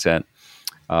textual content.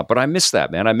 But I miss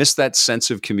that, man. I miss that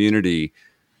sense of community.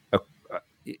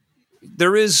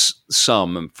 There is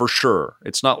some, for sure.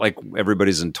 It's not like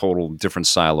everybody's in total different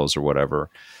silos or whatever,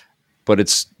 but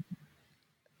it's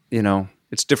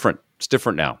different. It's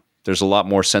different now. There's a lot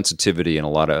more sensitivity and a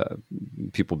lot of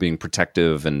people being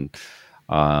protective and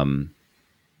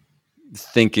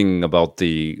thinking about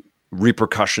the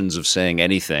repercussions of saying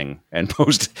anything and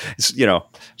it's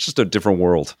just a different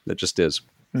world. It just is.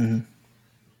 Mm-hmm.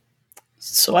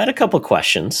 So I had a couple of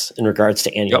questions in regards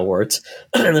to annual awards.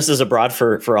 And this is abroad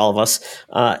for all of us.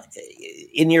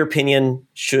 In your opinion,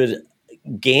 should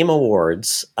game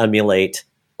awards emulate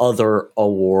other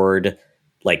award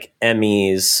like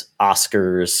Emmys,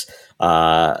 Oscars,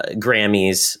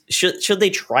 Grammys? Should they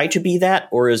try to be that,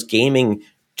 or is gaming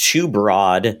too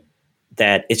broad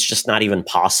that it's just not even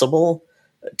possible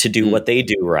to do what they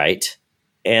do right?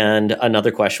 And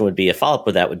another question would be, a follow-up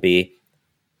with that would be,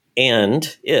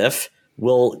 and if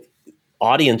will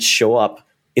audience show up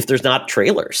if there's not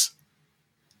trailers?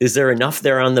 Is there enough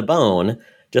there on the bone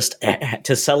just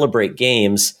to celebrate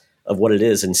games of what it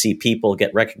is and see people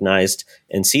get recognized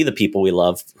and see the people we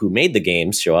love who made the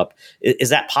games show up? Is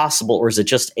that possible, or is it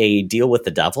just a deal with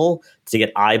the devil to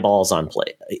get eyeballs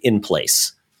in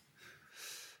place?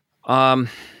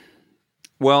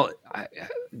 Well,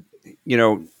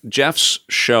 Jeff's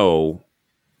show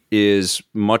is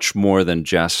much more than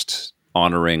just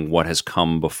honoring what has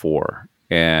come before.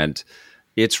 And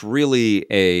it's really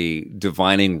a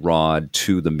divining rod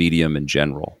to the medium in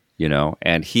general,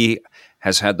 and he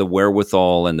has had the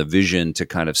wherewithal and the vision to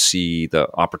kind of see the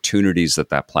opportunities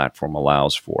that platform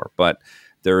allows for. But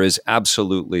there is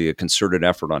absolutely a concerted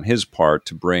effort on his part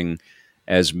to bring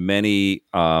as many,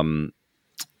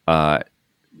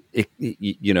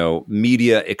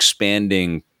 media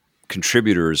expanding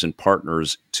contributors and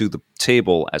partners to the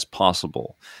table as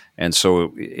possible. And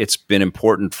so it's been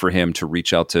important for him to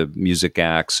reach out to music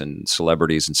acts and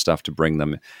celebrities and stuff to bring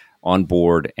them on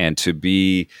board and to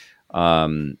be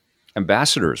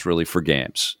ambassadors really for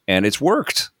games. And it's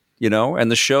worked,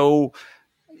 and the show,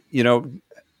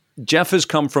 Jeff has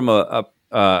come from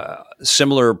a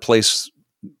similar place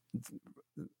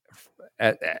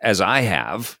as I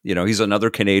have. He's another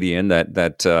Canadian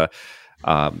that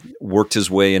worked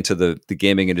his way into the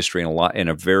gaming industry in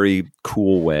a very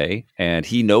cool way, and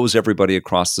he knows everybody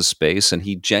across the space, and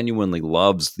he genuinely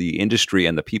loves the industry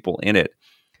and the people in it,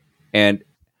 and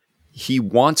he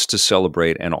wants to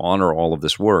celebrate and honor all of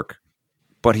this work.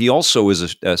 But he also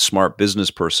is a smart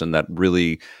business person that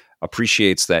really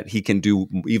appreciates that he can do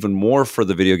even more for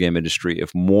the video game industry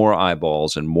if more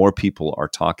eyeballs and more people are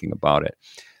talking about it.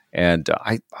 And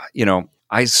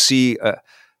I see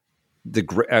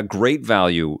a great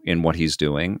value in what he's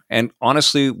doing. And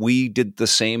honestly, we did the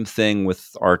same thing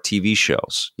with our TV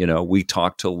shows. We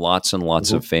talked to lots and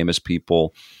lots of famous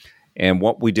people. And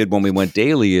what we did when we went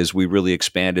daily is we really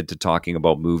expanded to talking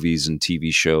about movies and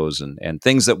TV shows and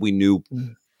things that we knew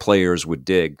players would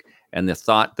dig. And the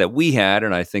thought that we had,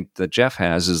 and I think that Jeff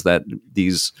has, is that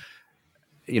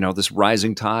this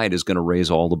rising tide is going to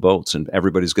raise all the boats and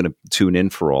everybody's going to tune in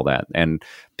for all that. And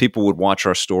people would watch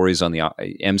our stories on the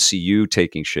MCU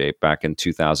taking shape back in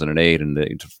 2008 and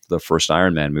the first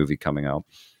Iron Man movie coming out.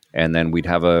 And then we'd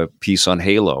have a piece on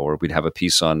Halo, or we'd have a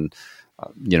piece on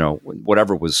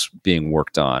whatever was being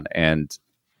worked on. And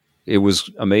it was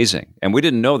amazing. And we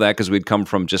didn't know that because we'd come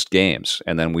from just games.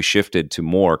 And then we shifted to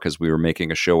more because we were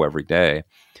making a show every day.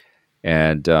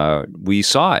 And we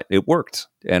saw it. It worked.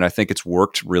 And I think it's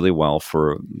worked really well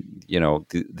for,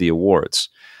 the awards.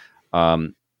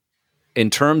 In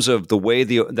terms of the way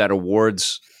that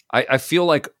awards, I feel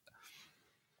like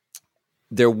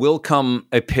there will come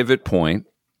a pivot point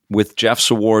with Jeff's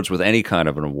awards, with any kind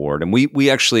of an award. And we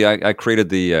actually, I created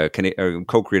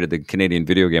co-created the Canadian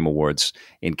Video Game Awards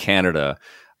in Canada,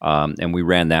 and we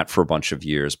ran that for a bunch of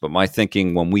years. But my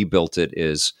thinking when we built it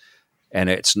is, and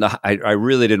it's not, I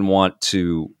really didn't want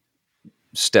to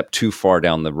step too far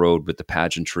down the road with the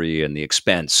pageantry and the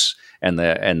expense and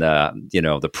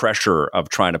the pressure of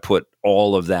trying to put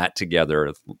all of that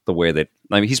together the way that,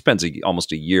 he spends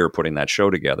almost a year putting that show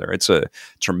together. It's a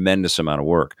tremendous amount of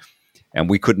work. And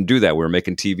we couldn't do that. We were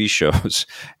making TV shows,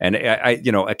 and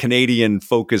a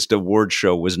Canadian-focused award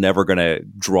show was never going to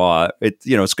draw it.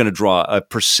 It's going to draw a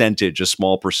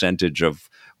small percentage of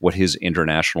what his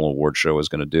international award show is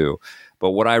going to do.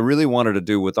 But what I really wanted to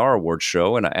do with our award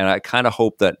show, and I kind of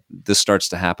hope that this starts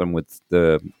to happen with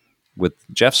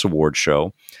Jeff's award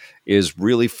show, is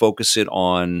really focus it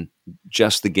on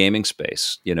just the gaming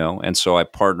space. And so I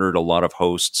partnered a lot of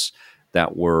hosts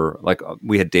that were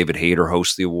we had David Hayter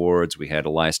host the awards. We had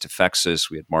Elias Tefexis.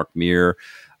 We had Mark Meir.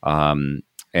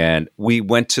 And we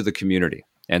went to the community.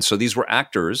 And so these were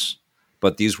actors,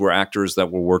 but these were actors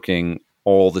that were working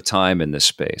all the time in this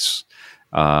space.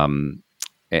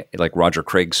 Like Roger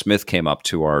Craig Smith came up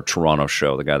to our Toronto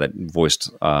show, the guy that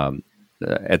voiced Ezio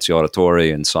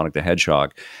Auditore and Sonic the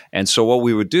Hedgehog. And so what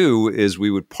we would do is we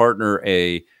would partner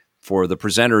for the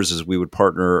presenters, we would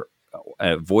partner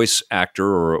a voice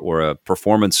actor or a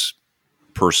performance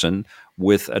person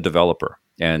with a developer.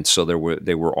 And so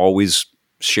they were always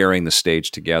sharing the stage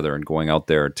together and going out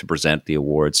there to present the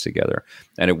awards together.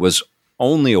 And it was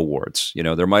only awards.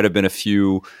 There might have been a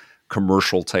few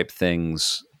commercial type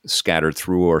things scattered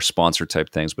through or sponsor type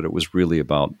things, but it was really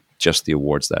about just the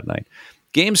awards that night.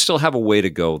 Games still have a way to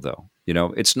go though.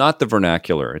 It's not the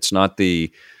vernacular. It's not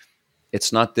the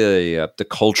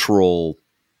cultural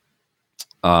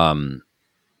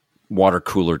water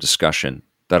cooler discussion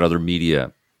that other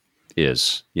media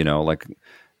is.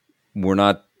 We're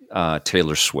not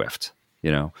Taylor Swift.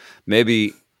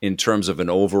 Maybe in terms of an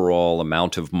overall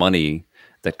amount of money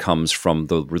that comes from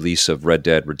the release of Red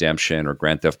Dead Redemption or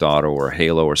Grand Theft Auto or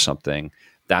Halo or something,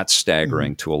 that's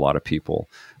staggering to a lot of people.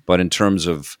 But in terms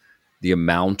of the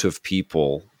amount of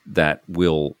people that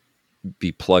will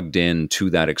be plugged in to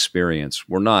that experience,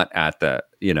 we're not at that,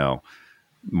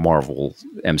 Marvel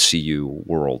MCU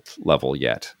world level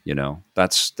yet.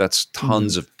 That's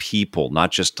tons of people,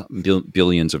 not just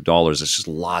billions of dollars. It's just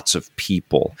lots of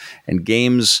people. And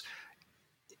games,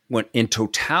 when in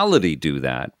totality, do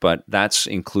that, but that's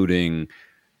including,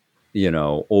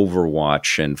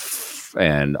 Overwatch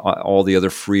and all the other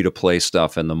free to play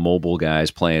stuff and the mobile guys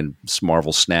playing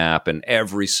Marvel Snap and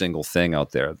every single thing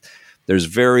out there. There's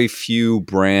very few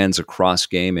brands across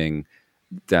gaming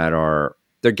that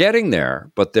they're getting there,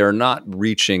 but they're not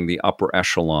reaching the upper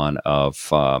echelon of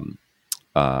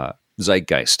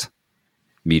zeitgeist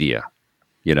media.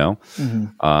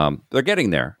 They're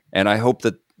getting there, and I hope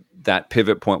that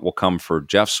pivot point will come for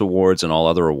Jeff's awards and all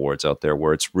other awards out there,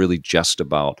 where it's really just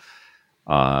about.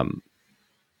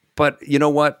 But you know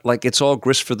what? It's all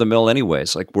grist for the mill,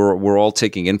 anyways. We're all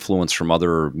taking influence from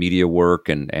other media work,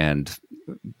 and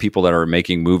people that are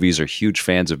making movies are huge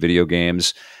fans of video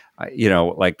games.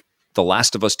 The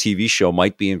Last of Us TV show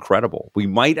might be incredible. We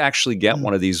might actually get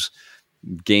one of these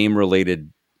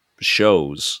game-related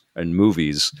shows and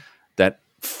movies that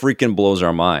freaking blows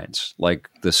our minds, like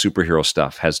the superhero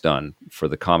stuff has done for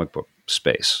the comic book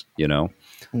space,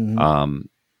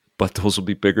 but those will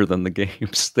be bigger than the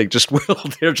games. They just will.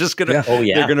 They're just gonna. Oh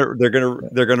yeah.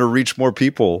 They're gonna reach more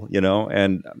people,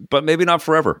 but maybe not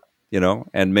forever,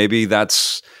 And maybe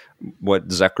that's what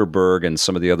Zuckerberg and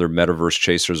some of the other metaverse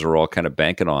chasers are all kind of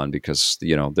banking on, because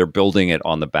they're building it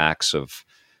on the backs of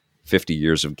 50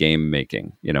 years of game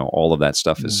making. All of that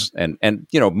stuff is, and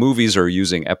movies are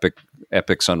using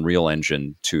Epic's Unreal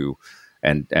Engine to,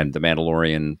 and The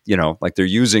Mandalorian, like they're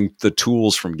using the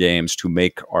tools from games to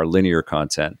make our linear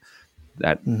content.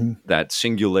 That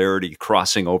singularity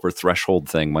crossing over threshold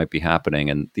thing might be happening,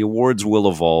 and the awards will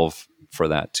evolve for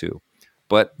that too.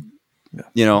 But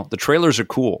the trailers are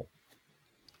cool.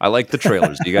 I like the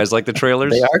trailers. Do you guys like the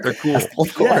trailers? They're cool.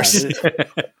 Of course.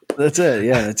 That's it.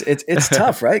 Yeah. It's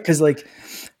tough, right? Because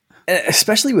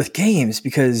especially with games,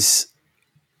 because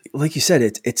like you said,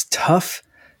 it's tough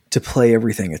to play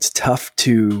everything. It's tough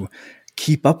to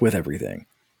keep up with everything.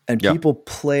 And people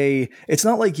play, it's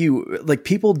not like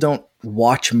people don't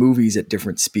watch movies at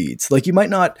different speeds. Like you might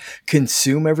not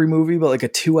consume every movie, but like a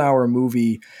 2-hour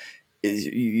movie,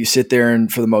 you sit there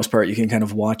and for the most part, you can kind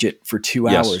of watch it for 2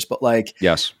 hours. But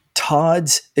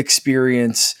Todd's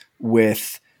experience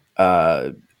with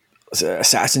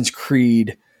Assassin's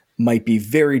Creed might be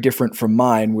very different from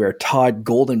mine, where Todd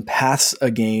golden paths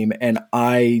a game and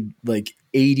I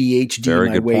ADHD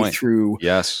my way through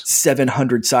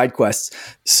 700 side quests.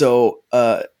 So,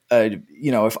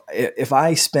 if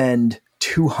I spend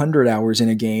 200 hours in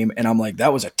a game and I'm like,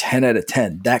 that was a 10 out of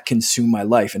 10, that consumed my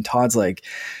life. And Todd's like,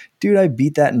 dude, I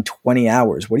beat that in 20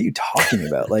 hours. What are you talking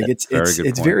about? Like it's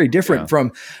very different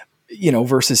from,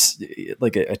 versus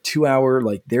like a 2 hour,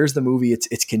 like there's the movie,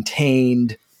 it's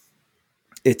contained.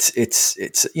 It's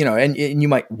and you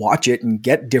might watch it and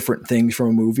get different things from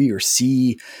a movie or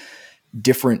see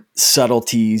different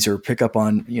subtleties or pick up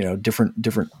on,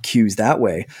 different cues that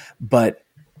way. But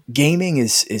gaming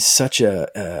is such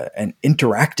an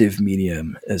interactive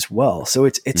medium as well. So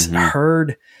it's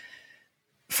hard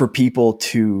for people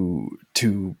to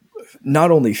not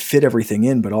only fit everything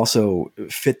in, but also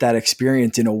fit that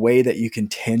experience in a way that you can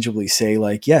tangibly say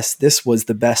like, yes, this was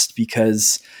the best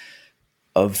because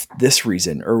of this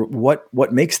reason, or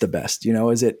what makes the best,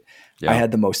 is it, I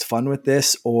had the most fun with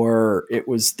this, or it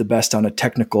was the best on a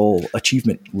technical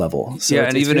achievement level. So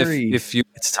and even if you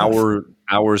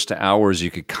hours to hours,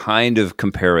 you could kind of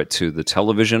compare it to the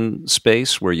television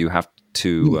space where you have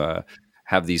to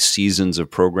have these seasons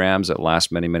of programs that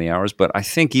last many, many hours. But I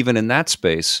think even in that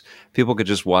space, people could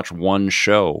just watch one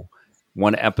show,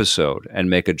 one episode, and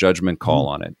make a judgment call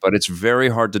on it. But it's very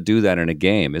hard to do that in a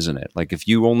game, isn't it? Like if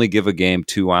you only give a game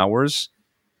 2 hours,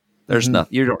 there's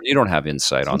nothing. You don't have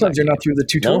insight on that. Sometimes you're not through the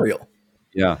tutorial. No.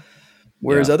 Yeah.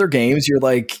 Whereas other games, you're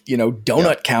like,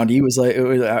 Donut County was like,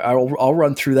 I'll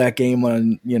run through that game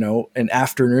on, an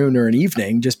afternoon or an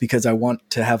evening just because I want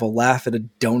to have a laugh at a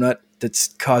donut that's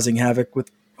causing havoc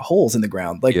with holes in the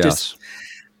ground. Like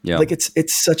like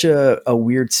it's such a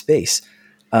weird space.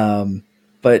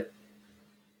 But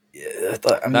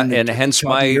and hence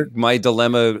my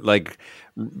dilemma, like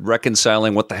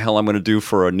reconciling what the hell I'm going to do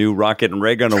for a new Rocket and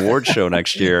Ray Gun Award show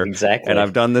next year. Exactly. And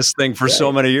I've done this thing for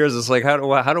so many years. It's like, how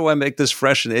do I make this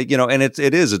fresh? And and it's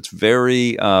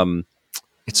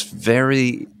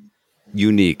very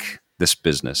unique, this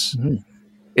business.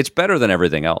 It's better than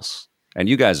everything else. And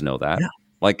you guys know that. Yeah.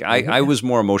 Like I was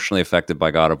more emotionally affected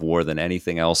by God of War than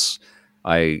anything else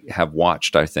I have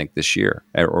watched, I think, this year,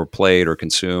 or played or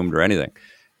consumed or anything.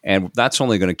 And that's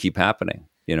only going to keep happening,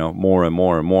 more and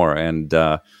more and more. And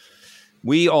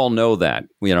we all know that,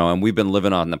 and we've been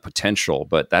living on the potential,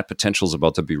 but that potential is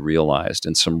about to be realized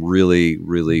in some really,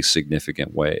 really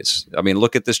significant ways. I mean,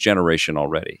 look at this generation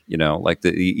already, like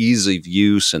the ease of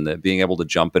use and the being able to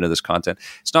jump into this content.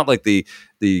 It's not like the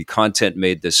content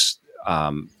made this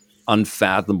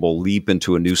unfathomable leap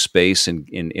into a new space in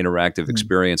interactive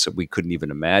experience that we couldn't even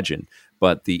imagine.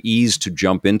 But the ease to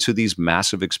jump into these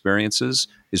massive experiences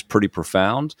is pretty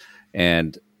profound.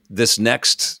 And this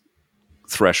next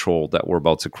threshold that we're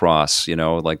about to cross,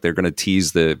 like they're going to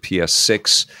tease the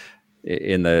PS6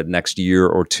 in the next year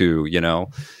or two,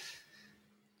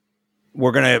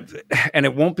 we're going to, and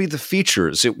it won't be the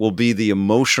features, it will be the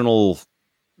emotional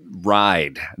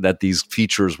ride that these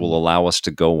features will allow us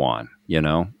to go on,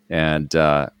 and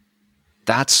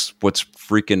that's what's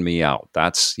freaking me out.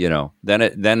 That's,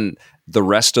 then the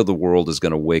rest of the world is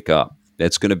going to wake up.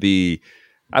 It's going to be,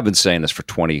 I've been saying this for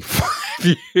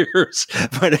 25 years,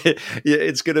 but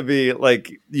it's going to be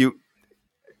like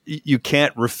you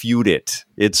can't refute it.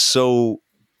 It's so,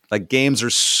 like, games are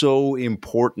so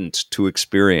important to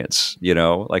experience,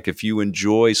 like if you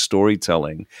enjoy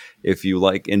storytelling, if you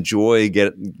enjoy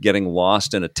getting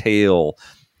lost in a tale,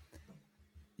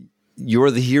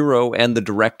 you're the hero and the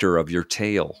director of your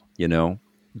tale,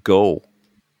 go.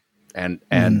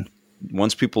 And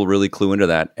once people really clue into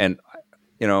that, and,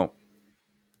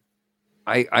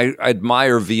 I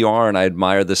admire VR and I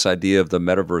admire this idea of the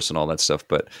metaverse and all that stuff,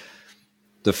 but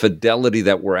the fidelity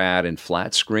that we're at in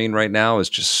flat screen right now is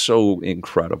just so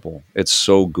incredible. It's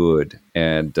so good.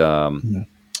 And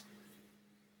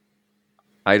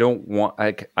I don't want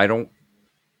the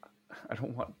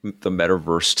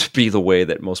metaverse to be the way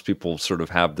that most people sort of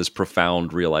have this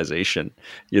profound realization,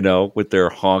 with their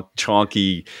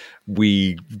chonky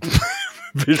Wii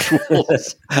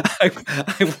visuals.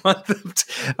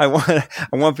 I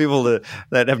want people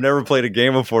that have never played a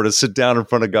game before to sit down in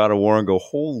front of God of War and go,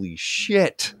 holy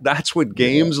shit, that's what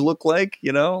games look like,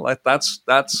 like that's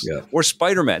or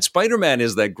Spider-Man. Spider-Man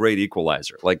is that great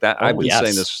equalizer. Like that. I've been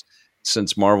saying this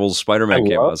since Marvel's Spider-Man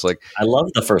came out. I was like, I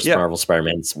love the first Marvel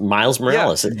Spider-Man. It's Miles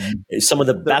Morales. Some of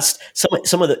the best.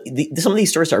 Some of these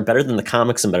stories are better than the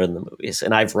comics and better than the movies.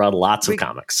 And I've read lots of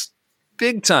comics.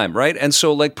 Big time, right? And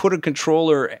so, like, put a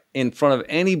controller in front of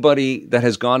anybody that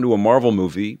has gone to a Marvel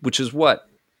movie, which is what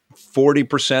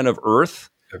 40% of Earth,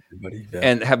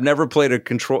 and have never played a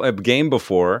game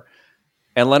before,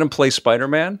 and let them play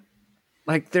Spider-Man.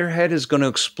 Like, their head is going to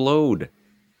explode.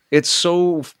 It's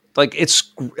so. Like,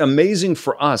 it's amazing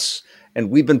for us, and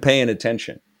we've been paying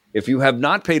attention. If you have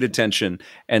not paid attention,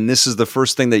 and this is the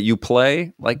first thing that you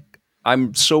play, like,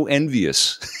 I'm so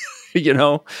envious,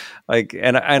 like,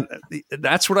 and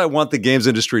that's what I want the games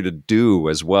industry to do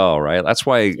as well, right? That's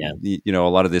why, a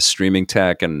lot of this streaming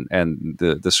tech and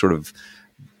the sort of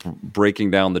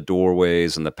breaking down the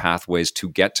doorways and the pathways to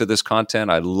get to this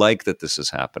content. I like that this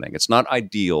is happening. It's not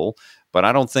ideal, but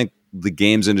I don't think the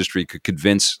games industry could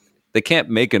convince. They can't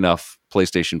make enough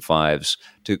PlayStation 5s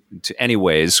to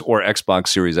anyways, or Xbox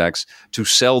Series X to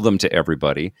sell them to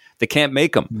everybody. They can't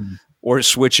make them or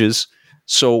Switches.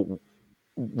 So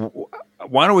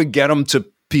why don't we get them to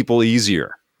people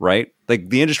easier, right? Like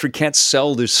the industry can't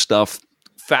sell this stuff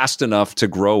fast enough to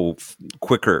grow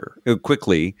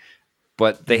quickly,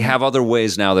 but they have other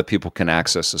ways now that people can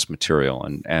access this material.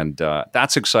 And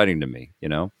that's exciting to me,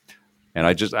 And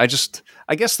I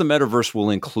guess the metaverse will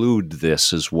include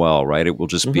this as well, right? It will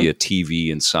just be a TV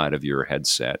inside of your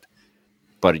headset,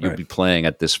 but you'll be playing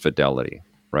at this fidelity,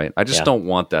 right? I just don't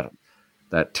want that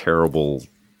terrible,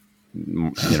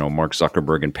 Mark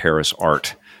Zuckerberg in Paris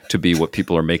art to be what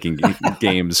people are making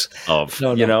games of.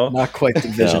 No, not quite the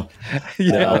vision.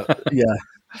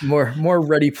 More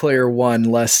Ready Player One,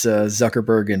 less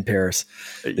Zuckerberg in Paris.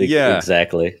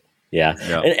 Exactly. Yeah.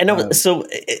 So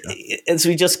as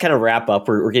we just kind of wrap up,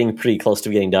 we're getting pretty close to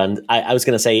getting done. I was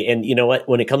going to say, and you know what,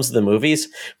 when it comes to the movies,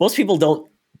 most people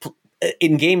don't,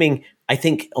 in gaming, I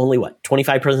think only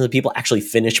 25% of the people actually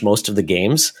finish most of the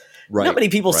games. Right. Not many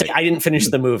people say, I didn't finish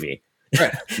the movie.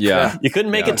 Right. Yeah. You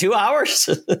couldn't make it 2 hours.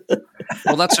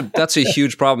 Well, that's a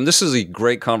huge problem. This is a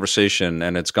great conversation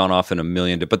and it's gone off in a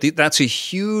million, but that's a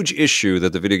huge issue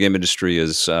that the video game industry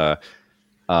is,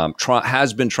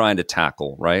 has been trying to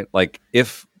tackle, right? Like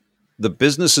if the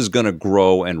business is going to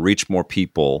grow and reach more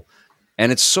people, and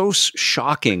it's so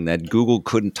shocking that Google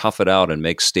couldn't tough it out and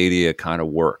make Stadia kind of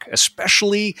work,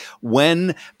 especially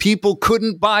when people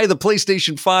couldn't buy the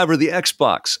PlayStation 5 or the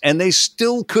Xbox, and they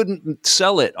still couldn't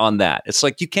sell it on that. It's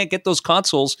like you can't get those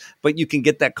consoles, but you can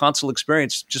get that console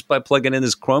experience just by plugging in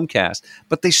this Chromecast,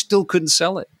 but they still couldn't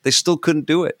sell it. They still couldn't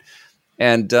do it.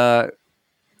 And,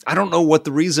 I don't know what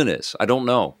the reason is. I don't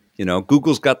know.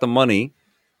 Google's got the money.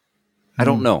 I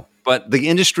don't know. But the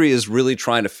industry is really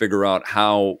trying to figure out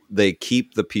how they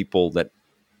keep the people that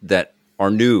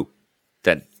are new,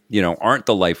 that aren't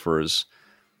the lifers.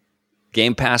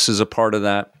 Game Pass is a part of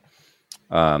that.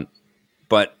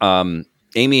 But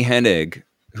Amy Hennig,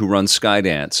 who runs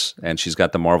Skydance, and she's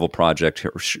got the Marvel project,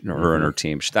 her and her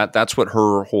team. That's what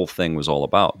her whole thing was all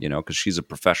about, because she's a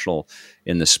professional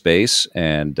in the space.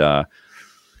 And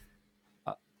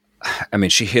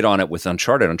she hit on it with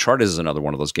Uncharted. Uncharted is another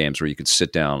one of those games where you could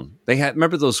sit down.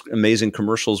 Remember those amazing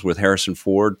commercials with Harrison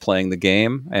Ford playing the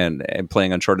game and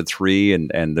playing Uncharted 3,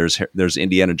 and there's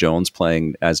Indiana Jones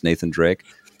playing as Nathan Drake.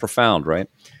 Profound, right?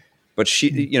 But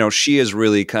she has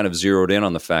really kind of zeroed in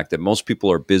on the fact that most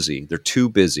people are busy. They're too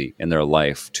busy in their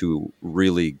life to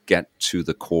really get to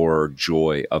the core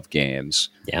joy of games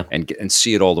and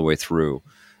see it all the way through.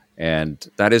 And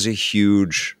that is a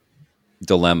huge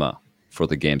dilemma for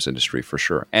the games industry, for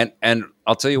sure. And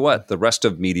I'll tell you what, the rest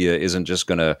of media isn't just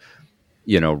going to,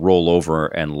 roll over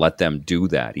and let them do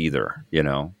that either.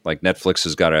 Like Netflix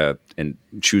has got a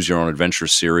Choose Your Own Adventure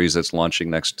series that's launching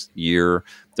next year.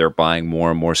 They're buying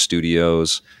more and more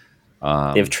studios. They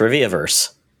have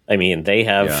Triviaverse. They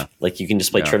have you can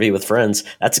just play trivia with friends.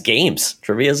 That's games.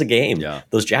 Trivia is a game. Yeah.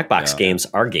 Those Jackbox games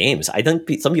are games. I think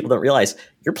some people don't realize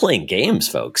you're playing games,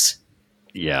 folks.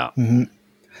 Yeah. Mm-hmm.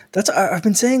 I've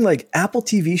been saying, like, Apple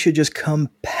TV should just come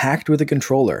packed with a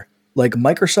controller. Like,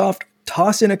 Microsoft,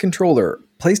 toss in a controller,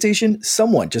 PlayStation,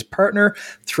 someone just partner,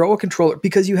 throw a controller,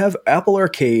 because you have Apple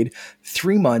Arcade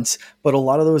 3 months, but a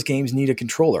lot of those games need a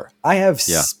controller. I have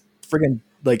friggin'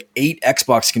 like 8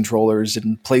 Xbox controllers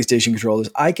and PlayStation controllers.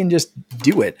 I can just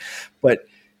do it. But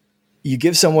you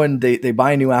give someone, they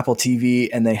buy a new Apple TV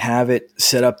and they have it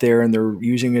set up there and they're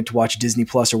using it to watch Disney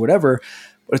Plus or whatever.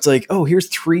 But it's like, oh, here's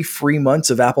 3 free months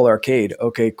of Apple Arcade.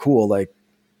 Okay, cool. Like,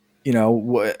 you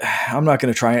know, I'm not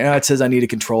going to try it. It says I need a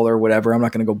controller or whatever. I'm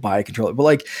not going to go buy a controller. But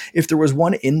like, if there was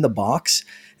one in the box,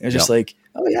 and it's just like,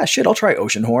 oh yeah, shit, I'll try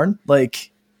Oceanhorn.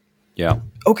 Like,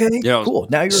 okay, cool.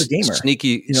 Now you're a gamer.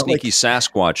 Sneaky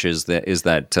Sasquatch is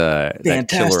that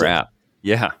killer app.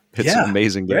 Yeah, it's an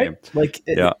amazing game. Right? Like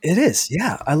it is.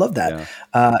 Yeah, I love that.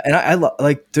 Yeah. And I love,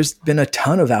 like, there's been a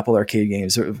ton of Apple Arcade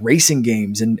games, or racing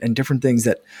games, and different things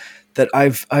that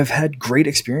I've had great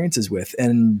experiences with,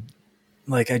 and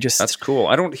like that's cool.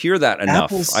 I don't hear that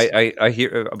enough. I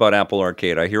hear about Apple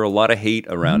Arcade. I hear a lot of hate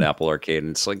around Apple Arcade,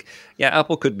 and it's like, yeah,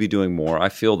 Apple could be doing more. I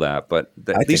feel that, but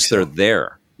at least they're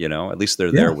there. You know, at least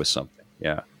they're there with something.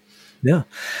 Yeah, yeah.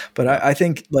 But I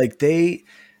think like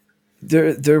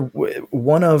they're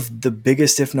one of the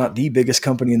biggest, if not the biggest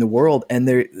company in the world.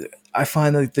 And I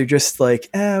find that they're just like,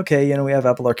 okay, you know, we have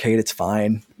Apple Arcade, it's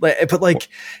fine. But like,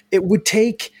 it would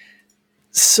take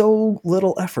so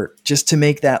little effort just to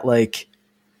make that like,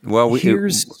 well,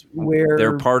 here's where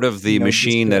they're part of the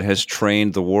machine that has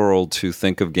trained the world to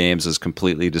think of games as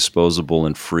completely disposable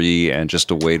and free and just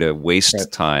a way to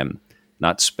waste time,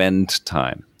 not spend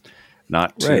time,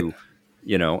 not to...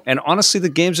 You know, and honestly, the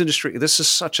games industry, this is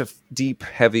such a deep,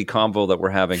 heavy convo that we're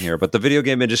having here, but the video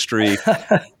game industry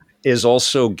is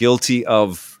also guilty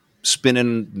of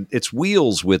spinning its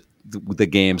wheels with the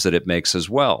games that it makes as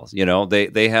well. You know,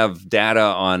 they have data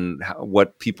on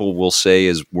what people will say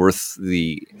is worth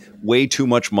the way too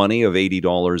much money of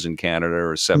 $80 in Canada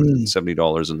or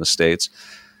 $70 in the States.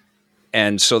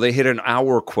 And so they hit an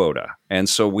hour quota. And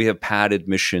so we have padded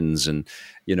missions and,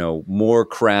 you know, more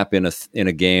crap in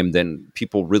a game than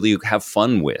people really have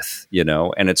fun with, you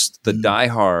know, and it's the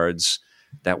diehards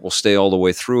that will stay all the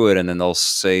way through it. And then they'll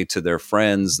say to their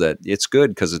friends that it's good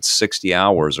because it's 60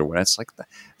 hours or what. It's like,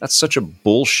 that's such a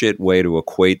bullshit way to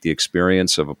equate the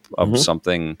experience of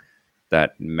something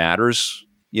that matters.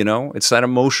 You know, it's that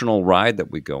emotional ride that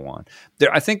we go on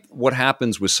there. I think what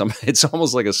happens with it's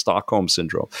almost like a Stockholm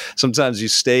syndrome. Sometimes you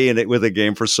stay in it with a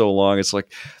game for so long. It's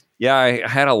like, yeah, I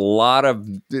had a lot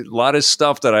of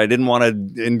stuff that I didn't want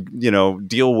to, you know,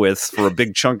 deal with for a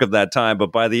big chunk of that time.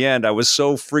 But by the end, I was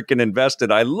so freaking invested.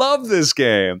 I love this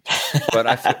game. But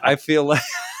I feel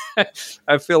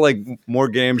like more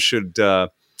games should,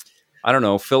 I don't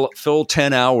know, fill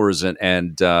 10 hours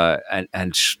and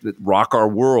rock our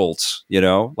worlds, you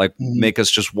know, like make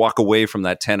us just walk away from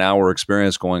that 10-hour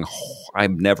experience going, oh,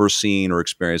 I've never seen or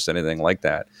experienced anything like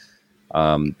that.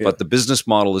 But the business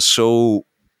model is so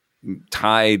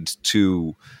tied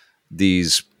to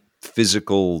these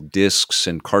physical discs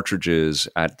and cartridges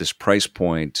at this price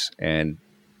point, and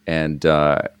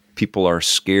people are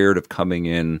scared of coming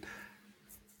in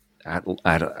at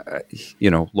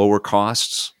you know, lower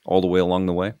costs all the way along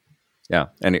the way. Yeah,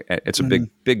 and it's a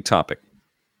big topic.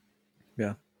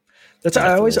 Yeah,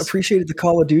 I always appreciated the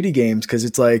Call of Duty games because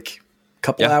it's like a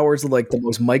couple hours of like the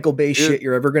most Michael Bay shit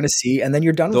you're ever going to see, and then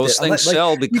you're done with it. Those things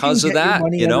sell because of that,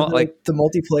 you know, like the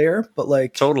multiplayer, but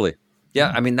like totally.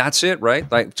 Yeah, I mean, that's it,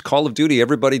 right? Like Call of Duty,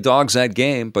 everybody dogs that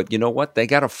game, but you know what? They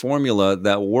got a formula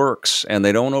that works, and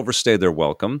they don't overstay their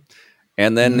welcome.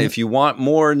 And then if you want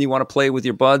more and you want to play with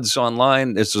your buds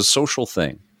online, it's a social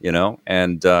thing, you know?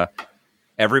 And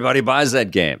everybody buys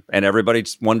that game, and everybody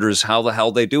wonders how the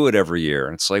hell they do it every year.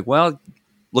 And it's like, well,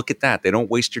 look at that. They don't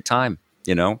waste your time,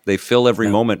 you know? They fill every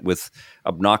moment with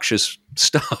obnoxious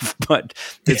stuff, but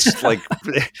it's like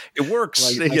it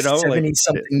works, like, you know,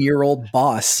 70-something-year-old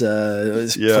boss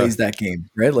plays that game,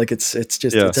 right? Like it's it's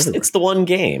the one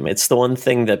game, it's the one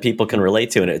thing that people can relate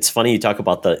to. And it's funny you talk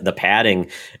about the padding.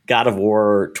 God of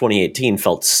War 2018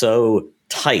 felt so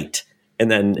tight, and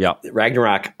then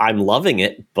Ragnarok, I'm loving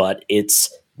it, but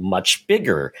it's much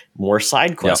bigger, more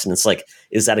side quests, and it's like,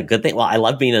 is that a good thing? Well, I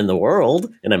love being in the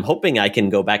world, and I'm hoping I can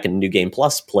go back in New Game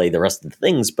Plus, play the rest of the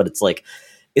things, but it's like,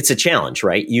 it's a challenge,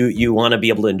 right? You want to be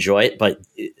able to enjoy it, but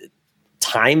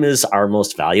time is our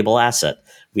most valuable asset.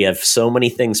 We have so many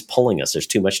things pulling us. There's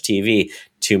too much TV,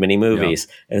 too many movies.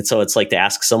 And so it's like to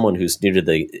ask someone who's new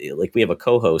to like we have a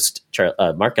co-host,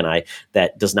 Mark and I,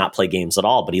 that does not play games at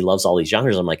all, but he loves all these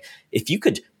genres. I'm like, if you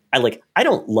could, I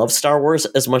don't love Star Wars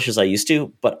as much as I used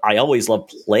to, but I always love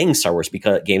playing Star Wars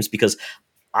games because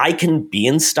I can be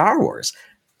in Star Wars.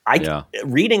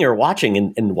 Reading or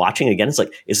watching and watching again, it's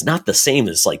like, it's not the same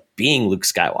as like being Luke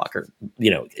Skywalker,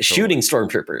 shooting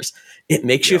stormtroopers. It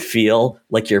makes you feel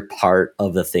like you're part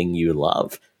of the thing you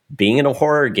love. Being in a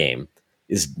horror game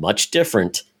is much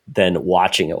different than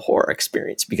watching a horror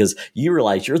experience, because you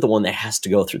realize you're the one that has to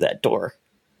go through that door.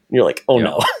 And you're like, oh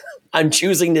no, I'm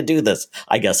choosing to do this.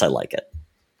 I guess I like it.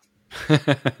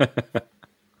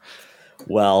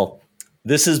 Well,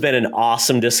 this has been an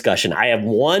awesome discussion. I have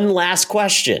one last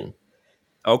question.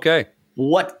 Okay.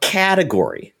 What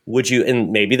category would you,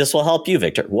 and maybe this will help you,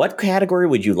 Victor, what category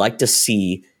would you like to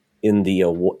see in the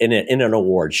in an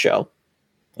award show?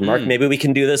 And Mark, maybe we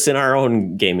can do this in our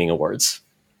own gaming awards.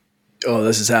 Oh,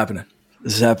 this is happening.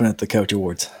 This is happening at the Couch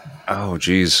Awards. Oh,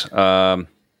 geez. I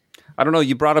don't know.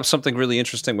 You brought up something really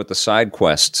interesting with the side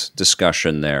quest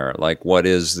discussion there. Like, what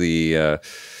is the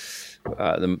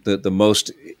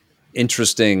most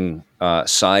interesting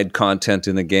side content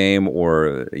in the game,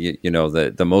 or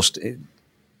the most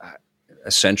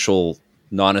essential,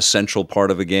 non-essential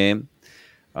part of a game,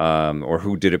 or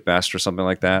who did it best, or something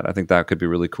like that. I think that could be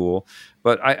really cool.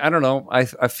 But I don't know. I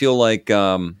feel like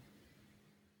I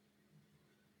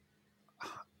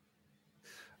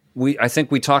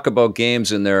think we talk about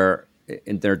games in their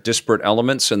disparate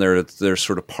elements and their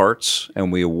sort of parts,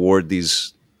 and we award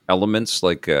these elements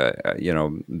like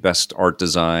best art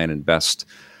design and best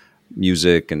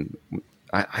music, and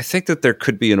I think that there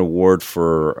could be an award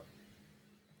for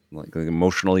like an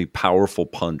emotionally powerful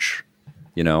punch,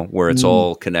 where it's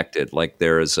all connected. Like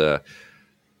there is the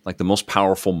most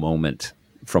powerful moment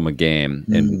from a game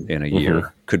in a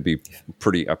year could be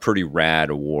a pretty rad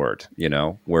award,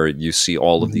 where you see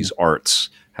all of these arts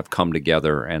have come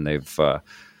together and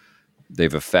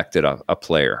they've affected a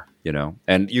player,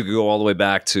 and you could go all the way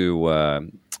back to,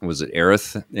 was it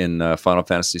Aerith in Final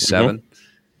Fantasy VII,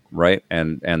 right?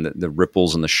 And the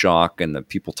ripples and the shock and the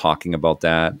people talking about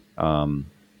that.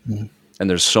 And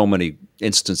there's so many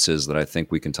instances that I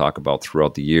think we can talk about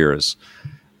throughout the years.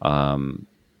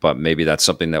 But maybe that's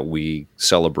something that we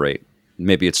celebrate.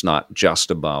 Maybe it's not just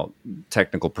about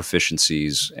technical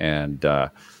proficiencies and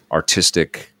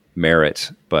artistic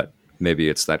merit, but maybe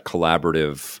it's that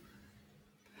collaborative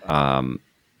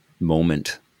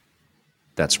moment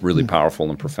that's really powerful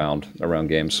and profound around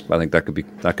games. I think that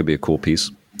could be a cool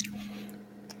piece.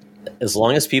 As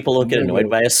long as people don't get annoyed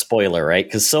by a spoiler, right?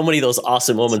 Because so many of those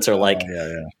awesome moments are like,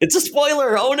 it's a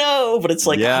spoiler, oh no! But it's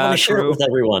like, I want to share it with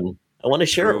everyone. I want to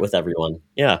share it with everyone.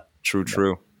 Yeah.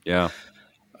 True. Yeah.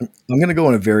 I'm going to go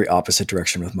in a very opposite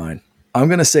direction with mine. I'm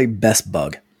going to say best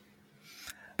bug.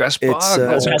 Best bug.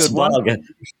 That's a good bug.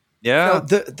 Yeah.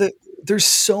 There's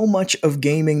so much of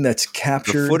gaming that's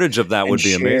captured. The footage of that would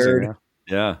be amazing.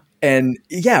 Yeah. And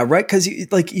right. Because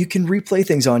you can replay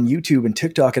things on YouTube and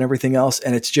TikTok and everything else.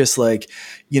 And it's just like,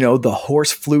 the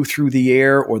horse flew through the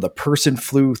air, or the person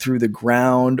flew through the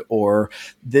ground, or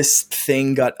this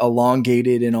thing got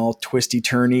elongated and all twisty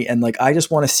turny. And like, I just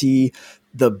want to see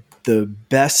the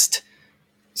best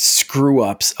screw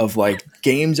ups of like,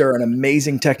 games are an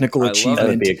amazing technical achievement. That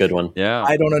would be a good one. Yeah.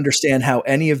 I don't understand how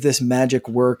any of this magic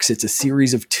works. It's a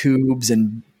series of tubes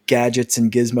and gadgets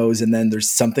and gizmos, and then there's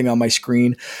something on my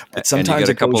screen. But sometimes and you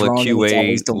get a couple of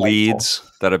QA leads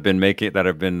that have been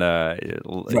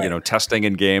testing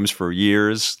in games for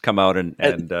years come out and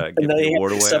give the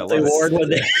award away. The award when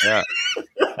they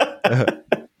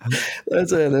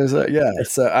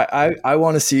So I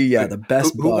want to see the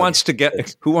best. Who wants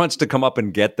to come up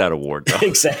and get that award? Though?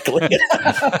 Exactly.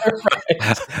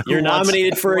 Right. You're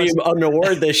nominated for an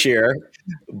award this year,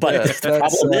 but the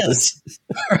problem is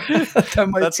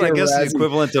that's I guess the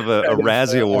equivalent of a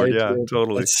Razzie award. Yeah,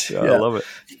 totally. I love it.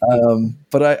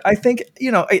 But I think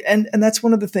and that's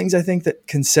one of the things I think that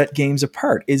can set games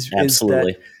apart is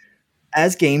that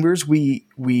as gamers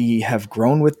we have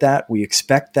grown with that. We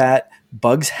expect that.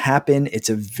 Bugs happen. It's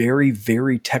a very,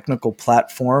 very technical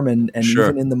platform. And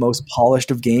even in the most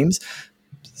polished of games,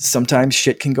 sometimes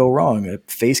shit can go wrong. A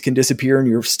face can disappear and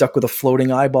you're stuck with a floating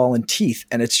eyeball and teeth.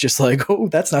 And it's just like, oh,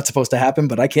 that's not supposed to happen,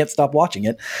 but I can't stop watching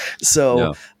it.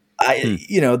 So I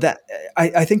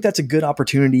think that's a good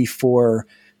opportunity for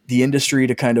the industry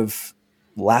to kind of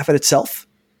laugh at itself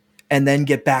and then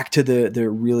get back to the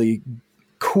really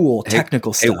cool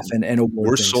technical stuff. And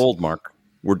we're things. Sold, Mark.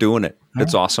 We're doing it.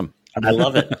 It's awesome. I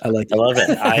love it. I love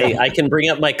it. I can bring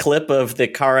up my clip of the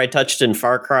car I touched in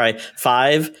Far Cry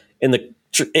 5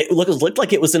 it looked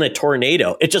like it was in a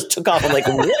tornado. It just took off. I'm like,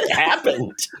 what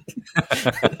happened?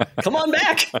 Come on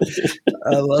back.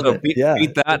 I love it. Beat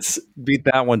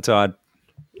that one, Todd.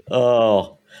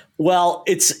 Oh, well,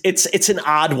 it's an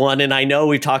odd one. And I know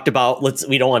we talked about,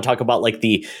 we don't want to talk about like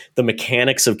the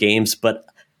mechanics of games, but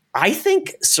I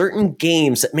think certain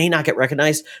games that may not get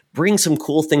recognized bring some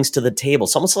cool things to the table.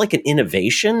 It's almost like an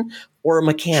innovation or a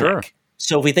mechanic. Sure.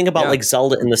 So if we think about like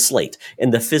Zelda and the slate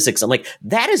and the physics, I'm like,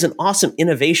 that is an awesome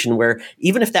innovation where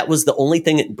even if that was the only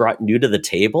thing it brought new to the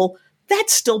table,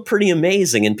 that's still pretty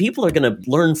amazing. And people are going to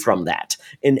learn from that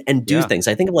and do things.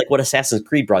 I think of like what Assassin's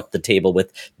Creed brought to the table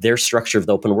with their structure of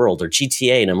the open world or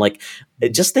GTA. And I'm like,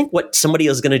 just think what somebody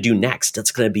is going to do next.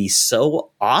 It's going to be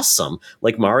so awesome.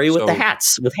 Like Mario with the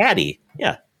hats, with Hattie.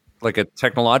 Yeah. Like a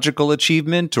technological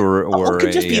achievement or it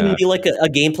could just even be like a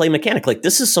gameplay mechanic. Like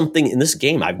this is something in this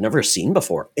game I've never seen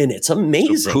before. And it's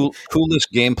amazing. Coolest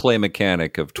gameplay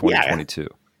mechanic of 2022.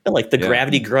 Yeah. Like the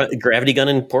gravity gun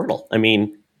in Portal. I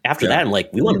mean, after that, I'm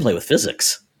like, we want to play with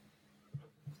physics.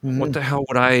 What the hell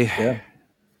would I... Yeah.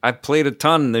 I played a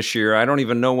ton this year. I don't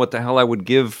even know what the hell I would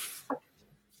give.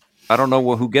 I don't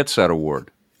know who gets that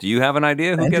award. Do you have an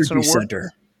idea who gets an award?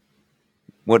 Center.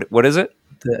 What is it?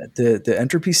 The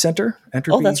Entropy Center.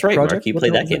 Entropy that's right, Project? Mark. You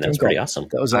played that game. That was pretty awesome.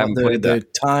 That was on the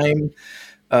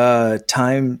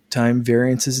time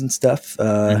variances and stuff.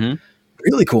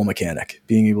 Really cool mechanic.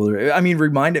 Being able to...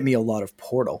 reminded me a lot of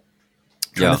Portal.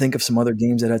 Trying to think of some other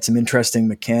games that had some interesting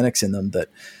mechanics in them that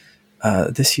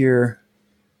this year,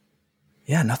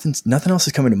 nothing else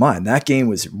is coming to mind. That game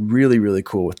was really, really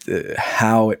cool with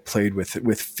how it played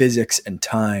with physics and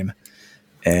time,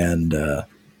 and the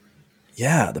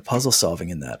puzzle solving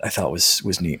in that I thought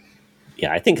was neat.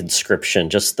 Yeah, I think Inscription,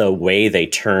 just the way they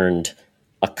turned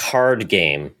a card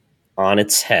game on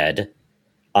its head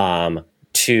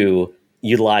to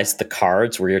utilize the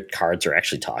cards where your cards are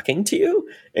actually talking to you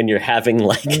and you're having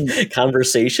like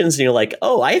conversations and you're like,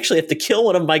 oh, I actually have to kill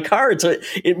one of my cards. So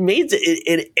it made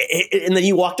it, and then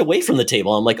you walked away from the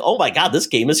table. I'm like, oh my God, this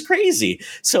game is crazy.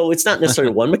 So it's not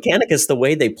necessarily one mechanic. It's the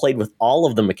way they played with all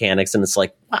of the mechanics. And it's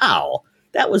like, wow,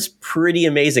 that was pretty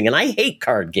amazing. And I hate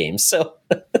card games. So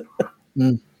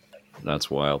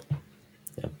that's wild.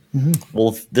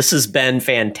 Well, this has been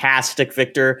fantastic,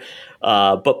 Victor.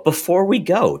 But before we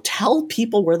go, tell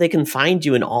people where they can find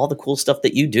you and all the cool stuff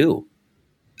that you do.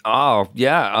 Oh,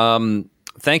 yeah.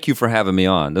 Thank you for having me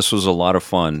on. This was a lot of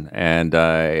fun and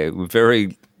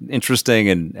very interesting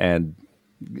and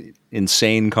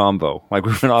insane combo. Like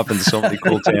we've been off into so many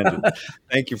cool tangents.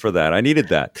 Thank you for that. I needed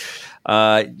that.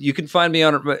 You can find me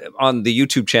on the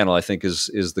YouTube channel, I think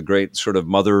is the great sort of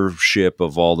mothership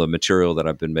of all the material that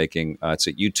I've been making. It's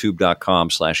at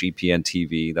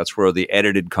youtube.com/EPNTV. That's where the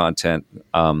edited content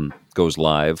goes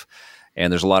live.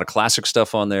 And there's a lot of classic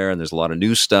stuff on there and there's a lot of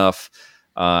new stuff.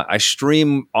 I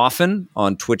stream often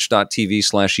on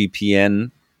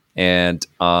twitch.tv/EPN and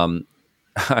I'm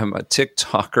a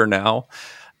TikToker now.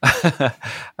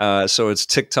 So it's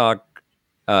TikTok.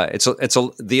 It's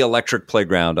the Electric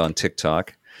Playground on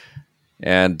TikTok,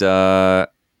 and I'm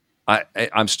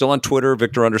still on Twitter,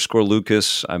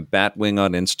 Victor_Lucas. I'm Batwing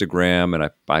on Instagram, and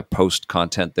I post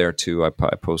content there too. I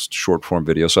post short form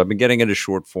videos, so I've been getting into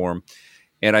short form,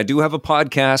 and I do have a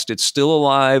podcast. It's still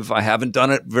alive. I haven't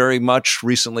done it very much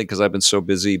recently because I've been so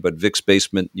busy. But Vic's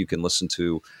Basement, you can listen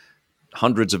to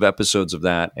hundreds of episodes of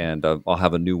that, and I'll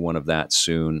have a new one of that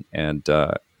soon, and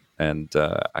I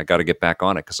got to get back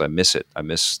on it because I miss it. I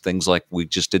miss things like we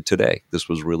just did today. This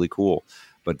was really cool.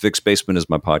 But Vic's Basement is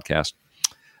my podcast.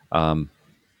 I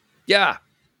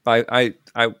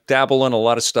dabble in a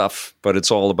lot of stuff, but it's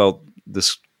all about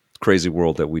this crazy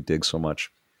world that we dig so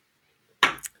much.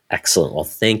 Excellent. Well,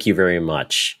 thank you very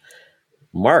much.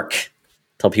 Mark,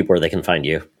 tell people where they can find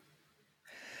you.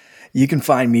 You can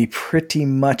find me pretty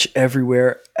much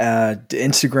everywhere at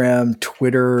Instagram,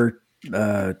 Twitter,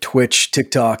 Twitch,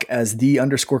 TikTok as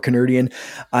 _Canardian.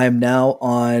 I am now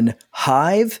on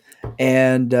Hive,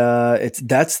 and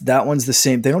that one's the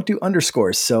same. They don't do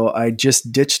underscores, so I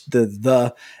just ditched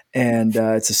the and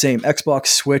it's the same. Xbox,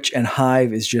 Switch, and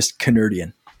Hive is just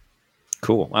Canardian.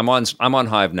 Cool. I'm on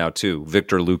Hive now too.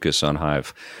 Victor Lucas on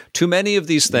Hive. Too many of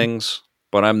these things,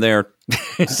 but I'm there.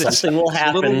 Something will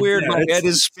happen. It's a little weird. My head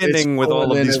is spinning with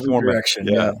all of these formats.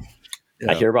 Yeah.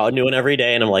 I hear about a new one every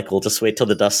day, and I'm like, we'll just wait till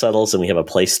the dust settles and we have a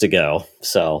place to go.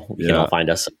 So you can all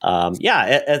find us. At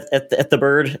the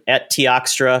Bird at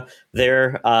Teoxtra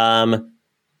there.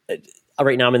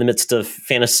 Right now I'm in the midst of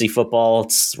fantasy football.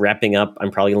 It's wrapping up. I'm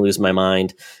probably going to lose my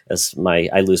mind as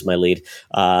I lose my lead.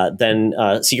 Then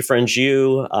see your friends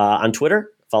you on Twitter.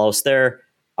 Follow us there.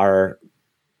 Our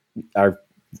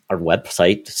our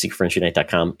website,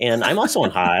 secretfriendsunite.com. And I'm also on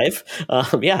Hive.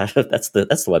 Yeah, that's the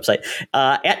website.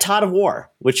 At Todd of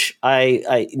War, which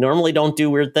I normally don't do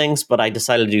weird things, but I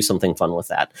decided to do something fun with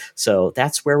that. So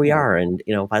that's where we are. And,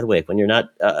 by the way, when you're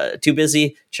not too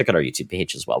busy, check out our YouTube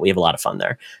page as well. We have a lot of fun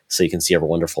there. So you can see our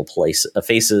wonderful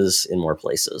faces in more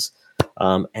places.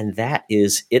 And that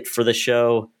is it for the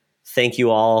show. Thank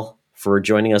you all for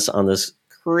joining us on this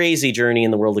crazy journey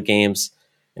in the world of games.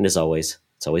 And as always,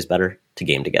 it's always better to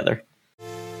game together.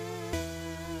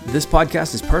 This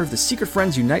podcast is part of the Secret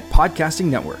Friends Unite podcasting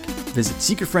network. Visit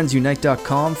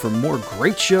secretfriendsunite.com for more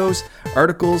great shows,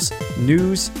 articles,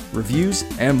 news, reviews,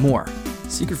 and more.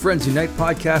 Secret Friends Unite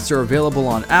podcasts are available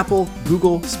on Apple,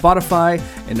 Google, Spotify,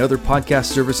 and other podcast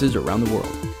services around the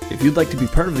world. If you'd like to be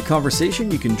part of the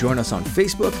conversation, you can join us on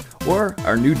Facebook or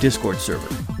our new Discord server,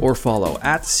 or follow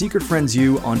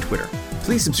 @SecretFriendsU on Twitter.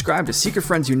 Please subscribe to Secret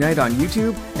Friends Unite on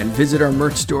YouTube and visit our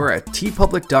merch store at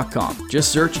tpublic.com.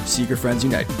 Just search Secret Friends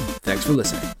Unite. Thanks for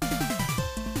listening.